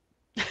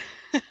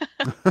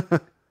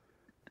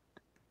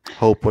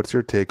 Hope, what's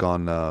your take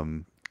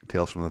on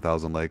Tales from the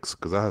Thousand Lakes?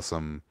 Because that has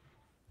some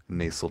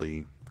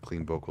nasally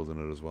clean vocals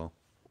in it as well.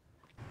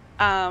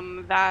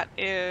 That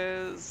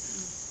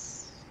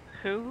is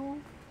who?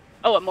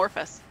 Oh,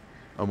 Amorphous.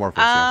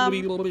 Amorphous, yeah.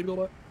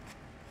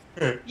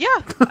 Yeah,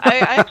 I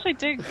actually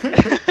dig.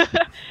 I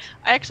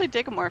actually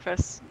dig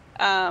Amorphous.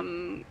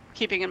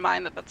 Keeping in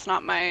mind that that's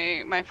not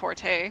my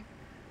forte.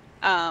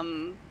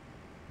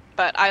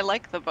 But I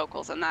like the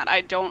vocals in that.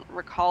 I don't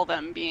recall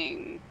them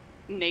being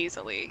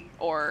nasally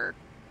or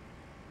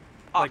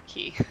off Like-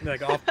 key.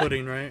 Like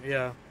off-putting, right?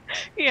 Yeah.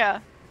 Yeah.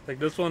 Like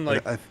this one,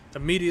 like I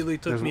immediately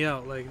took there's me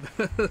out. Like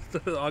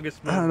the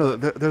August don't Moon.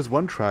 know. There's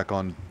one track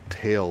on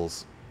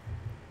Tales.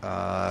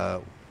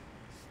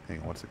 Hang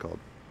on, what's it called?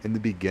 In the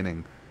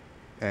beginning,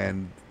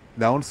 and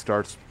that one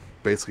starts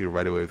basically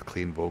right away with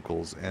clean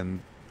vocals.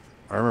 And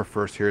I remember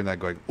first hearing that,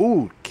 going,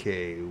 "Ooh,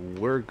 okay,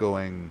 we're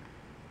going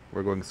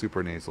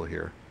super nasal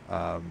here."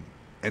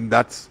 And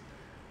that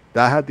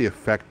had the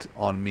effect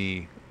on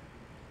me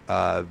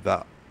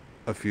that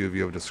a few of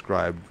you have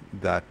described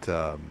that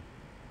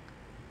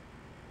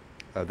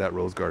that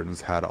Rosegardens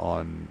had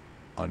on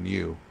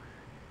you.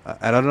 And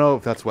I don't know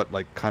if that's what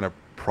like kind of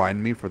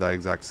primed me for that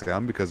exact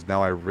sound, because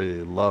now I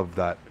really love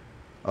that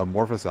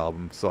Amorphous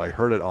album. So I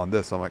heard it on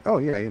this. I'm like, oh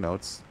yeah,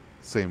 it's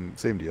same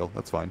deal.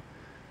 That's fine.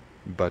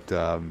 But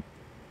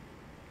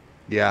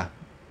yeah,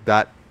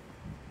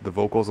 the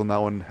vocals on that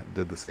one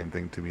did the same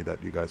thing to me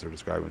that you guys are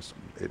describing.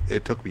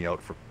 It took me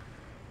out for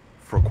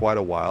quite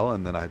a while,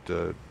 and then I had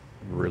to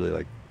really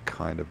like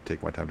kind of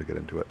take my time to get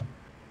into it.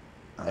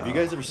 Have you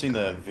guys ever seen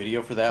the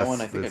video for that one?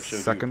 I think the I've showed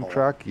you. second Paul.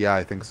 track? Yeah,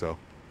 I think so.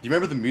 Do you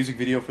remember the music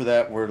video for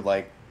that where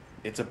like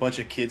it's a bunch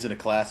of kids in a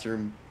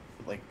classroom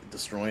like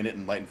destroying it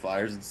and lighting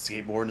fires and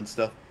skateboarding and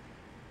stuff?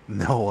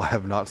 No, I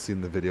have not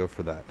seen the video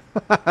for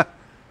that.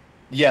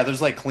 Yeah,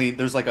 there's like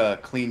a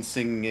clean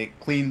sung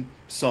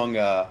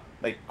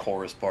like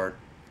chorus part.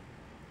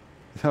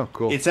 Oh,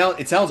 cool. It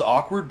sounds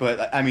awkward,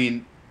 but I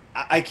mean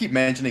I keep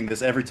mentioning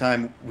this every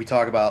time we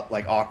talk about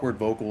like awkward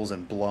vocals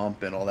and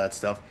blump and all that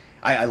stuff.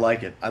 I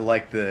like it. I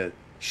like the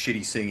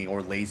shitty singing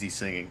or lazy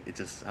singing. It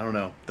just I don't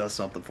know, does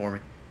something for me.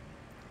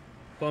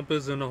 Bump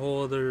is in a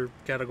whole other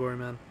category,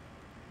 man.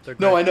 They're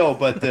No, great. I know,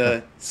 but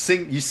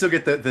you still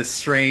get the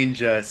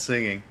strange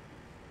singing.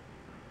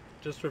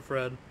 Just for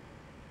Fred.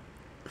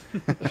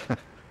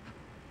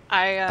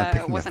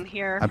 I wasn't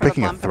here. I'm for the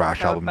picking a Blump thrash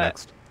episode, album but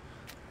next.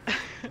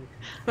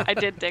 I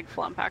did dig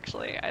Blump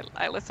actually.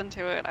 I listened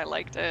to it. I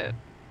liked it.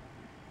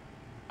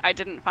 I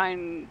didn't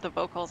find the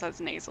vocals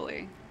as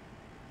nasally.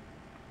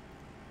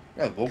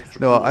 Yeah, the vocals are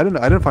No, cool. I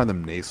didn't find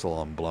them nasal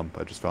on Blump.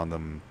 I just found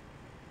them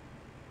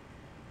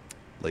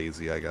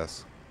lazy, I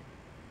guess.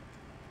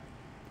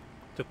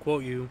 To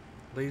quote you,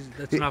 lazy.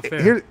 That's not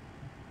fair.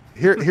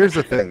 Here's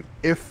the thing.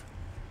 If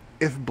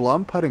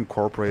Blump had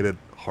incorporated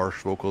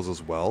harsh vocals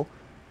as well,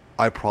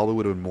 I probably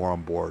would have been more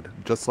on board.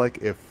 Just like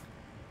if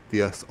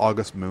the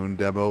August Moon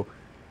demo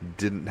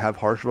didn't have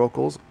harsh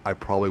vocals, I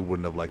probably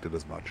wouldn't have liked it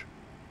as much.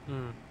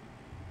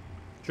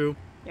 True.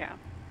 Yeah,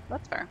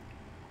 that's fair.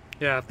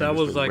 Yeah, if And that just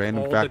was a like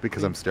random all fact the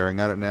because I'm staring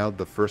at it now.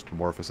 The first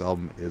Morphous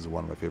album is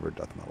one of my favorite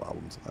death metal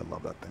albums. I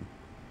love that thing.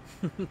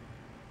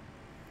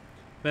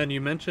 Man, you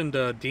mentioned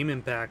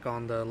Demon Pack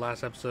on the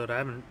last episode. I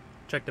haven't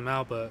checked them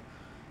out, but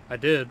I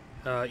did.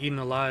 Eaten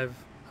Alive,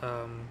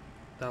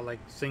 that like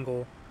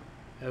single.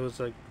 It was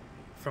like,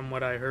 from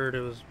what I heard,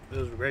 it was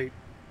great.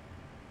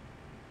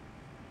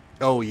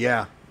 Oh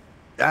yeah,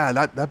 yeah.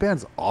 That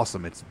band's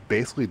awesome. It's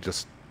basically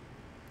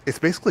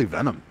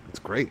Venom. It's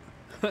great.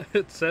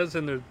 It says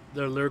in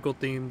their lyrical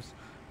themes,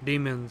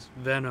 demons,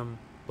 venom,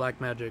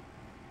 black magic.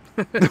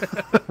 They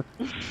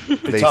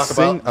talk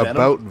sing about Venom?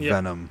 about Yeah.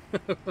 Venom.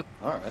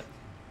 All right.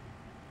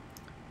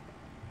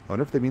 I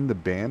wonder if they mean the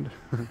band.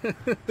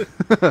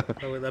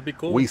 Oh, that'd be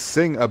cool. We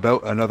sing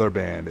about another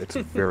band. It's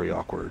very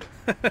awkward.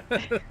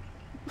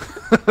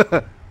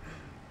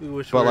 We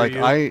wish But we were like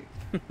you.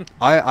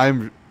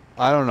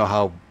 I don't know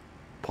how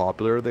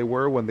popular they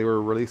were when they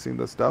were releasing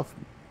this stuff.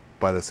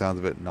 By the sounds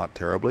of it, not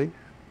terribly,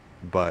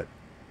 but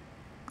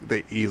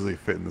they easily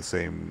fit in the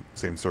same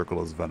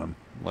circle as Venom.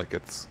 Like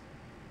it's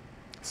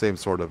same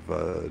sort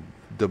of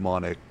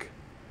demonic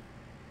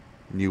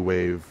new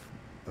wave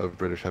of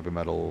British heavy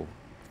metal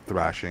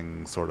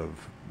thrashing sort of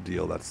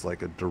deal. That's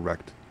like a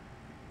direct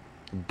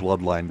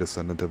bloodline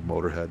descendant of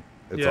Motorhead.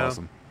 It's Yeah.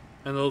 awesome.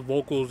 And those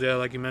vocals, yeah,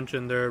 like you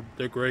mentioned, they're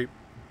great.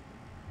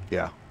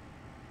 Yeah.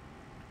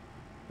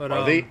 But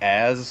Are they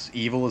as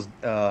evil as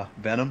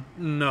Venom?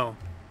 No,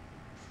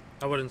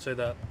 I wouldn't say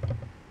that.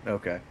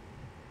 Okay.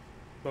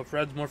 But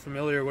Fred's more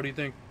familiar. What do you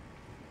think?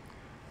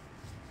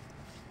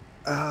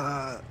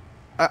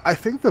 I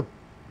think the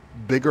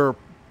bigger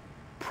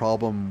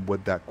problem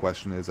with that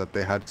question is that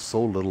they had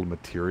so little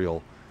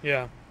material.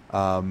 Yeah.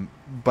 And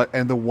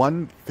the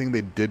one thing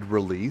they did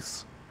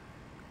release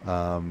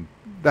that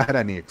had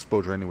any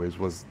exposure anyways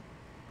was,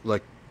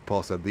 like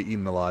Paul said, the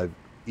Eaten Alive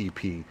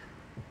EP,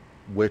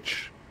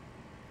 which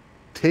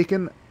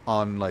taken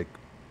on like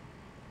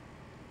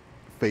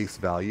face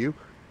value,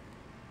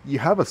 you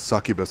have a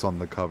succubus on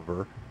the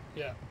cover.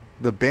 Yeah.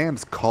 The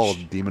band's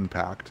called Demon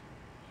Pact.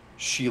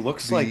 She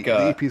looks The- like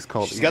the EP's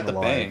called she's got Eaten the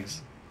Alive.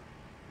 bangs.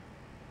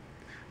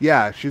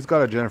 Yeah, she's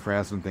got a Jennifer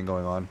Aniston thing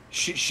going on.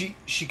 She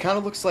kind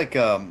of looks like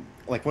one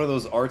of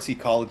those artsy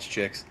college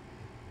chicks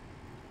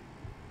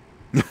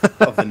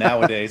of the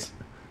nowadays.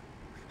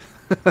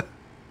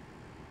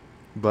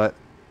 But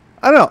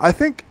I don't know. I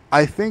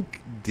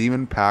think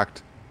Demon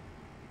Pact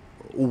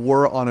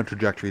were on a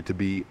trajectory to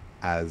be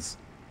as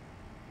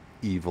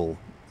evil,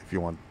 if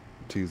you want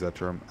to use that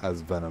term,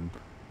 as Venom.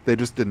 They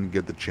just didn't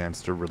get the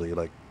chance to really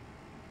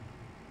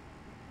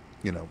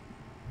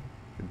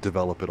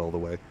develop it all the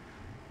way.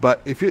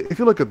 But if you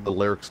look at the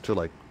lyrics to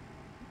I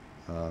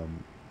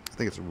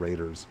think it's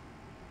Raiders.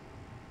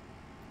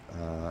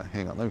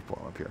 Hang on, let me pull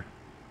them up here.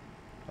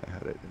 I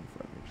had it in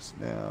front of me just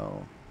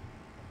now.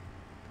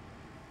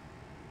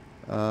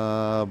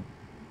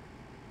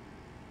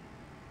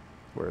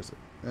 Where is it?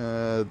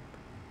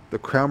 The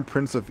Crown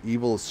Prince of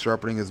Evil is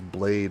sharpening his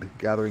blade,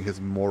 gathering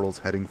his mortals,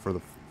 heading for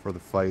the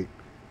fight,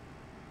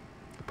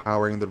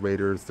 empowering the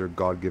Raiders, their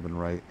God-given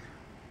right.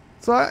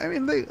 So I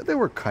mean, they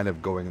were kind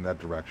of going in that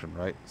direction,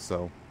 right?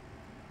 So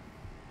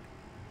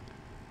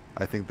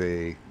I think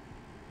they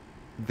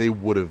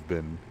would have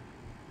been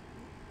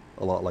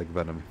a lot like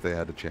Venom if they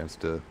had a chance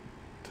to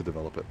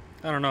develop it.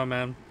 I don't know,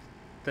 man.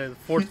 The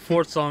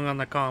fourth song on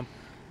the comp,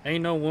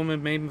 "Ain't No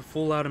Woman Made a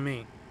Fool Out of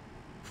Me."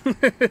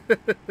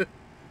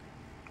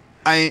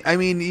 I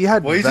mean, you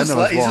had Well, he's Venom just as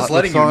well. he's just The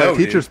letting you song know,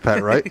 Teacher's dude.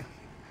 Pet, right?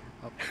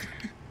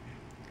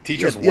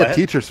 Teacher's yeah,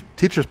 what?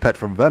 Teacher's Pet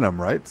from Venom,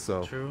 right?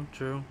 So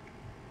True.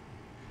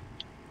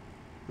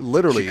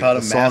 literally She caught a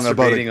him song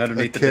about masturbating a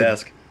underneath the kid.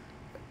 desk.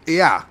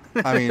 Yeah,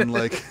 I mean,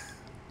 like,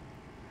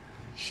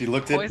 She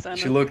looked Poison at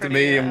is me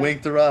pretty, and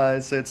winked her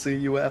eyes, said, "See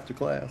you after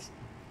class."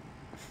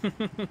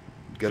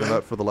 get him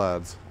out for the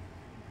lads.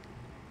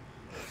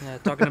 Yeah,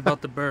 talking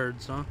about the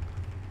birds, huh?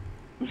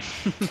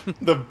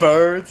 The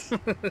birds.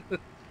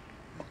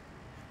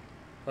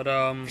 But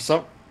For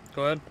some,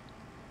 go ahead.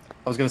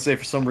 I was gonna say,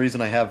 for some reason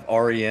I have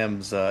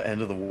REM's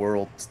 "End of the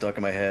World" stuck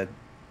in my head.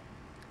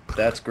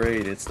 That's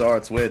great. It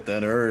starts with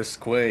an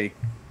earthquake,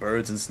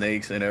 birds and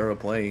snakes and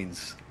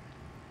aeroplanes.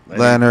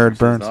 Leonard Bernstein's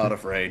Bernstein. not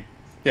afraid.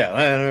 Yeah,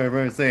 Leonard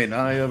Bernstein.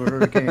 I have a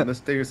hurricane. Let's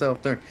take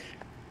yourself turn.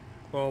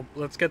 Well,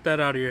 let's get that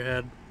out of your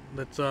head.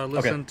 Let's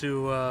listen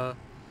to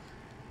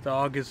the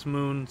August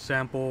Moon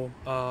sample,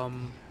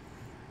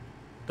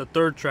 the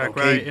third track,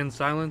 Okay. right? In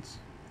Silence.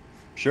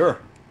 Sure.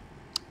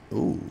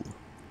 Ooh.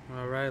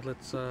 All right,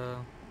 let's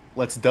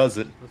Does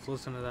it.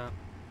 listen to that.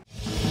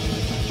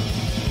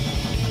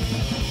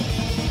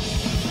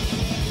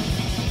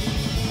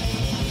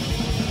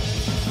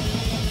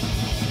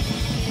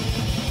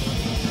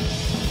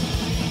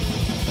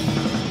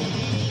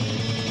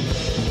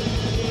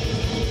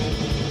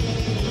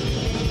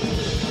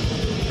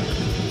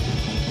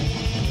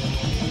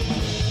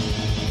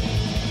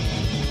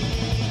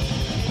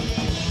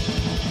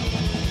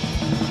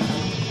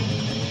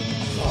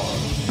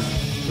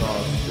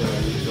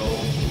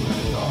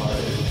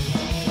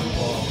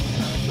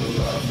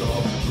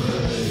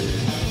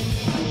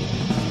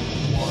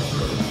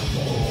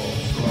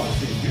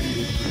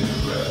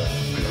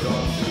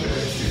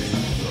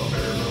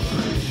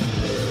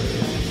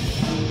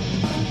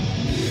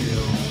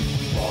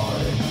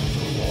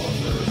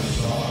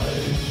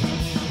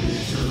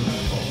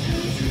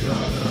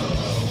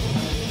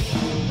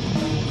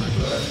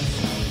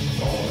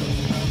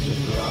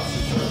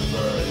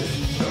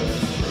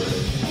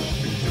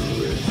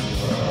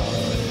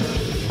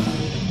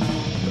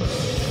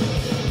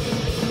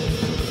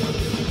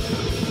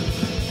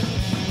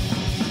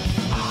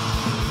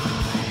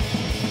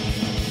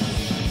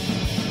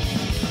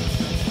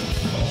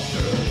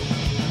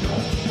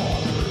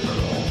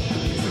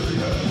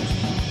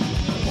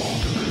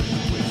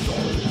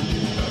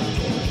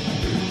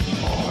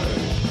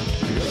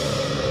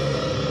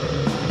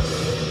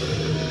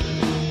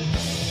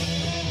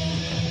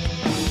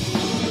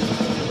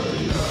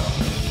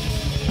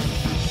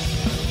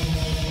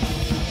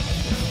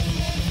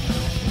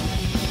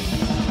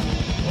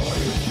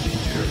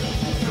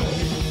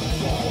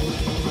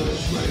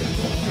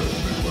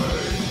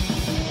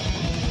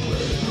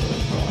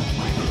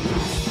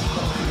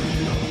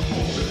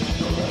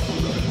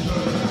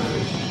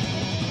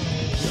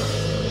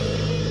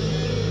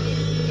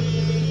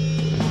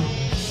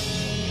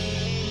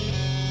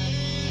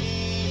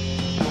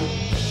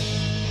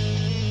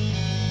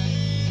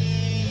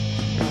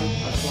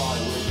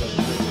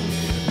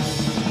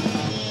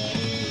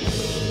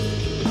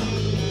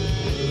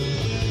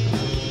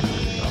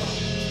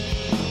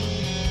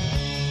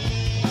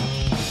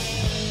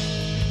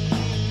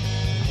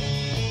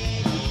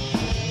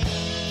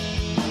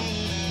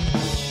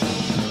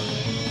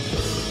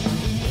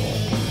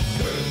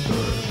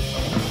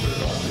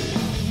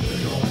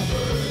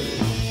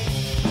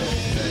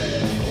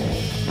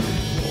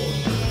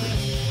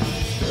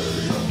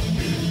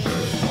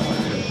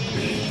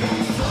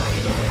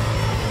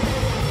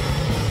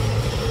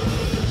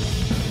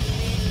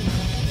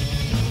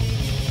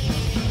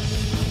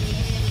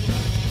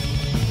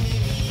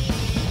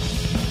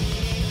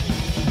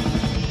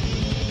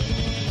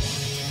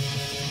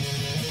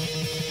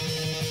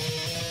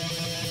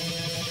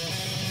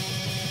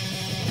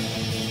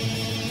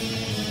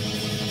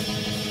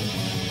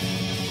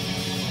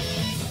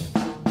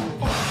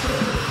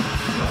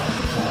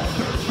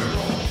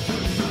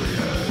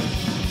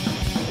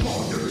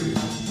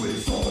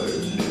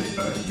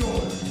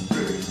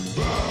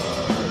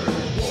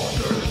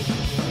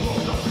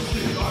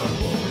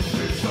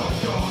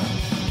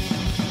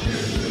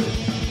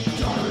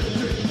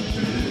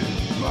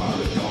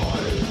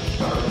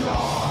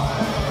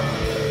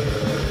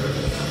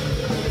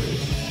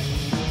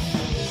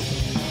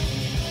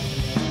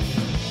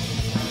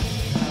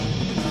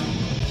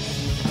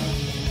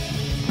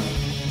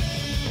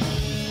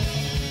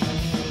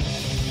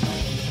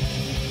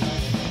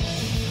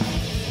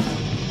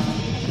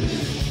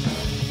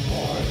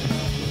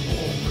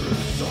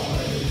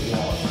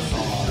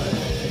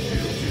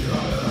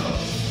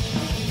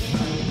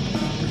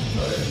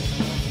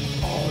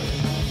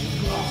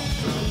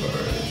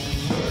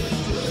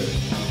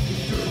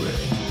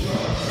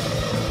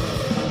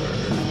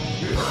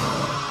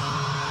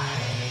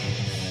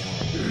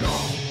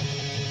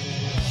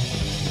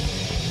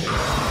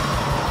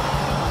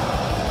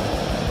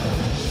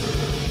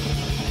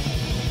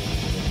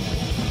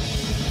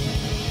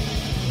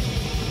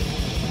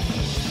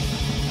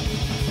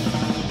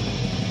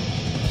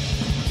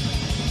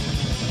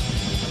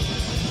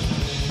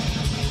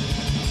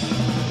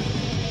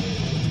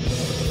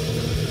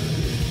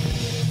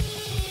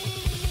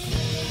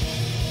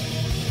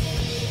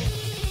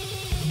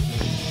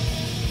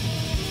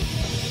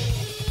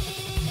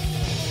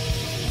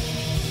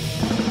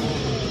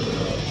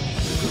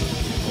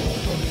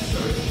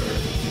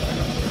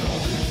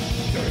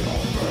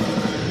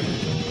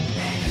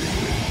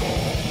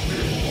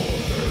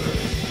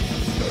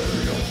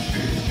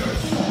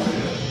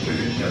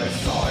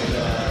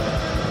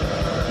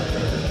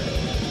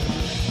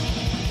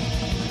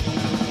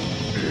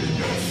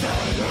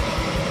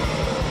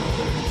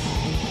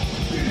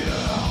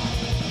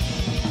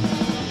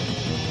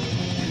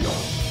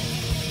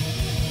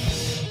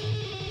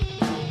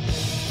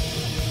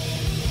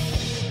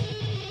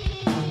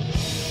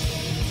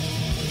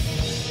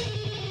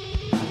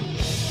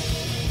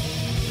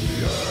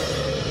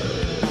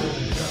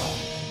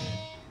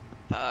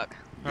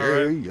 Yeah,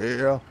 Alright.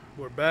 yeah.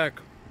 We're back.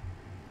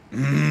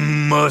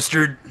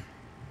 Mustard.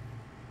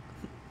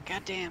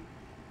 Goddamn.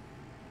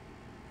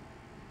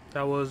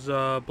 That was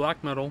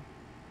black metal.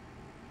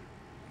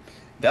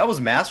 That was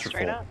masterful.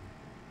 Straight up.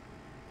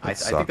 I That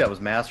think sucked. that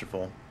was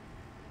masterful.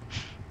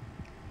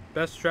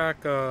 Best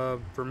track for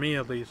me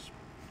at least.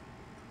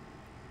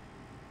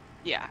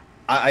 Yeah.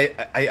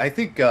 I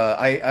think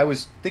I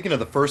was thinking of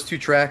the first two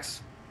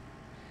tracks,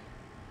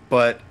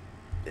 but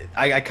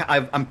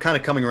I'm kind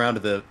of coming around to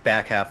the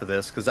back half of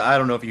this because I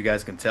don't know if you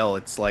guys can tell,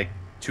 it's like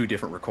two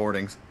different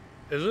recordings.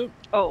 Is it?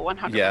 Oh,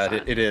 100%. Yeah,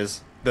 it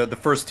is. The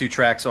first two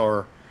tracks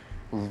are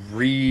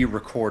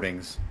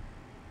re-recordings,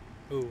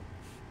 Ooh.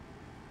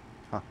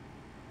 and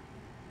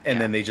Yeah.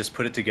 then they just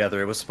put it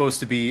together. It was supposed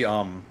to be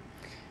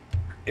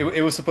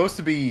it was supposed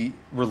to be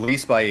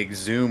released by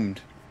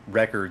Exhumed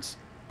Records,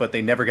 but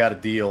they never got a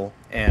deal,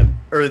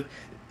 or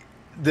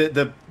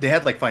they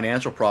had like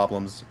financial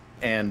problems,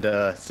 and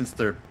since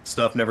their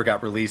stuff never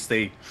got released,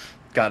 they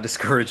got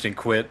discouraged and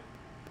quit.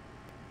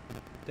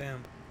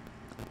 Damn.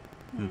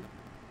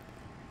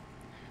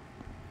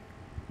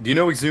 Do you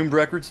know Exhumed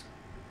Records?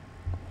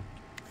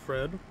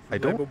 Fred? I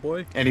don't- Label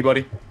Boy?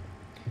 Anybody?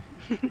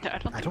 I don't I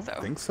think don't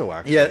so. think so,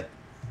 actually. Yeah,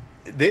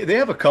 they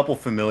have a couple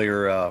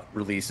familiar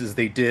releases.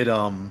 They did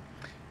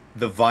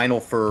the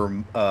vinyl for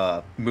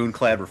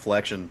Moonclad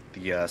Reflection,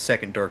 the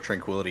second Dark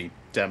Tranquility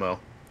demo,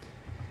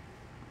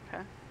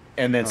 Okay.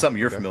 and then Oh, something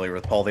you're okay. familiar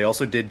with, Paul. They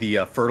also did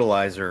the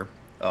Fertilizer,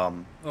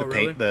 the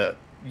really? the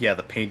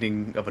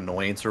painting of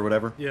annoyance or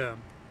whatever. Yeah.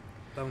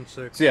 That one's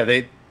sick. So yeah,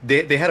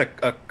 they had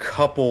a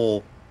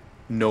couple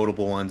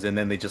notable ones, and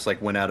then they just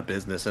like went out of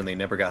business, and they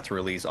never got to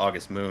release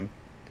August Moon.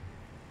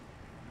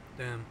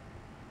 Damn.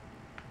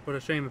 What a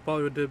shame. It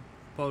probably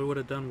would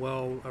have done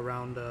well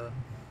around,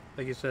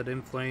 like you said,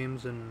 In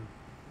Flames and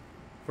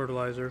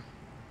Fertilizer.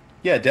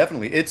 Yeah,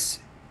 definitely. It's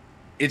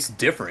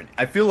different.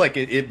 I feel like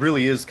it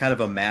really is kind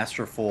of a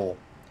masterful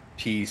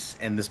piece,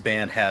 and this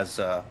band has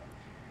a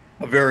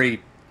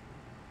very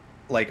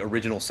like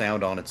original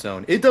sound on its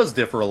own. It does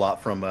differ a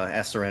lot from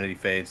As Serenity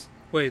Fades.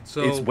 Wait,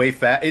 so It's way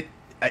fat.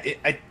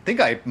 I think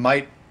I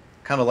might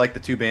kind of like the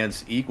two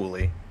bands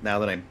equally now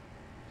that I'm,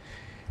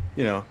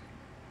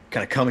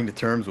 kind of coming to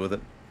terms with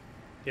it.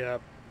 yeah.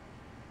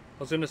 I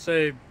was gonna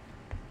say,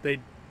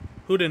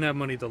 who didn't have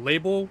money? The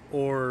label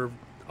or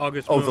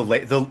August Oh, Moon?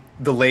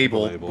 the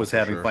label label, was for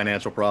having sure.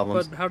 financial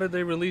problems. But how did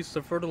they release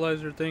the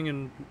Fertilizer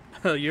thing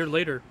a year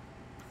later?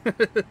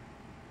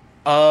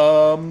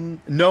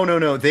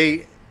 No.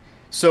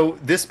 So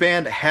this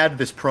band had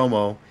this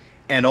promo,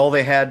 and all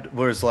they had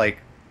was like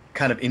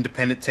kind of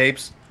independent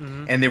tapes,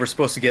 Mhm. and they were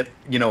supposed to get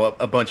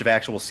a bunch of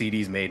actual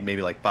CDs made,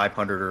 maybe like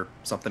 500 or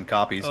something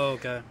copies. Oh,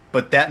 okay.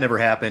 But that never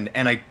happened,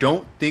 and I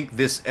don't think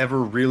this ever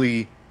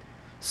really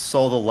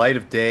saw the light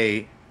of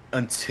day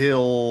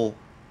until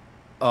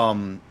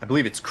I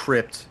believe it's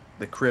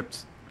the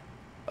Crypt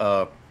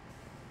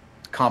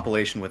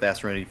compilation with As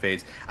Serenity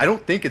Fades. I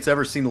don't think it's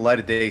ever seen the light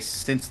of day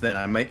since then.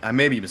 I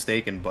may be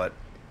mistaken, but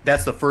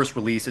that's the first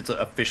release it's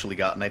officially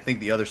gotten. I think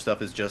the other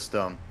stuff is just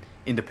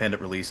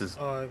independent releases.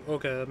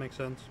 Okay, that makes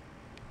sense.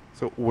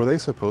 So were they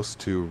supposed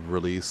to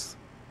release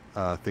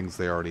things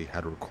they already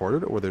had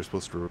recorded, or were they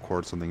supposed to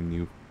record something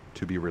new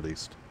to be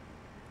released?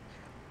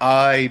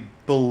 I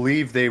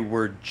believe they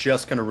were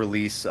just going to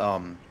release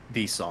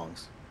these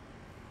songs.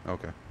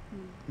 Okay.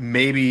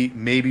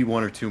 Maybe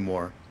one or two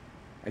more.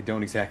 I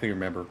don't exactly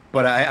remember,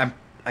 but I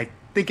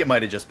think it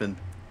might have just been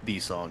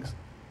these songs.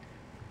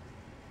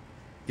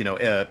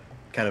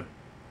 Kind of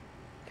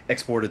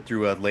exported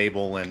through a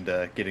label and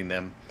getting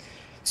them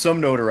some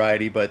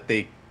notoriety, but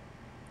they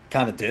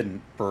kind of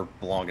didn't for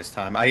the longest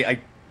time. I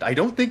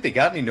don't think they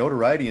got any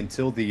notoriety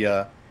until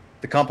the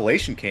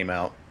compilation came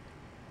out,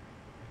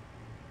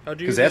 How'd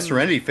you because even, As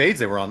Serenity Fades,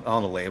 they were on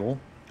the label.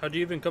 how'd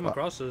you even come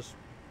across this?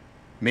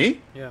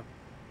 Me? Yeah.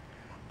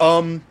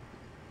 Digging.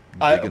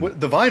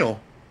 The vinyl.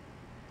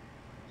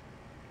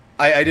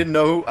 I didn't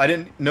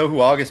know who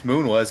August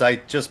Moon was. I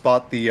just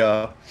bought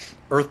the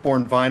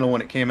Earthborn vinyl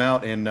when it came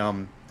out in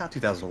not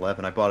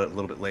 2011. I bought it a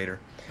little bit later.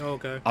 Oh,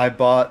 okay. I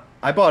bought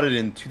it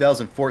in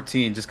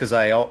 2014 just because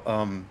I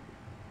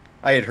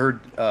had heard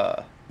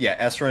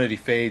As Serenity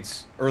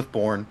Fades,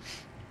 Earthborn,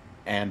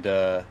 and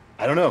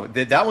I don't know,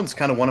 that one's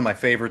kind of one of my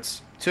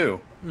favorites too.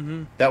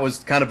 Mm-hmm. That was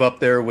kind of up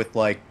there with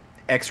like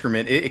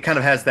Excrement. It kind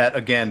of has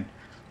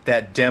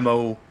that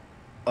demo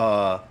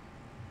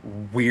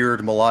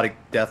weird melodic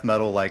death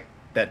metal like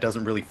that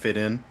doesn't really fit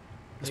in,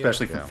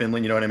 especially from Yeah.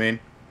 Finland. You know what I mean?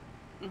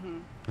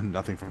 Mm-hmm.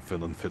 Nothing from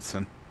Finland fits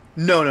in.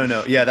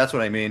 No. Yeah, that's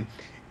what I mean.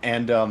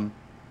 And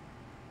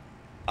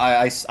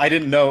I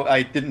didn't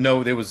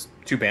know there was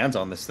two bands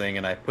on this thing,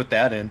 and I put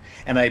that in,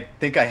 and I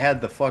think I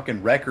had the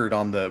fucking record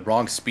on the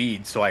wrong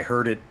speed, so I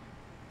heard it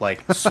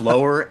like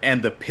slower,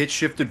 and the pitch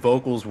shifted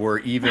vocals were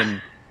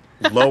even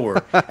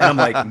lower, and I'm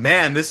like,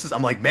 man, this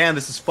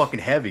is fucking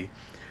heavy.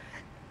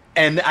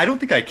 And I don't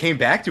think I came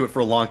back to it for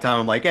a long time.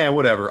 I'm like,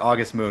 whatever,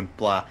 August Moon,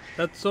 blah.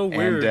 That's so And,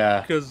 weird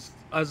because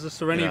as the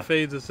Serenity yeah.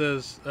 Fades, it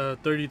says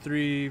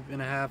 33.5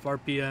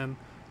 RPM,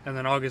 and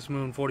then August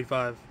Moon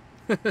 45.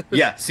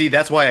 Yeah, see,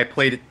 that's why I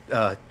played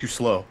it too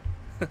slow.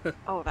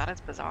 Oh, that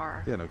is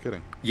bizarre. Yeah, no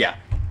kidding. Yeah.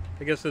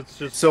 I guess it's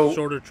just So-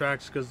 shorter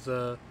tracks because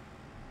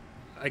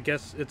I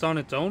guess it's on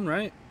its own,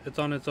 right? It's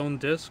on its own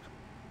disc.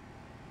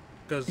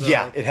 Cause,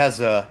 Yeah, it has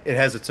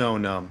its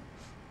own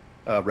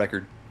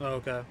record. Oh,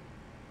 okay.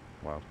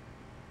 Wow.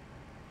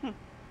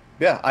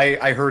 Yeah,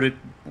 I heard it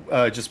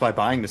just by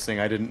buying this thing.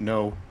 I didn't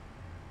know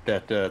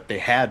that they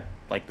had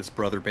like this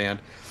brother band,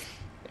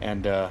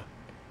 and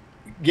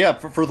yeah,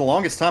 for the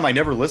longest time I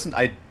never listened.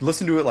 I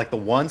listened to it like the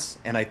once,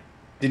 and I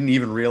didn't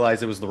even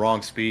realize it was the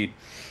wrong speed.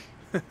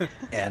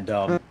 And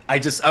I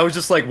was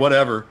just like,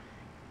 whatever.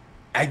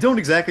 I don't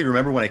exactly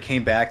remember when I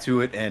came back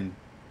to it and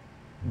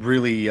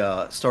really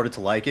started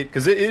to like it,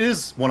 because it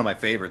is one of my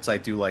favorites. I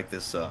do like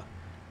this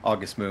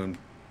August Moon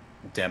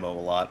demo a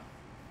lot.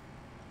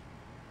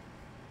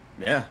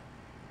 Yeah,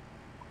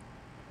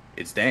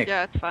 it's dank.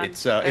 Yeah, it's fun.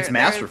 It's There-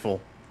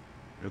 masterful,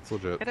 It's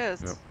legit. It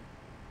is. Yep.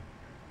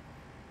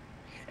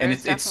 and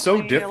There's it's so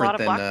definitely different a lot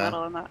than of black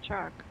metal in that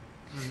track.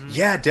 Mhm.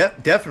 yeah,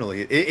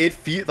 definitely. It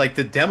feels like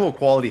the demo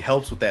quality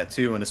helps with that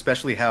too, and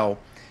especially how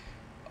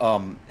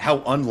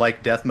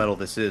unlike death metal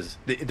this is.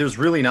 There's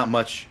really not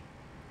much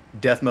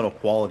death metal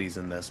qualities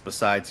in this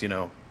besides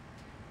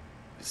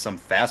some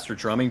faster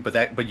drumming,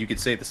 but you could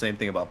say the same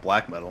thing about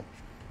black metal.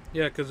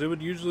 Yeah, because it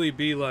would usually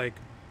be like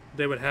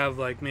they would have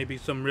like maybe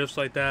some riffs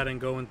like that and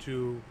go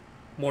into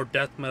more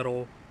death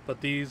metal, but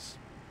these,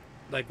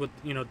 like with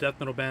death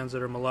metal bands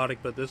that are melodic,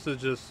 but this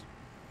is just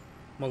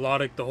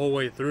melodic the whole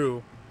way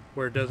through,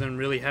 where it doesn't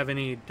really have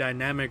any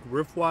dynamic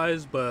riff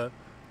wise, but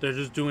they're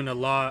just doing a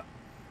lot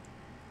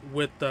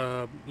with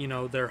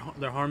their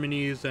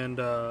harmonies and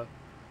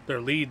their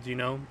leads,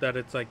 that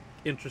it's like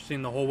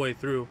interesting the whole way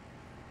through.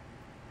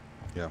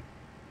 Yeah.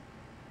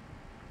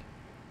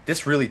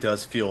 This really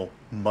does feel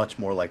much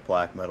more like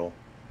black metal.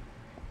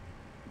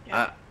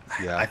 Yeah.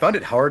 Yeah. I found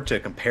it hard to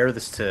compare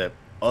this to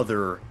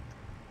other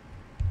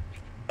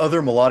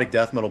melodic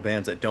death metal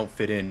bands that don't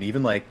fit in.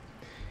 Even like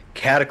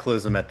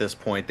Cataclysm at this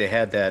point, they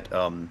had that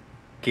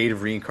Gate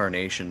of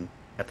Reincarnation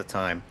at the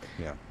time.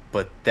 Yeah.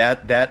 But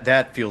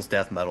that feels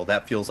death metal.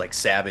 That feels like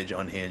Savage,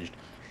 unhinged.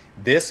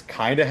 This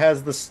kind of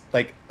has this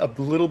like a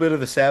little bit of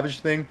the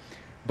Savage thing,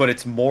 but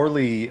it's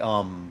morely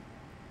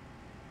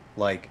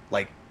like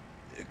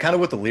kind of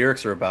what the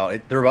lyrics are about.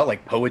 They're about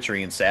like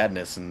poetry and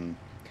sadness and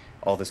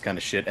all this kind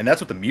of shit. And that's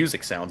what the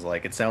music sounds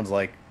like. It sounds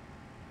like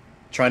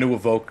trying to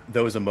evoke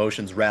those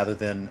emotions rather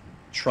than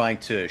trying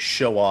to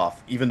show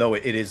off, even though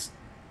it is,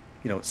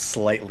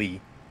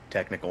 slightly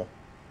technical.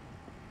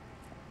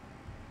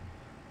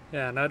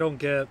 Yeah, and I don't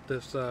get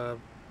this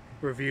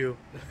review.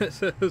 It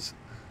says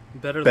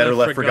better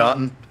Left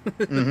forgotten.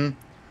 Mm-hmm.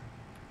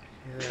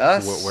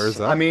 Yeah. Where's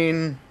that? I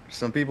mean,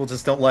 some people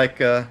just don't like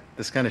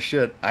this kind of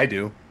shit. I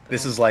do.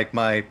 This is like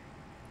my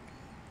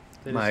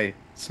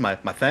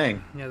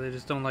thing. Yeah, they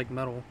just don't like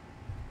metal.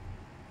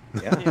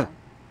 Yeah. Yeah.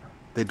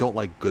 They don't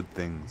like good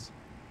things.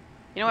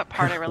 You know what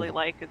part I really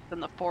like is in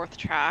the fourth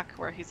track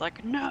where he's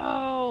like,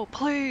 "No,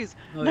 please,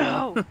 Oh,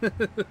 no." yeah.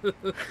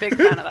 Big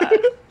fan of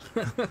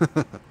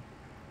that.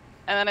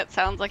 And then it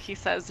sounds like he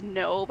says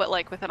no, but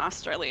like with an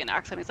Australian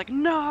accent. He's like,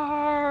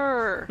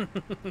 "Nar,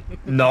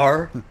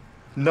 Nar.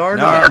 Nar.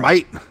 Nar,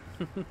 mate.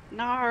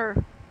 nar."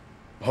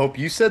 Hope,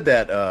 you said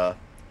that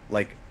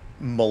like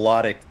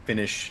melodic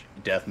Finnish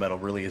death metal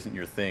really isn't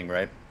your thing,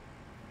 right?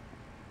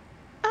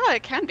 Oh,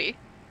 it can be.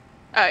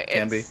 Can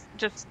It's be.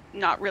 just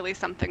not really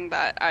something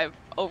that I've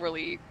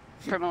overly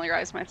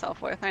familiarized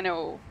myself with. I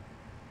know,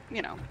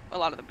 a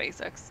lot of the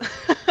basics.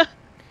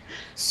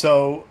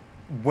 So,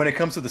 when it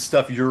comes to the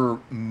stuff you're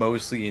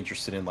mostly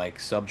interested in, like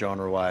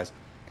subgenre wise,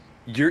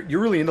 you're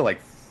really into like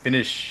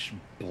Finnish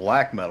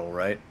black metal,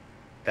 right?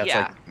 That's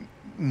Yeah. like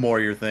more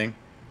your thing.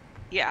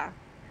 Yeah,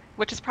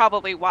 which is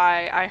probably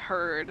why I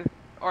heard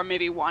or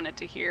maybe wanted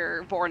to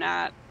hear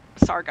Vornat,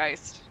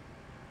 Sargeist.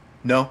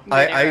 No,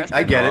 Maybe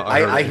I get it.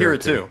 I heard I it hear here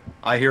it too.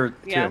 I hear it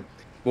Yeah. too.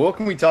 Well, what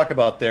can we talk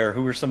about there?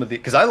 Who are some of the?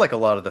 Because I like a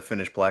lot of the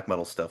Finnish black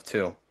metal stuff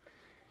too.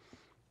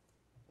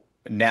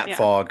 Nat Yeah.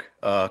 Fog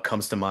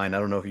comes to mind. I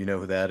don't know if you know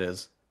who that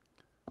is.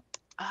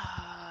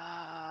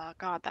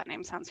 God, that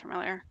name sounds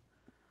familiar.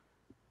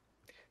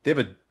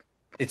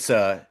 It's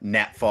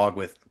Nat Fog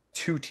with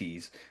two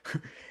T's.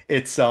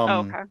 It's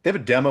okay. they have a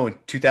demo in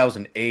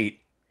 2008.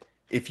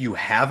 If you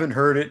haven't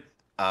heard it,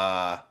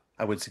 I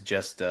would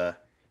suggest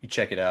you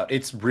check it out.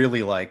 It's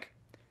really like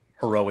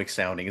heroic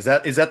sounding. Is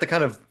that the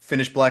kind of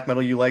Finnish black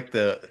metal you like?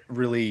 The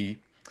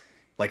really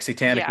like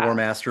Satanic Yeah. War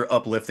Master,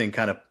 uplifting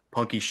kind of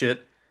punky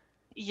shit.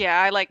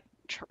 Yeah, I like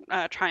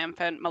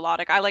triumphant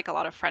melodic. I like a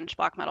lot of French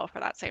black metal for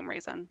that same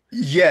reason.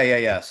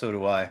 Yeah. So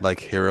do I. Like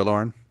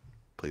Hiralorn?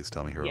 Please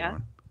tell me Yeah.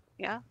 Hiralorn.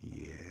 Yeah,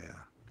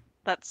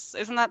 Yeah.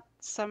 isn't that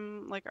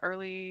some like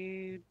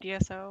early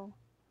DSO?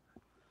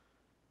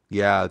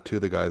 Yeah, two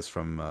of the guys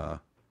from,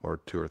 or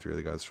two or three of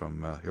the guys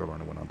from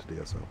Hiralorn went on to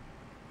DSO.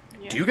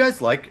 Yeah. Do you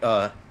guys like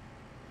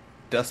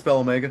Deathspell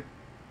Omega?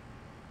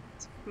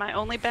 My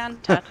only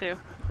band tattoo,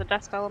 the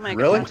Deathspell Omega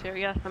Really? tattoo.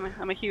 Yes,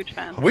 I'm a huge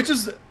fan. Which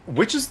is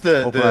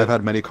Hope and I have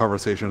had many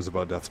conversations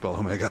about Deathspell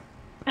Omega.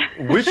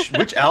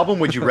 Which album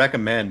would you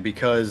recommend?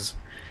 Because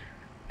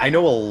I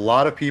know a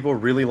lot of people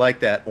really like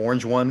that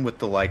orange one with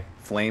the like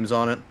flames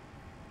on it.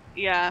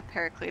 Yeah,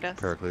 Heraclitus.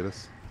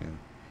 Heraclitus. Yeah.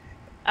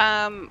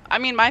 I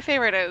mean, my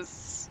favorite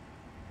is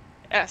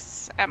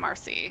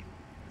SMRC,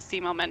 C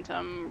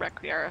Momentum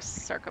Requiescat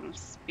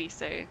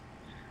Circumspice.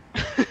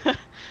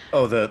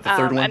 Oh, the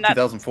third one, and that's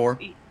 2004.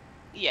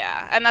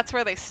 yeah, and that's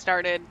where they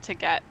started to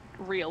get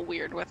real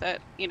weird with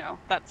it. You know,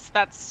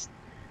 that's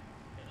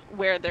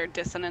where their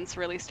dissonance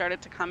really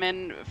started to come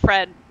in.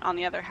 Fred, on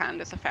the other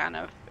hand, is a fan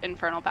of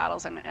Infernal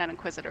Battles and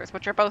Inquisitors,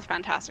 which are both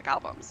fantastic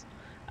albums.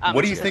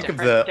 What do you Just think of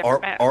different- the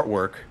different bands.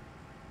 artwork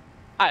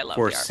I love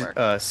for the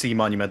artwork. C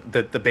Monument?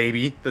 The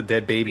baby, the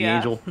dead baby Yeah.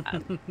 angel.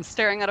 I'm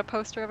staring at a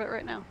poster of it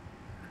right now.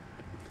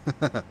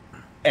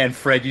 And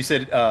Fred, you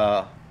said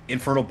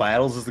Infernal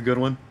Battles is the good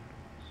one.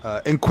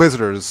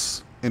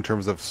 Inquisitors, in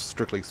terms of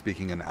strictly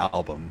speaking, an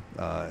album.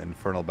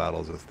 Infernal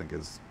Battles, I think,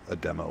 is a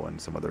demo and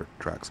some other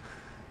tracks.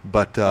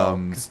 But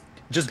 'Cause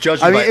just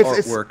judging I mean, by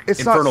it's artwork, not- Infernal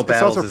it's not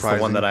Battles is the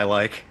surprising. one that I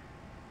like.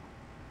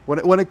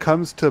 when it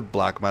comes to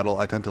black metal,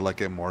 I tend to like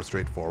it more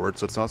straightforward.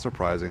 So it's not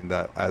surprising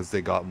that as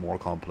they got more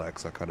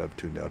complex, I kind of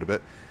tuned out a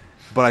bit.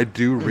 But I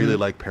do really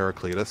like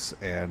Heraclitus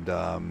and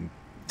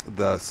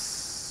the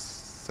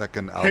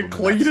second album in that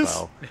Heraclitus?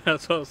 style. Yeah,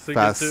 that's what I was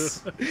thinking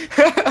Fast,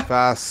 too.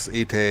 Fast,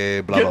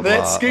 Ite, blah, Get blah, that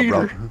blah.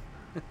 skater.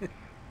 Abrupt.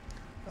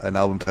 An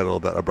album title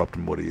that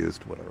Abruptum would have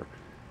used, whatever.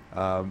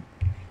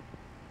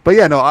 But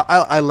yeah, no,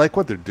 I like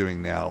what they're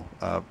doing now.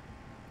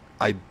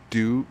 I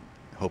do,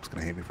 Hope's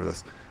going to hate me for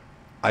this.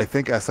 I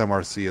think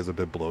SMRC is a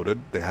bit bloated.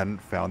 They hadn't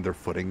found their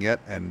footing yet,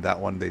 and that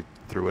one they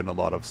threw in a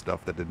lot of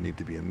stuff that didn't need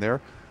to be in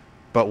there.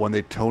 But when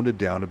they toned it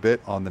down a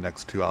bit on the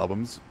next two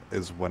albums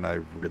is when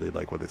I really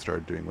like what they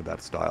started doing with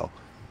that style.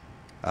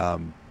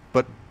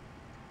 But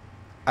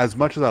as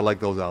much as I like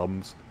those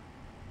albums,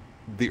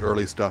 the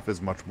early stuff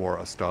is much more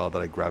a style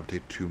that I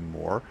gravitate to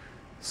more.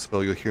 So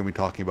you'll hear me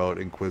talking about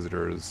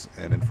Inquisitors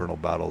and Infernal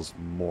Battles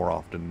more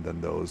often than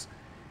those.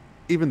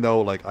 Even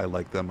though like I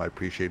like them, I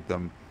appreciate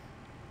them.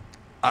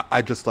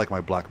 I just like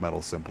my black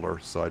metal simpler,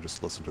 so I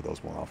just listen to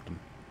those more often.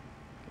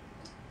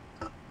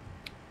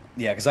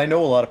 Yeah, because I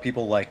know a lot of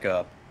people like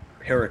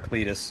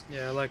Heraclitus,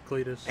 Yeah, I like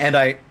Cletus. and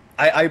I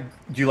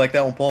do you like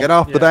that one, Paul? Get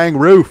off the Yeah. dang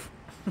roof!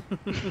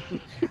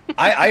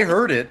 I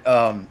heard it.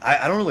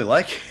 I don't really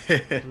like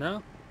it.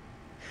 No?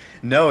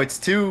 No, it's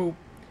too.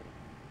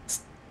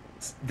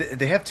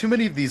 They have too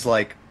many of these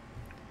like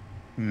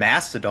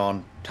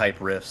Mastodon type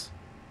riffs.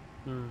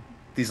 Hmm.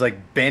 These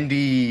like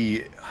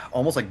bendy,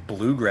 almost like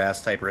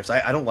bluegrass type riffs.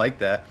 I don't like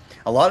that.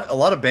 A lot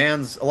of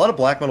bands, a lot of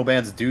black metal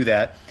bands do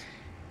that,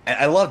 and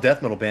a lot of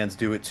death metal bands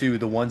do it too.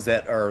 The ones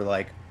that are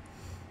like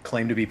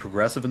claim to be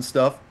progressive and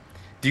stuff.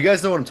 Do you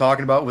guys know what I'm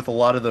talking about with a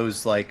lot of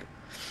those like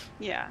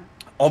Yeah.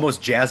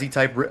 almost jazzy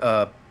type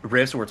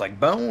riffs where it's like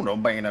boom,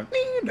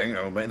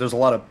 there's a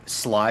lot of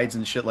slides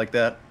and shit like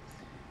that.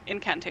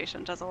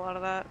 Incantation does a lot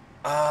of that.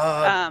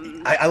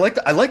 I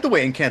like the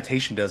way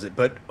Incantation does it,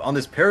 but on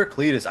this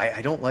Heraclitus,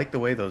 I don't like the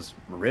way those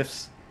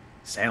riffs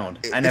sound.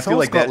 And It's I feel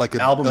almost like got that like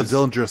a album is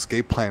Dillinger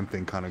Escape Plan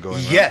thing kind of going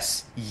on.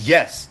 yes,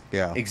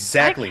 Yeah.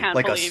 exactly, I can't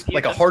like believe you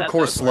a just said hardcore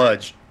those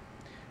sludge.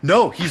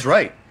 No, he's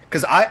right.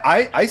 Because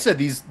I said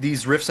these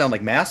riffs sound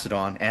like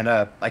Mastodon, and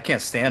I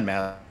can't stand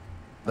Mastodon.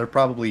 They're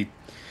probably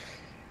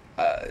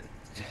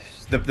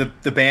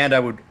the band I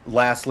would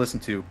last listen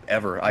to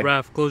ever. I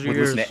Raph, close your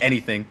would listen ears. to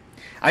anything.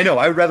 I know.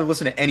 I would rather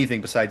listen to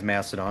anything besides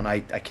Mastodon. I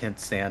can't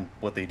stand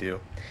what they do,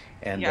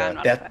 and Yeah, I'm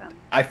not a that fan.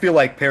 I feel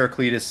like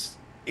Heraclitus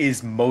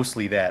is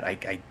mostly that.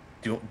 I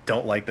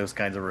don't like those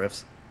kinds of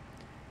riffs.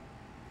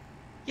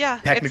 Yeah.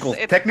 Technical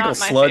it's technical not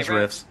my sludge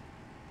favorite. riffs.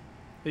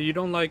 You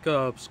don't like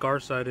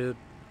Scar-Sided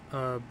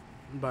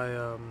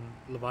by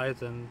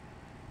Leviathan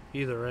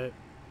either, right?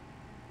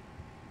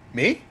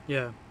 Me?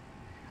 Yeah.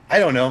 I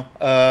don't know.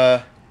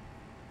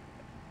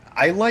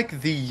 I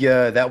like the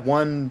that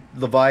one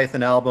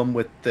Leviathan album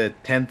with the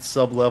 10th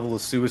sub-level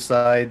of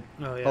Suicide.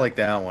 Oh, yeah. I like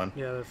that one.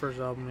 Yeah, the first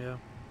album, yeah.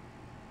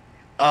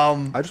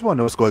 I just want to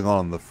know what's going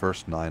on the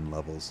first 9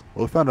 levels.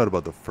 Well, we found out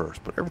about the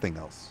first, but everything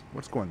else,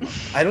 what's going on?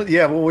 I don't.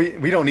 Yeah, well,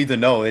 we don't need to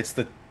know. It's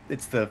the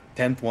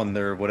 10th one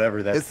there,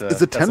 whatever. That's Is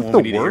the that's 10th one the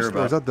we need to hear worst, or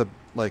about. is that the,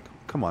 like,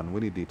 come on,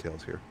 we need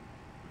details here.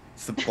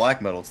 It's the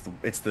black metal.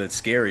 It's the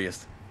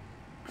scariest.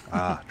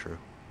 Ah, true.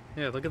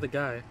 Yeah, look at the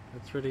guy.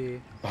 It's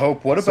pretty...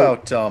 Hope. What So-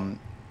 about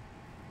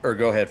Or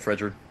go ahead,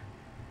 Frederick.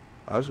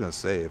 I was going to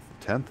say, if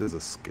 10th is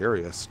the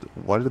scariest,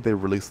 why did they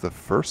release the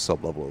first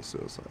sub-level of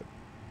Suicide?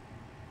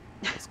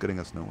 It's getting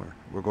us nowhere.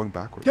 We're going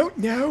backwards. Don't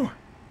know.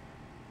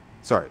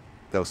 Sorry,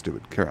 that was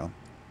stupid. Carry on.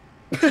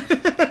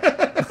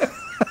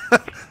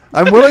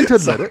 I'm willing to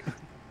admit it.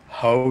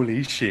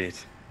 Holy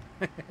shit.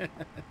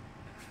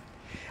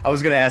 I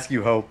was gonna ask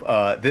you, Hope.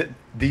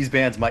 These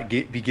bands might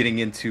be getting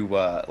into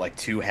like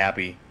too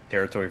happy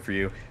territory for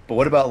you. But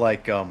what about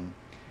like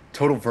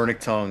Total Vernic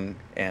Tongue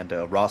and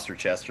Roster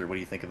Chester? What do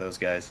you think of those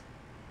guys?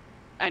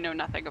 I know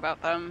nothing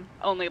about them.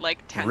 Only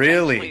like tangentially.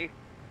 Really?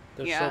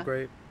 They're Yeah. so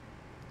great.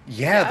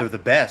 Yeah, Yeah. they're the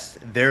best.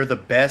 They're the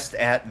best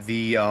at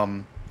the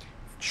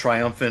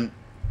triumphant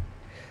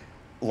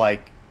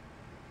like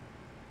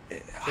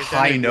high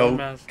Satanic note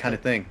Bloodmass, kind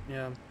of thing.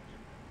 Yeah.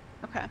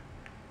 Okay.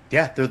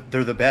 Yeah,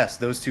 they're the best.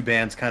 Those two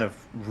bands kind of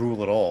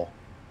rule it all,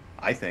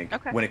 I think,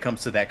 Okay. when it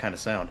comes to that kind of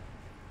sound.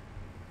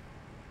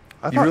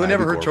 I You thought really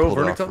never heard Abigor Total pulled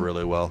it Verdict off on?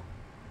 really well.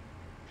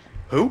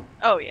 Who?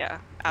 Oh yeah.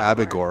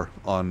 Abigor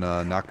on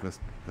Knocked,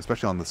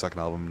 especially on the second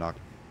album, Knocked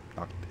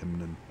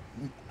Him.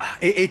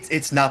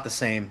 It's not the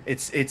same.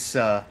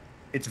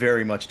 It's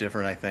very much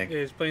different, I think. Yeah,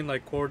 he's playing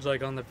like chords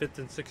like on the fifth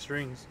and sixth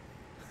strings.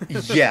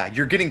 Yeah,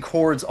 you're getting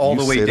chords all You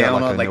the way say that down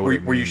like I on like know where,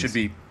 what it where you means. should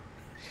be.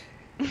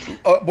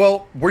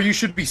 Well, where you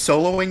should be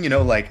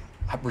soloing, like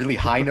really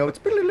high notes.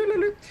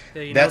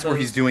 Yeah, you That's know where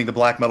those, he's doing the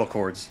black metal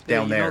chords yeah,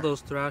 down you there. know those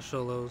thrash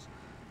solos.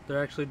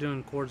 They're actually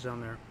doing chords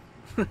down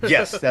there.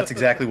 Yes, that's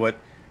exactly what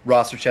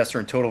Ross Chester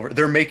and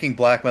They're making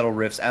black metal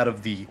riffs out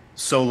of the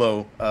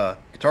solo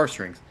guitar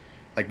strings,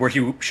 like where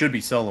he should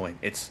be soloing.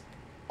 It's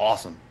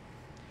awesome.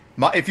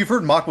 If you've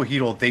heard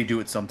Makwahito, they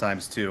do it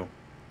sometimes too.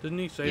 Didn't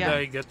he say Yeah.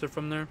 that he gets it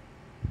from there?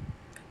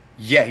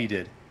 Yeah, he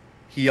did.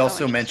 He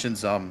also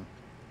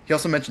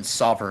interesting. mentions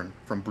Sovereign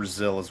from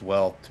Brazil as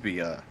well to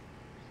be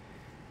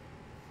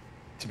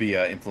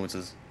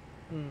influences.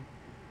 Hmm.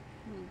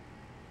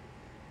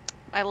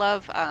 I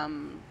love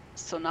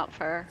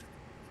Sonopfer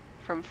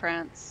from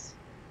France.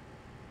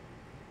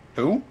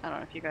 Who? I don't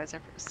know if you guys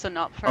ever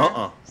Sonopfer.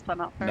 Uh-uh.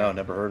 Sonopfer. No,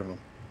 never heard of him.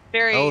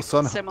 Very Oh,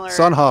 similar.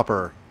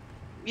 Sunhopper.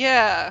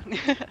 Yeah.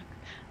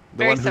 The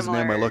Very one whose name I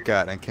similar. look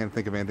at and can't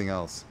think of anything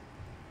else.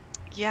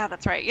 Yeah,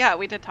 that's right. Yeah,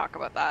 we did talk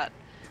about that.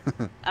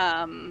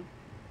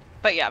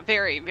 But yeah,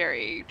 very,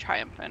 very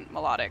triumphant,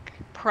 melodic,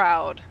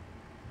 proud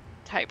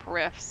type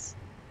riffs.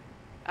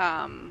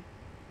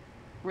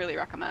 Really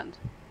recommend.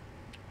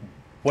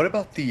 What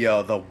about the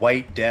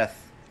White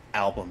Death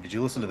album? Did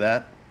you listen to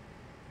that?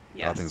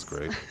 Yes. That thing's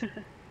great.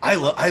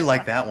 I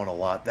like that one a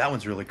lot. That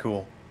one's really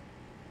cool.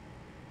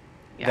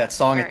 Yeah, That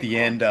song at very the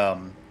cool.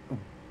 end,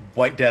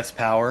 White Death's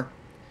Power,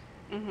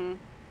 Mhm.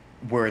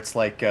 where it's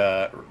like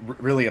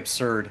really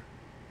absurd.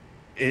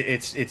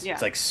 It's Yeah.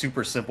 like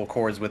super simple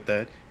chords with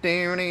the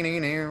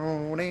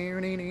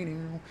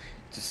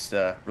just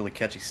really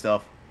catchy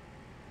stuff.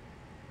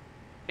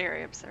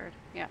 Very absurd.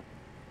 Yeah.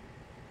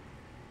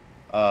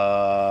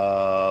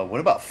 What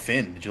about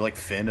Finn? Did you like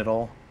Finn at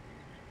all?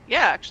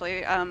 Yeah,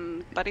 actually,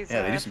 Buddy's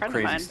Yeah, they a do some friend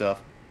crazy of mine.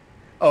 stuff.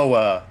 Oh,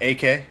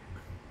 AK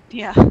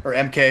Yeah. or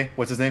MK?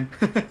 What's his name?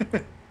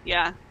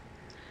 Yeah.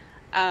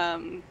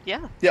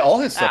 Yeah. Yeah, all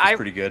his stuff I- is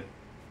pretty good.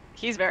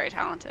 He's very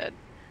talented.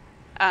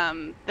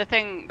 The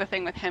thing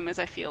with him is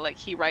I feel like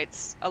he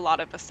writes a lot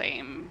of the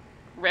same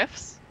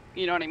riffs.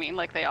 You know what I mean?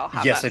 Like they all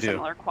have Yes, that I do.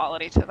 similar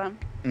quality to them.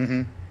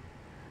 Mm-hmm.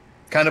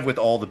 Kind of with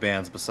all the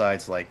bands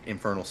besides like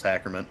Infernal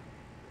Sacrament.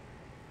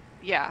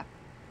 Yeah.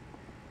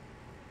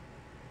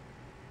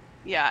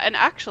 Yeah, and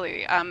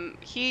actually,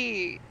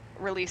 he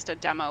released a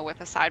demo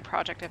with a side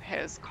project of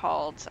his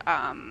called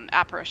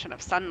Apparition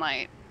of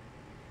Sunlight.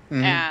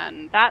 Mhm.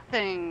 And that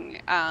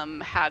thing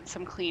had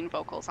some clean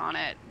vocals on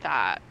it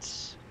that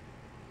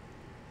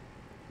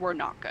were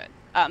not good.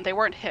 They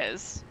weren't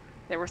his,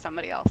 they were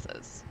somebody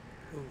else's.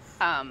 Oof.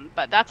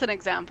 But that's an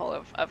example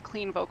of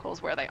clean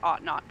vocals where they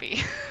ought not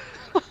be.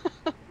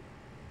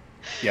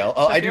 Yeah, So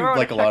I if you do ever wanna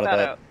like a lot of check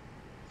that. out-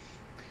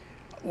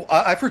 Well,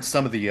 I've heard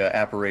some of the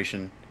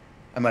Apparition.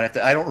 I might have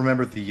to. I don't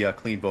remember the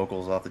clean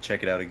vocals. I'll have to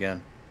check it out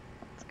again.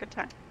 It's a good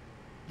time.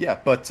 Yeah,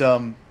 but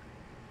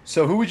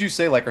so who would you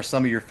say like are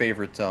some of your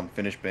favorite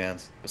Finnish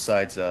bands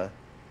besides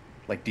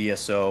like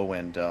DSO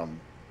and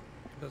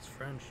That's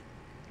French.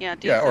 Yeah,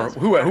 yeah, or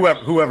DSO's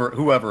French.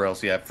 whoever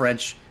else? Yeah,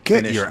 French, Get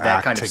Finnish, your that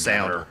act kind of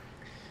together.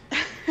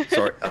 sound.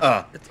 Sorry,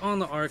 It's on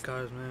the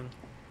archives, man.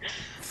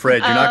 Fred,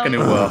 you're not going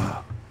to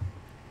Ugh.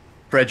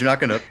 Fred, you're not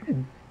going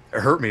to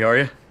hurt me, are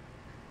you?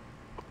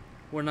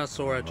 We're not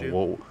sore at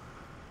you.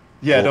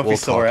 Yeah, don't be we'll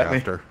sore talk at me.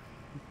 after.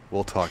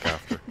 We'll talk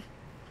after.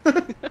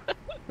 Yeah,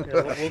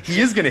 we'll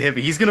He is going to hit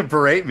me. He's going to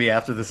berate me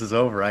after this is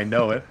over. I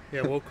know it.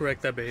 yeah, we'll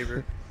correct that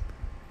behavior.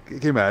 Can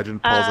you imagine?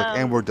 Paul's like,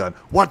 and we're done.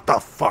 What the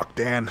fuck,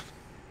 Dan?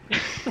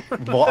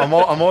 Well, I'm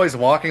always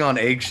walking on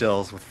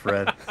eggshells with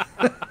Fred.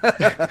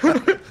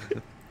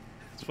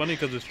 It's funny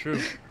because it's true.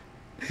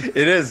 It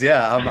is,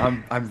 yeah.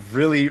 I'm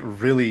really,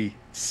 really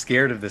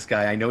scared of this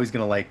guy. I know he's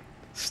gonna like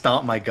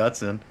stomp my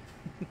guts in.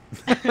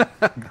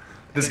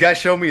 This guy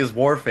showed me his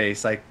war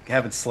face. I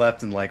haven't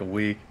slept in like a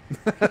week.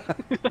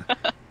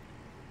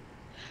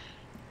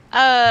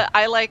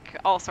 I like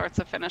all sorts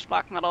of Finnish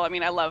black metal. I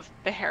mean, I love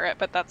Beharit,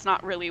 but that's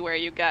not really where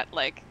you get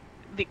like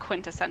the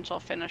quintessential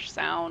Finnish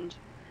sound.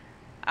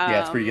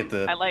 Yeah, it's where you get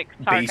the I like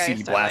bassy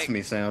Targeist,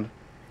 blasphemy sound.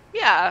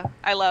 Yeah,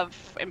 I love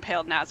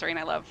Impaled Nazarene.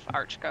 I love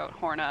Archgoat,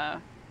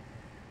 Horna.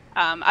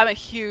 I'm a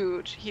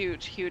huge,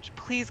 huge, huge.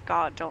 Please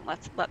God, don't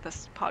let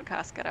this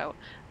podcast get out.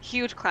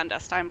 Huge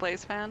Clandestine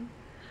Blaze fan.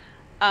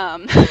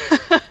 And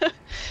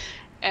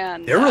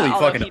They're really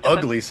although fucking he doesn't-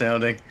 ugly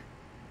sounding.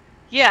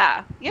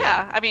 Yeah.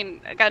 I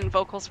mean, again,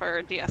 vocals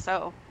for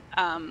DSO.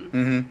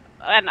 Mm-hmm.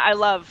 And I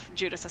love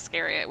Judas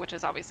Iscariot, which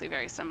is obviously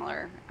very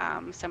similar,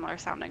 similar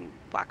sounding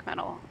black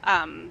metal.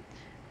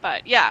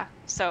 But yeah,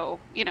 so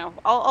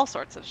all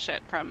sorts of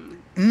shit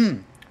from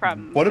Mm. from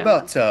him. What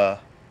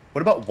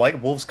about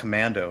White Wolves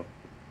Commando?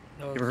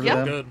 Oh, You ever heard Yep.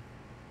 of them? good.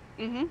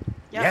 Mm-hmm.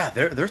 Yep. Yeah,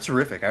 they're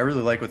terrific. I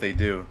really like what they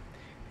do.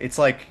 It's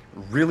like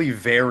really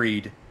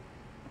varied,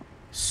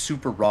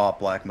 super raw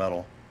black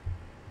metal,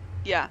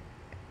 Yeah.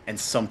 and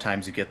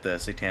sometimes you get the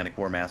Satanic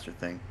War Master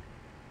thing.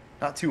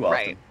 Not too often.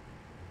 Right.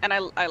 And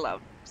I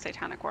love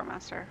Satanic War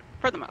Master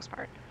for the most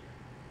part.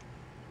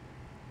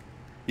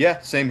 Yeah,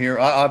 same here.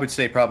 I would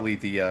say probably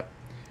the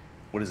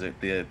what is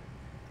it? The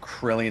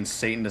Corellian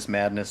Satanist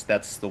Madness.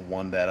 That's the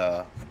one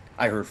that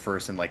I heard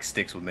first and like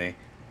sticks with me.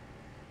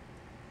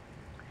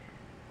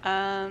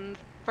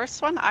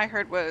 First one I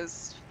heard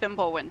was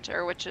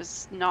Winter, which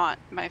is not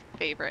my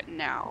favorite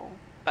now,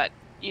 but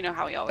you know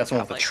how we always That's the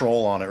one have with the like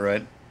troll on it,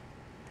 right?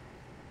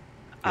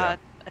 I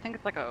think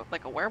it's like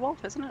a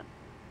werewolf, isn't it?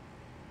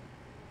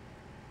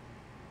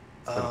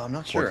 I'm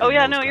not sure. Oh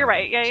yeah, Those no, you're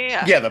right.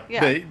 Yeah.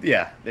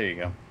 Yeah, there you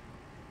go.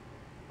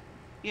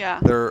 Yeah.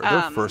 Their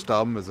first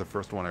album is the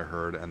first one I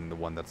heard, and the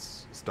one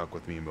that's stuck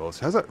with me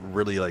most. It has that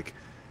really like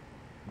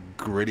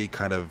gritty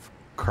kind of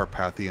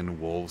Carpathian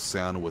Wolves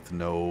sound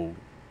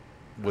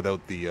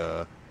without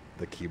the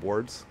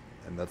keyboards,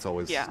 and that's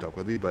always stuck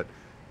with me. But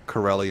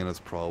Corellian is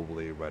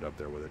probably right up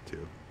there with it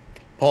too.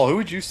 Paul, who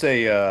would you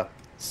say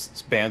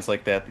bands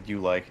like that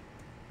you like?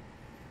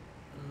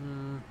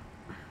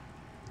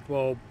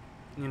 Well,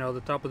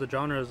 the top of the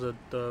genre is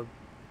the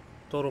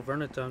Total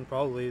Vernitung,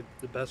 probably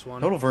the best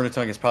one. Total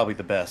Vernitung is probably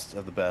the best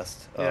of the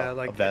best. Yeah,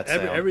 like of that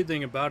sound.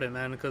 everything about it,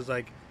 man. Because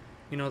like,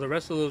 the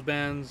rest of those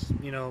bands,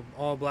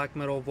 all black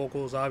metal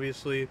vocals,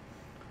 obviously,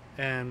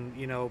 and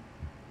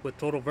with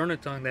Total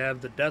Vernitung, they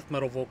have the death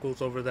metal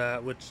vocals over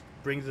that, which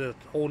brings a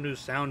whole new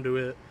sound to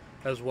it,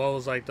 as well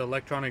as like the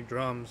electronic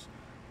drums,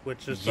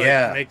 which just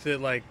like makes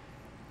it like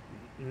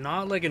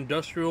not like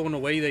industrial in a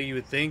way that you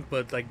would think,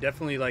 but like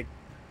definitely like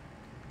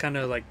kind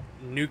of like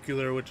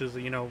nuclear, which is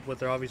what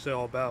they're obviously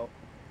all about.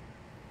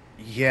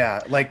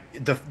 Yeah, like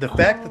the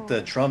fact that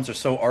the drums are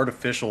so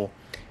artificial,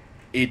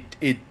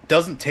 it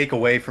doesn't take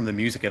away from the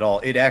music at all.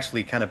 It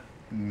actually kind of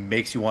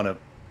makes you want to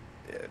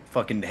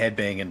fucking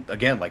headbang and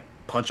again like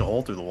punch a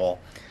hole through the wall.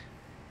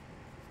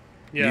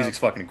 Yeah, music's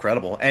fucking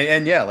incredible,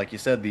 and yeah, like you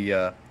said,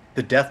 the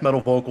death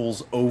metal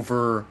vocals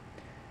over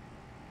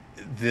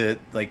the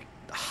like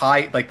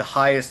the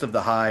highest of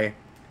the high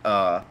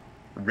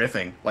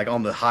riffing, like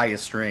on the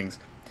highest strings.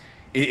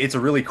 It's a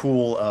really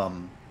cool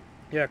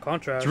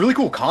contrast. It's a really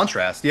cool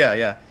contrast.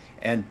 Yeah,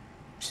 and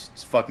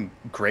it's a fucking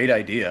great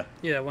idea.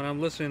 Yeah, when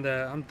I'm listening to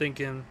that, I'm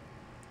thinking,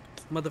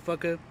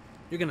 motherfucker,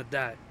 you're gonna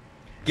die.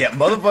 Yeah,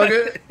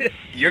 motherfucker,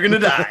 you're gonna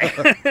die.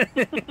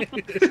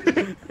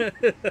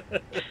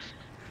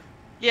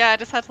 Yeah, I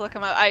just had to look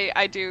them up.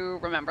 I do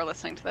remember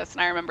listening to this,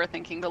 and I remember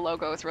thinking the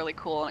logo is really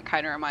cool, and it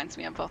kind of reminds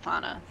me of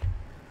Vothana.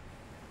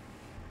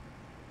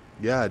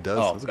 Yeah, it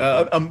does.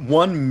 Oh,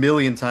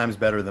 1,000,000 times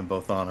better than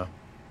Vothana.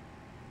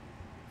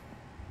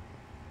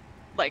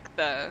 Like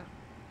the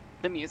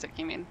music,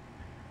 you mean?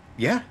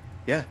 Yeah.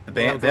 The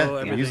band, Logo,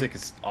 the music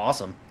is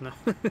awesome. No.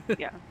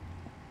 Yeah.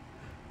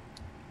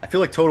 I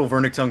feel like Total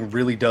Vernitung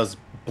really does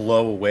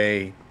blow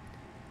away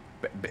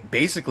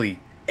basically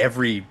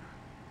every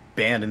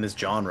band in this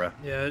genre.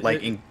 Yeah,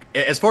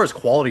 as far as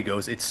quality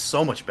goes, it's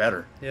so much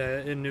better. Yeah,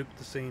 it nuked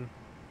the scene.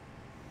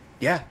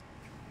 Yeah.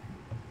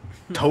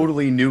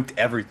 Totally nuked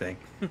everything.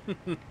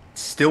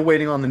 Still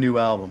waiting on the new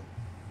album.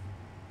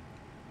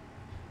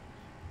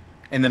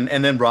 And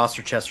then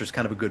Rochester is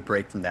kind of a good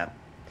break from that.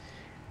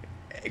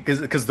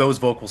 Because those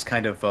vocals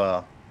kind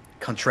of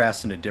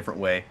contrast in a different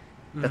way.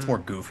 That's more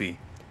goofy.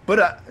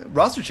 But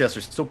Rochester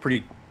is still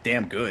pretty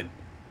damn good.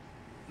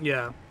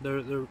 Yeah,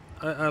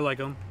 I like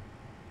them.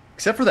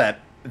 Except for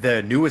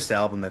the newest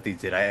album that they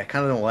did. I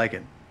kind of don't like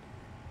it.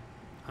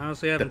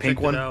 Honestly, I haven't The pink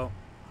checked one? it out.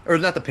 Or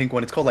not the pink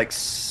one. It's called like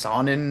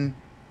Sonnenheim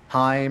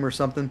or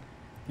something.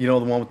 You know,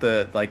 the one with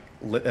the like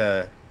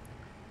it's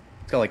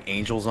got like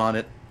angels on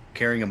it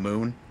carrying a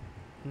moon.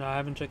 No, I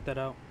haven't checked that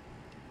out.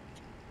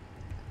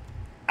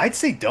 I'd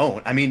say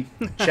don't. I mean,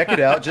 check it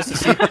out just to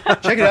see.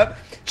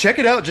 Check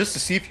it out just to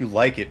see if you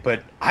like it.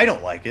 But I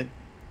don't like it.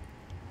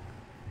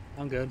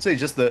 I'm good. I'd say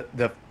just the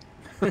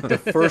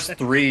first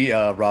 3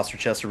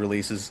 Rochester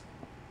releases.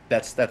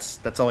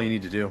 That's all you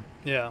need to do.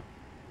 Yeah.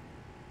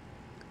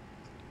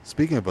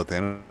 Speaking of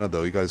Bothana,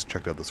 though, you guys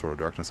checked out the Sword of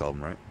Darkness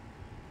album, right?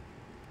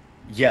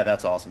 Yeah,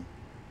 that's awesome.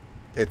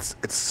 It's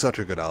such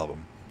a good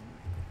album.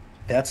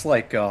 That's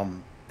like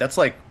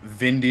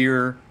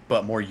Vindir,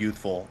 but more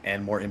youthful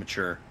and more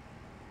immature.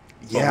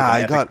 Yeah,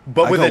 I got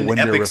with an Windir riff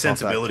epic off that,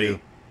 sensibility. too.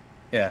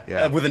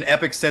 Yeah, with an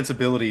epic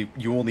sensibility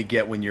you only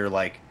get when you're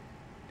like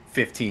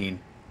 15.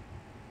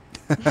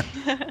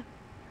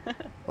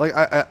 Like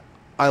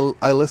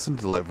I listened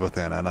to like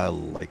Bothana and I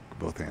like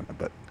Bothana,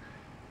 but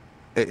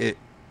it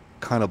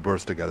kind of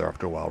burst together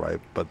after a while,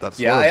 right? But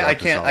that's I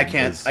can't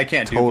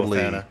do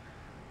Bothana.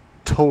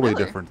 Totally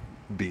Really? different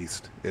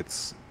beast.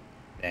 It's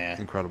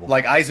incredible.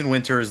 Like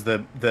Eisenwinter is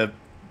the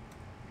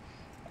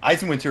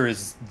Eisenwinter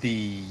is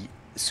the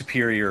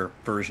superior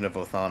version of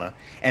Othana,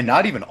 and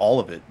not even all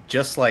of it,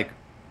 just like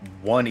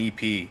one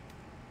EP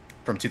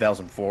from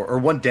 2004 or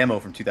one demo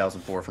from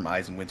 2004 from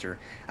Eyes in Winter.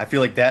 I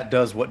feel like that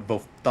does what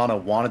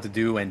Othana wanted to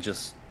do and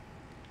just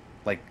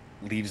like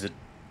leaves it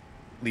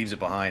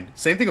behind.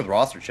 Same thing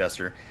with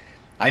Chester.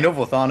 I know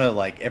Vothana,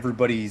 like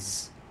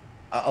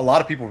a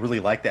lot of people really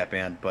like that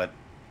band, but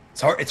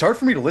it's hard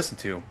for me to listen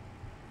to.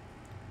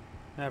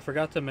 I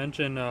forgot to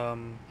mention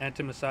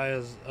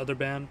Anti-Messiah's other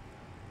band,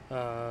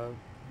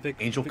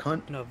 Angel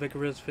Cunt? No,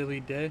 Vicar's Philly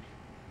Day.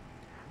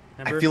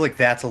 I feel like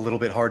that's a little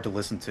bit hard to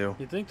listen to.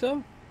 You think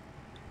so?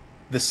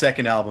 The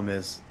second album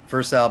is.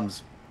 First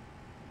album's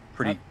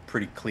pretty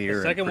clear.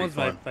 The second and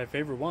one's my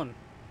favorite one.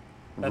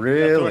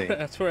 Really?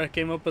 That's where I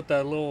came up with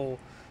that little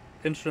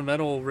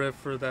instrumental riff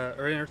for that,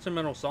 or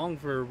instrumental song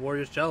for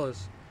Warrior's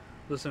Chalice.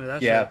 Listen to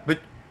that. Yeah, shit.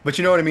 but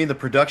you know what I mean. The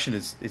production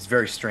is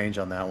very strange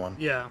on that one.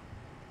 Yeah.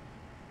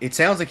 It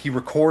sounds like he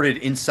recorded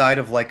inside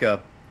of like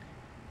a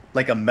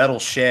metal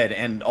shed,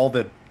 and all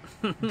the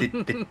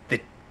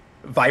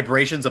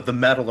vibrations of the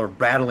metal are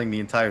rattling the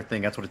entire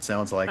thing. That's what it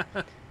sounds like.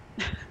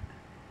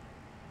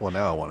 Well,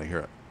 now I want to hear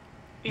it.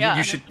 Yeah,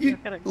 you should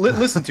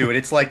listen to it.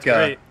 It's like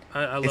great.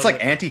 I love it's like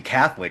it.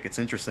 anti-Catholic. It's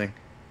interesting.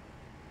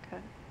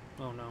 Okay.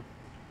 Oh no.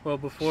 Well,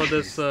 before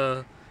this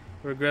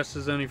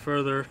regresses any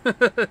further,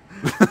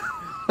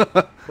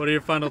 what are your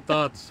final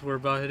thoughts? We're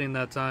about hitting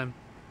that time.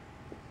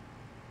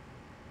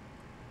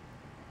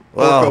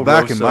 Well, Orco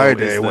back in Rosso my is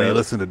day when the- you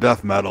listened to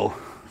death metal,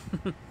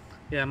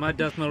 Yeah, my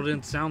death metal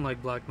didn't sound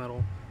like black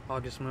metal.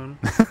 August Moon.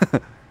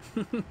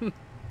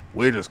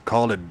 we just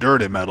called it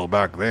dirty metal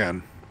back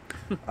then.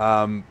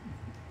 I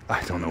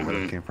don't know where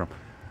that came from.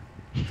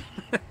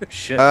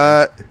 Shit.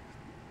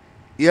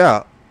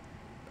 Yeah,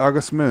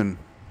 August Moon.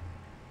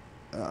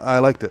 I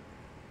liked it.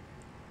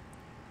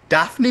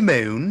 Daphne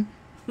Moon.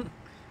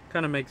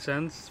 Kind of makes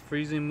sense.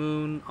 Freezing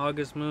Moon,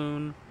 August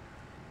Moon.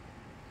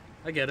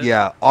 I get it.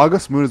 Yeah,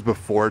 August Moon is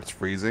before it's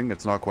freezing.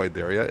 It's not quite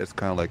there yet. It's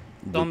kind of like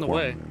It's on the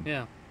lukewarm way. moon.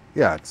 Yeah.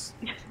 Yeah,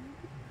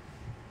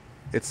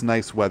 it's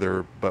nice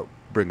weather, but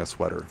bring a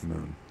sweater,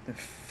 Moon.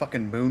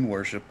 Fucking moon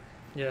worship.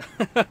 Yeah.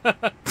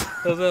 That's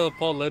what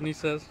Paul Ledney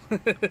says.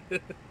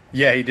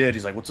 Yeah, he did.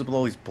 He's like, what's up with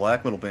all these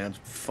black metal bands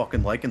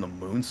fucking liking the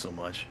moon so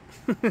much?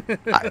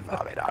 I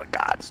vomit on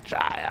God's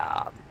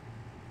child.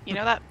 You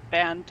know that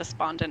band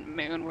Despondent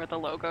Moon where the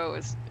logo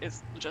is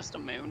just a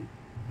moon?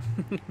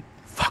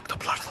 Fuck the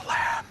blood of the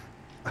lamb.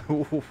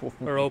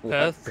 Or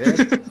Opeth.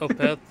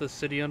 Opeth, the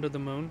city under the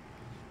moon.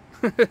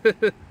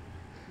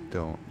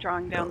 Don't.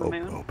 Drawing down the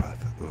moon. Opeth.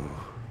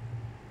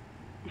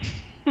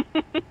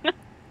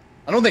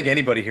 I don't think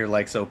anybody here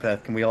likes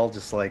Opeth. Can we all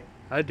just like...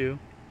 I do.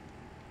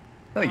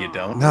 No, you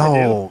don't.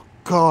 No,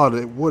 God,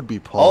 it would be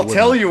Paul. I'll wouldn't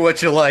tell it? you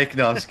what you like.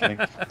 No, I'm just kidding.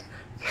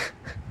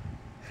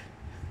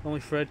 Only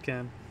Fred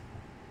can.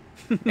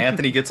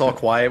 Anthony gets all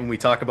quiet when we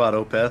talk about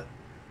Opeth.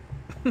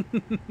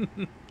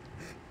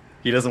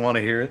 He doesn't want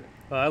to hear it.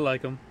 Oh, I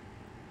like him.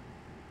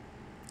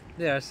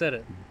 Yeah, I said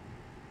it.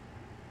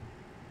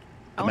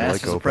 The I like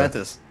Master's Opeth.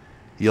 Apprentice.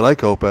 You like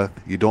Opeth.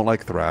 You don't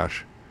like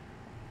thrash.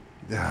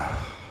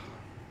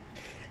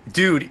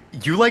 Dude,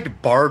 you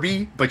liked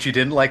Barbie, but you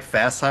didn't like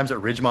Fast Times at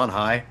Ridgemont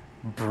High?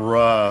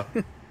 Bruh.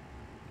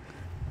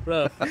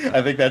 Rough.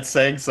 I think that's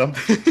saying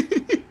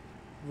something.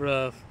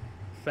 Rough.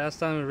 Fast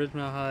Time at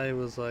Ridgemont High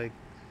was like,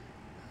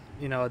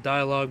 you know, a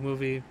dialogue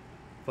movie,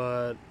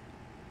 but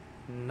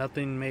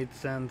nothing made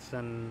sense,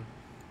 and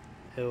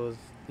it was,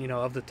 you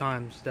know, of the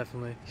times,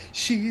 definitely.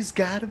 She's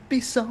gotta be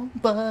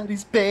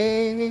somebody's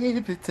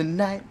baby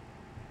tonight.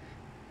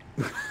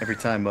 Every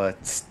time,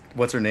 what's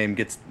her name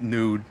gets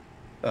nude?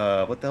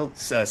 What the hell?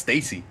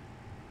 Stacy.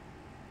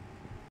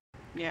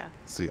 Yeah.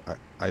 See,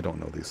 I don't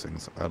know these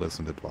things. I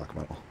listen to black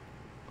metal.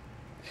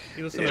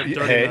 You listen to dirty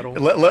Hey,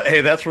 metal.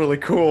 hey, that's really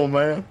cool,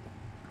 man.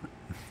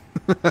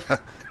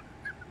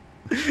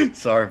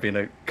 Sorry, being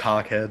a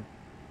cockhead.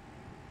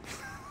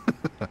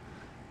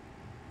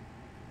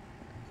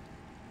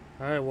 All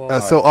right,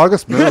 well, So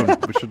August Moon.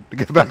 We should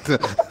get back to.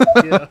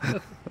 yeah.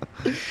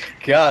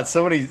 God,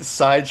 so many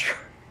side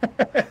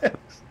tracks.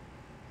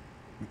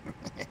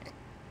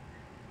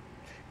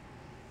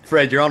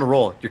 Fred, you're on a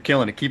roll. You're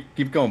killing it.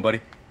 Keep going, buddy.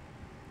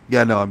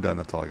 Yeah, no, I'm done.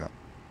 That's all I got.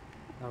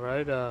 All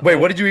right. Wait,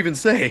 what did you even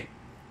say?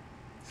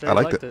 Sarah I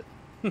liked it.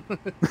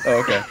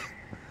 Oh, okay.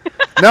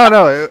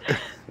 No.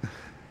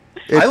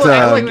 I like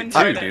you it too,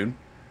 enjoyed it. dude.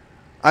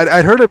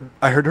 I'd heard it.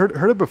 I heard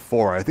it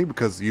before. I think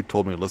because you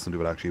told me to listen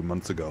to it actually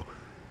months ago.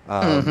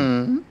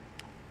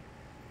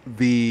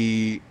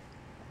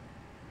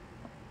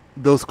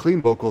 Those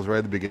clean vocals right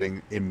at the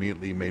beginning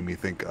immediately made me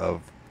think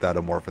of that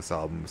Amorphous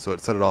album, so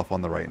it set it off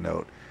on the right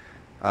note.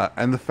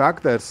 And the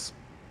fact that it's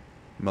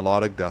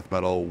melodic death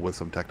metal with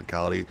some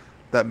technicality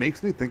that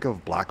makes me think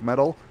of black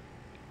metal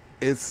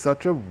is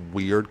such a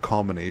weird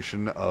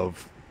combination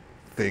of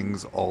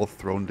things all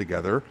thrown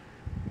together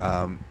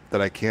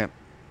that I can't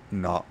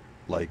not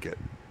like it.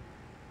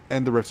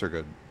 And the riffs are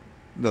good.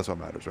 That's what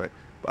matters, right?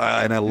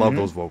 And I love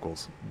those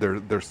vocals.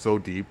 They're so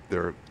deep.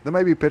 They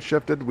might be pitch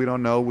shifted. We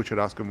don't know. We should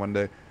ask him one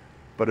day.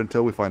 But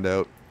until we find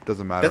out,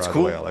 Doesn't matter That's either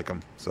cool. way. I like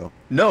them. So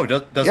No,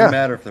 doesn't Yeah.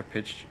 matter if they're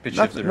pitch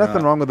shifted or nothing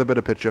not. wrong with a bit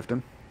of pitch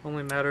shifting.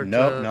 Only mattered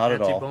Nope, to not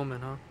at Auntie all.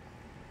 Bowman,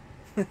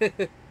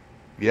 huh?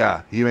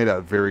 Yeah, he made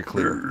that very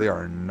clear. They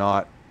are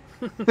not.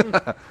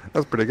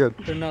 That's pretty good.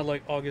 They're not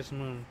like August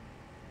Moon.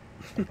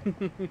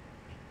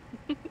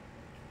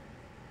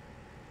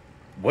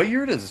 What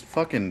year does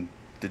fucking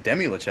the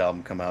Demilich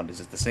album come out? Is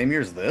it the same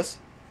year as this?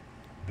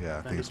 Yeah,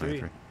 I think it's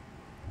 93. 93.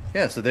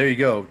 Yeah, so there you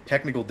go.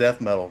 Technical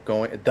death metal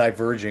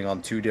diverging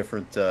on two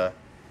different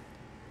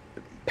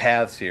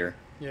paths here.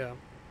 Yeah.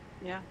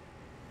 Yeah.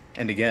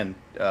 And again,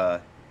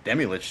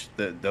 Demilich,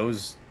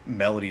 those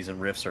melodies and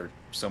riffs are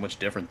so much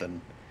different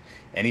than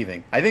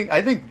anything. I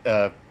think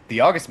the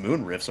August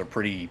Moon riffs are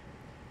pretty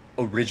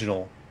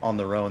original on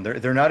their own.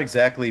 They're not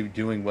exactly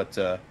doing what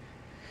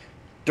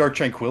Dark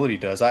Tranquility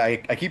does. I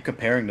keep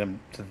comparing them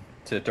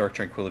to Dark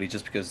Tranquility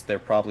just because they're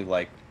probably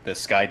like the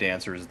Sky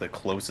Dancer is the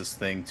closest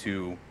thing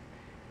to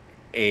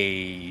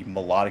a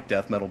melodic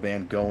death metal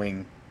band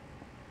going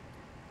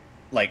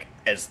like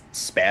as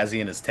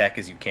spazzy and as tech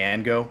as you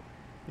can go.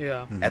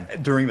 Yeah.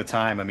 During the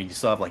time, I mean, you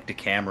still have like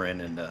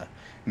Decameron and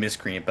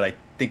Miscreant, but I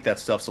think that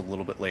stuff's a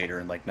little bit later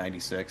in like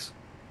 '96.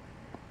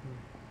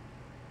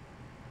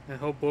 I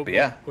hope. But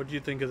yeah. What do you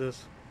think of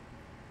this?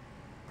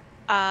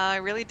 I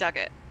really dug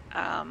it.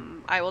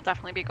 I will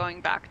definitely be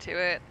going back to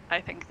it. I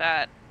think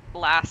that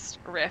last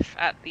riff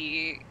at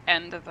the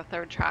end of the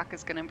third track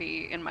is going to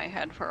be in my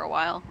head for a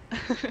while.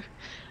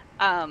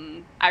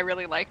 I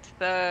really liked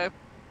the,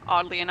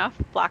 oddly enough,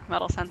 black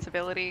metal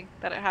sensibility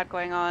that it had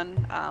going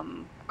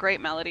on. Great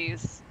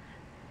melodies.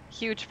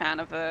 Huge fan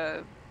of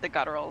the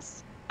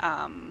gutturals.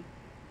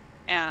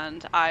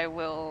 And I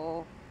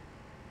will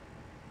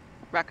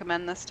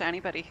recommend this to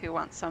anybody who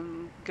wants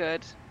some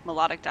good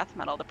melodic death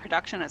metal. The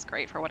production is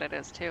great for what it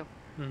is too.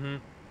 Mm-hmm.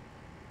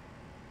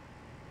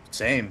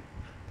 Same.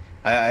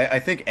 I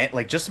think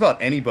like just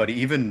about anybody,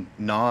 even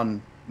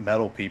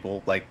non-metal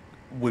people, like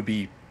would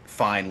be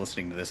fine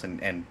listening to this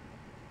and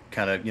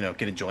kind of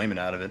get enjoyment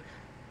out of it.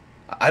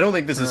 I don't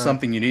think this is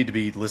something you need to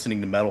be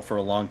listening to metal for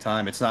a long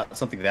time. It's not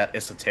something that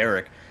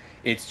esoteric.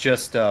 It's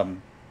just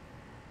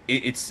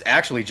it's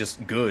actually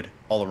just good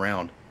all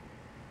around.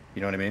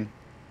 You know what I mean?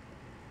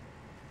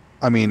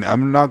 I mean,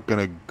 I'm not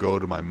gonna go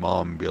to my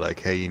mom and be like,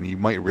 "Hey, you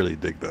might really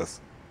dig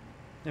this."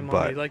 Hey, Mom,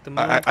 But you like the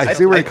I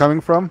see where you're coming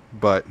from,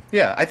 but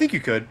Yeah, I think you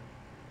could.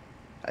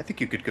 I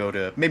think you could go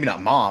to maybe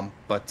not mom,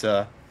 but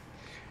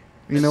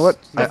you know what?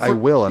 I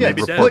will, and yeah, I'd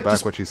just report put- back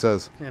just- what she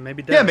says. Yeah,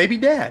 maybe Dad. yeah, maybe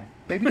dad.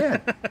 Maybe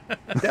dad.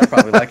 Dad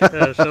probably like it.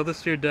 Yeah, show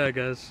this to your dad,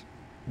 guys.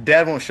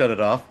 Dad won't shut it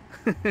off.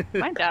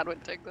 My dad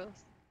would dig this.